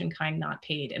cash in kind not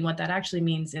paid. And what that actually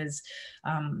means is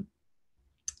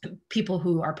people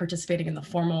who are participating in the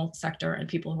formal sector and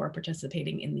people who are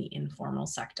participating in the informal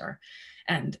sector.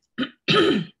 And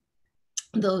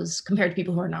those compared to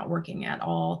people who are not working at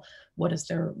all, what is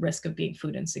their risk of being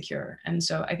food insecure? And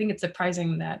so I think it's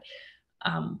surprising that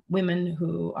women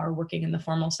who are working in the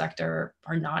formal sector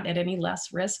are not at any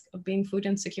less risk of being food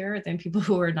insecure than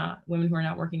women who are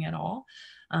not working at all.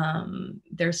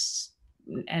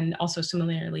 And also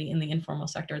similarly in the informal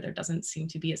sector, there doesn't seem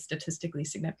to be a statistically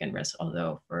significant risk,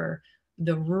 although for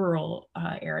the rural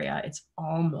area, it's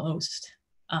almost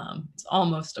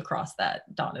across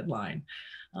that dotted line.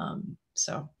 And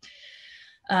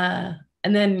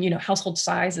then, household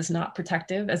size is not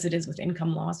protective as it is with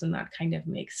income loss, and that kind of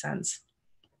makes sense.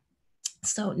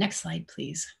 So next slide,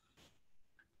 please.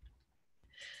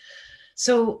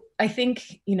 So I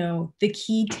think, the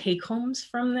key take homes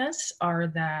from this are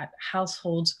that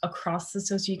households across the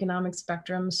socioeconomic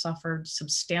spectrum suffered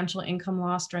substantial income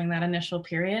loss during that initial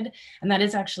period. And that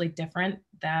is actually different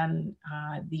than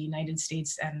the United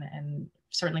States and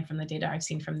certainly from the data I've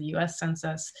seen from the US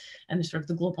Census and sort of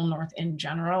the global North in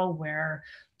general, where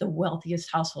the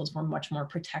wealthiest households were much more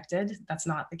protected. That's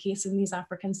not the case in these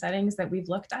African settings that we've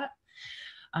looked at.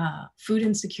 Food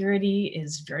insecurity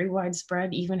is very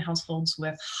widespread. Even households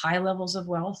with high levels of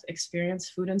wealth experience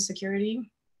food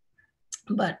insecurity,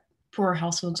 but poor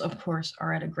households, of course,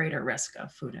 are at a greater risk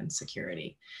of food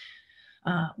insecurity.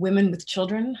 Women with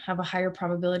children have a higher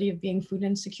probability of being food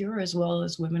insecure, as well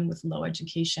as women with low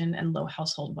education and low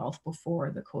household wealth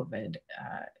before the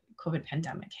COVID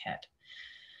pandemic hit.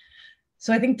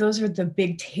 So I think those are the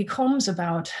big take homes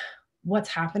about what's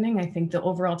happening. I think the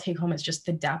overall take home is just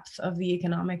the depth of the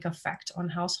economic effect on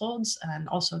households, and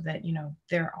also that, you know,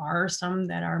 there are some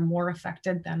that are more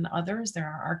affected than others. There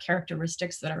are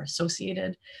characteristics that are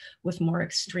associated with more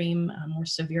extreme, more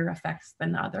severe effects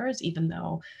than others, even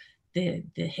though the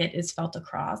hit is felt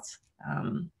across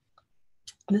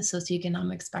the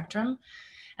socioeconomic spectrum.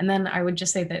 And then I would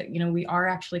just say that, you know, we are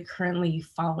actually currently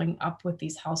following up with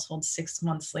these households 6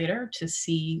 months later to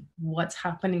see what's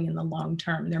happening in the long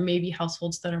term. There may be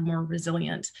households that are more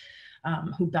resilient,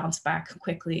 who bounce back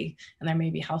quickly, and there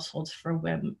may be households for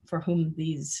whom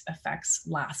these effects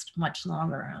last much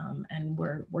longer. And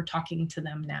we're talking to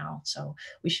them now, so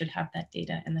we should have that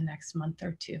data in the next month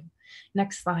or two.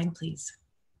 Next slide, please.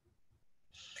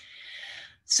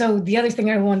 So the other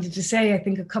thing I wanted to say, I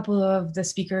think a couple of the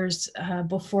speakers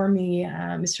before me,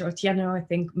 Mr. Otieno, I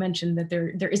think mentioned that there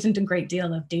isn't a great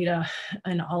deal of data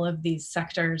in all of these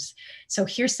sectors. So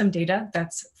here's some data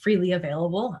that's freely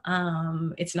available.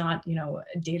 It's not, you know,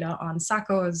 data on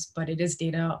SACCOs, but it is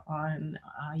data on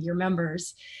your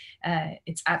members.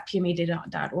 It's at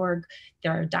pmadata.org.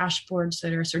 There are dashboards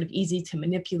that are sort of easy to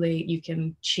manipulate. You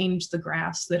can change the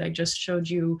graphs that I just showed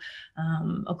you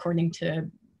according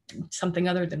to something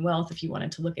other than wealth, if you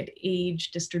wanted to look at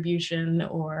age distribution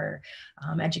or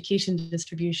education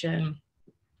distribution.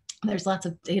 There's lots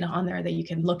of data on there that you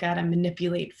can look at and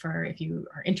manipulate for if you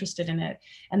are interested in it.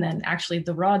 And then actually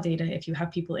the raw data, if you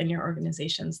have people in your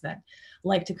organizations that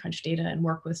like to crunch data and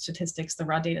work with statistics, the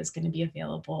raw data is going to be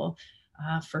available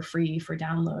for free for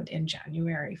download in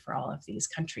January for all of these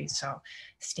countries. So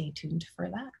stay tuned for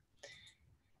that.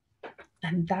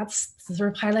 And that's the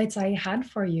sort of highlights I had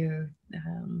for you.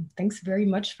 Thanks very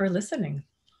much for listening.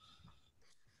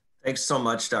 Thanks so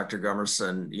much, Dr.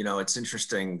 Gummerson. You know, it's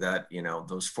interesting that, you know,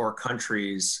 those 4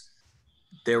 countries,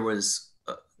 there was,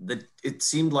 it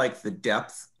seemed like the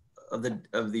depth of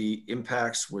the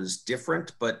impacts was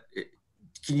different, but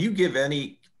can you give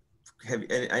any,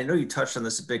 I know you touched on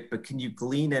this a bit, but can you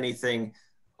glean anything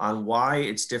on why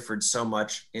it's differed so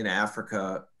much in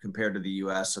Africa compared to the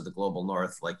US or the global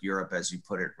north, like Europe, as you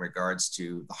put it, in regards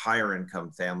to the higher income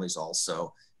families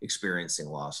also experiencing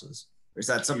losses? Or is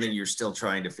that something you're still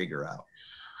trying to figure out?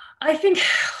 I think,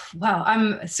 wow,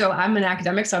 I'm an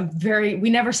academic, so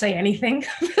we never say anything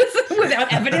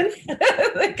without evidence.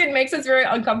 It makes us very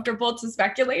uncomfortable to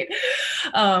speculate.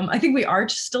 I think we are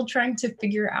still trying to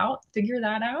figure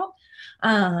that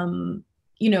out.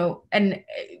 You know, and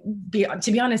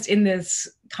to be honest, in this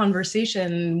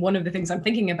conversation, one of the things I'm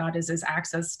thinking about is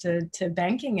access to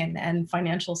banking and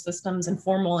financial systems, and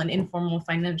formal and informal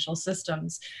financial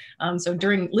systems. So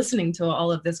during listening to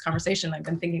all of this conversation, I've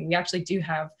been thinking we actually do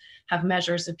have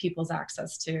measures of people's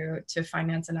access to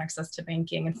finance and access to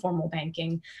banking and formal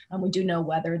banking. We do know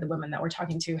whether the women that we're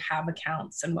talking to have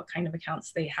accounts and what kind of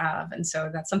accounts they have. And so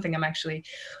that's something I'm actually,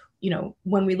 you know,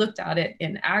 when we looked at it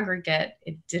in aggregate,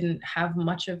 it didn't have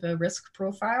much of a risk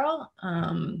profile.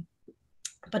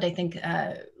 But I think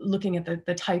looking at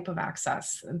the type of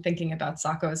access and thinking about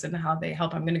SACCOs and how they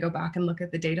help, I'm going to go back and look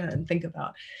at the data and think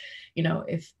about, you know,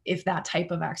 if that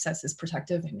type of access is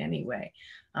protective in any way.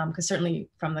 Because certainly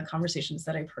from the conversations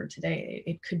that I've heard today,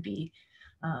 it could be.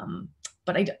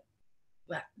 But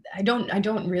I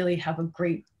don't really have a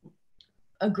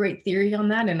great theory on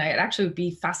that, and I'd actually would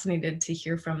be fascinated to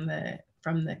hear from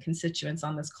the constituents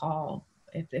on this call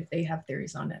if they have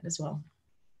theories on it as well.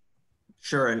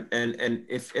 Sure, and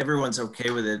if everyone's okay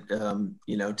with it,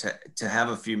 you know, to have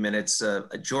a few minutes,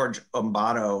 George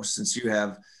Ombato, since you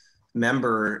have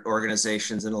member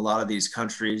organizations in a lot of these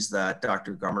countries that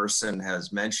Dr. Gummerson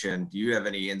has mentioned, do you have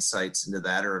any insights into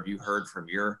that, or have you heard from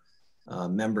your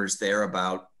members there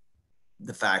about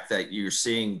the fact that you're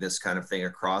seeing this kind of thing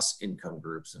across income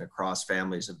groups and across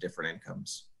families of different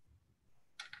incomes?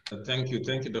 Thank you,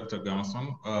 Dr.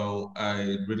 Gummerson.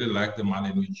 I really like the manner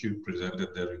in which you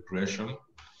presented the regression.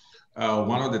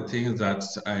 One of the things that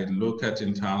I look at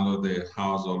in terms of the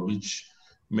household, which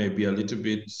may be a little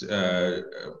bit, I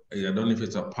don't know if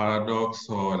it's a paradox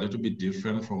or a little bit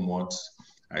different from what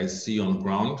I see on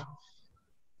ground.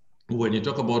 When you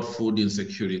talk about food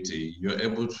insecurity, you're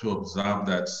able to observe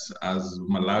that, as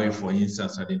Malawi, for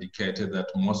instance, had indicated, that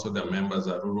most of their members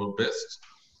are rural-based.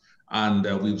 And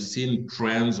we've seen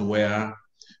trends where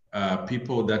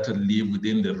people that live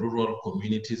within the rural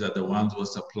communities are the ones who are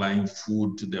supplying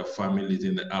food to their families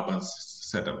in the urban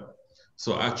setup.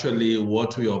 So actually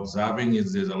what we're observing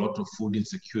is there's a lot of food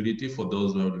insecurity for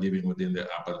those who are living within the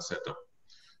urban setup.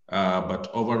 But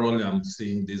overall, I'm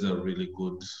seeing these are really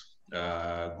good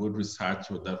research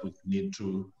that we need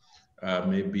to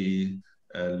maybe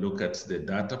look at the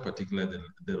data, particularly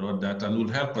the raw data, and will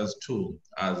help us too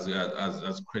as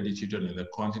credit union in the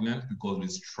continent, because we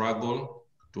struggle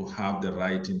to have the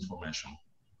right information.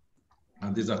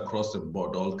 And these are across the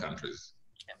board, all countries.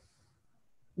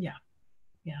 Yeah,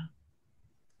 yeah.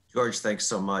 George, thanks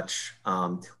so much.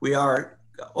 We are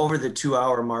over the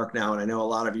 2-hour mark now, and I know a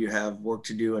lot of you have work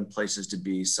to do and places to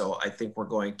be, so I think we're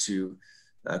going to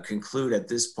conclude at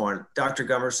this point. Dr.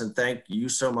 Gummerson, thank you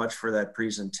so much for that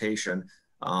presentation.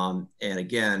 And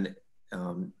again,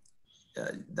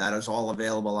 that is all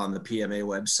available on the PMA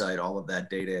website, all of that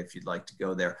data, if you'd like to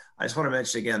go there. I just want to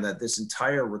mention again that this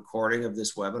entire recording of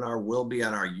this webinar will be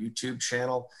on our YouTube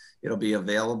channel. It'll be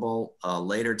available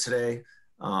later today.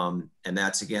 And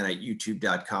that's again at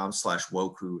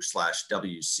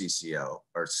youtube.com/woku/WCCO,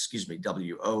 or excuse me,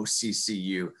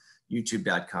 WOCCU,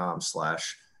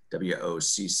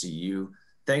 youtube.com/WOCCU.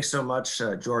 Thanks so much,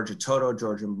 George Ototo,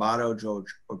 George Mbato,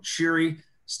 George Ochiri,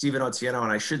 Stephen Otieno,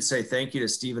 and I should say thank you to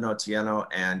Stephen Otieno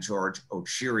and George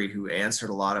Ochiri, who answered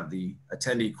a lot of the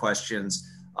attendee questions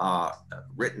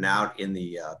written out in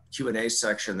the Q&A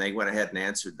section. They went ahead and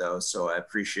answered those, so I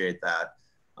appreciate that,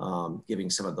 giving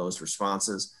some of those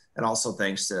responses. And also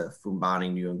thanks to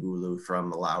Fumbani Nyungulu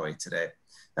from Malawi today.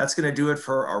 That's going to do it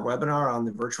for our webinar on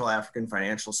the Virtual African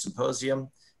Financial Symposium.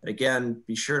 And again,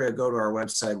 be sure to go to our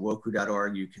website,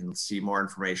 woku.org. You can see more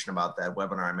information about that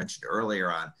webinar I mentioned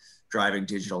earlier on driving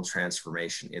digital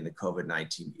transformation in the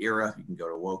COVID-19 era. You can go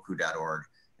to woku.org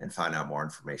and find out more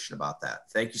information about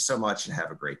that. Thank you so much and have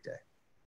a great day.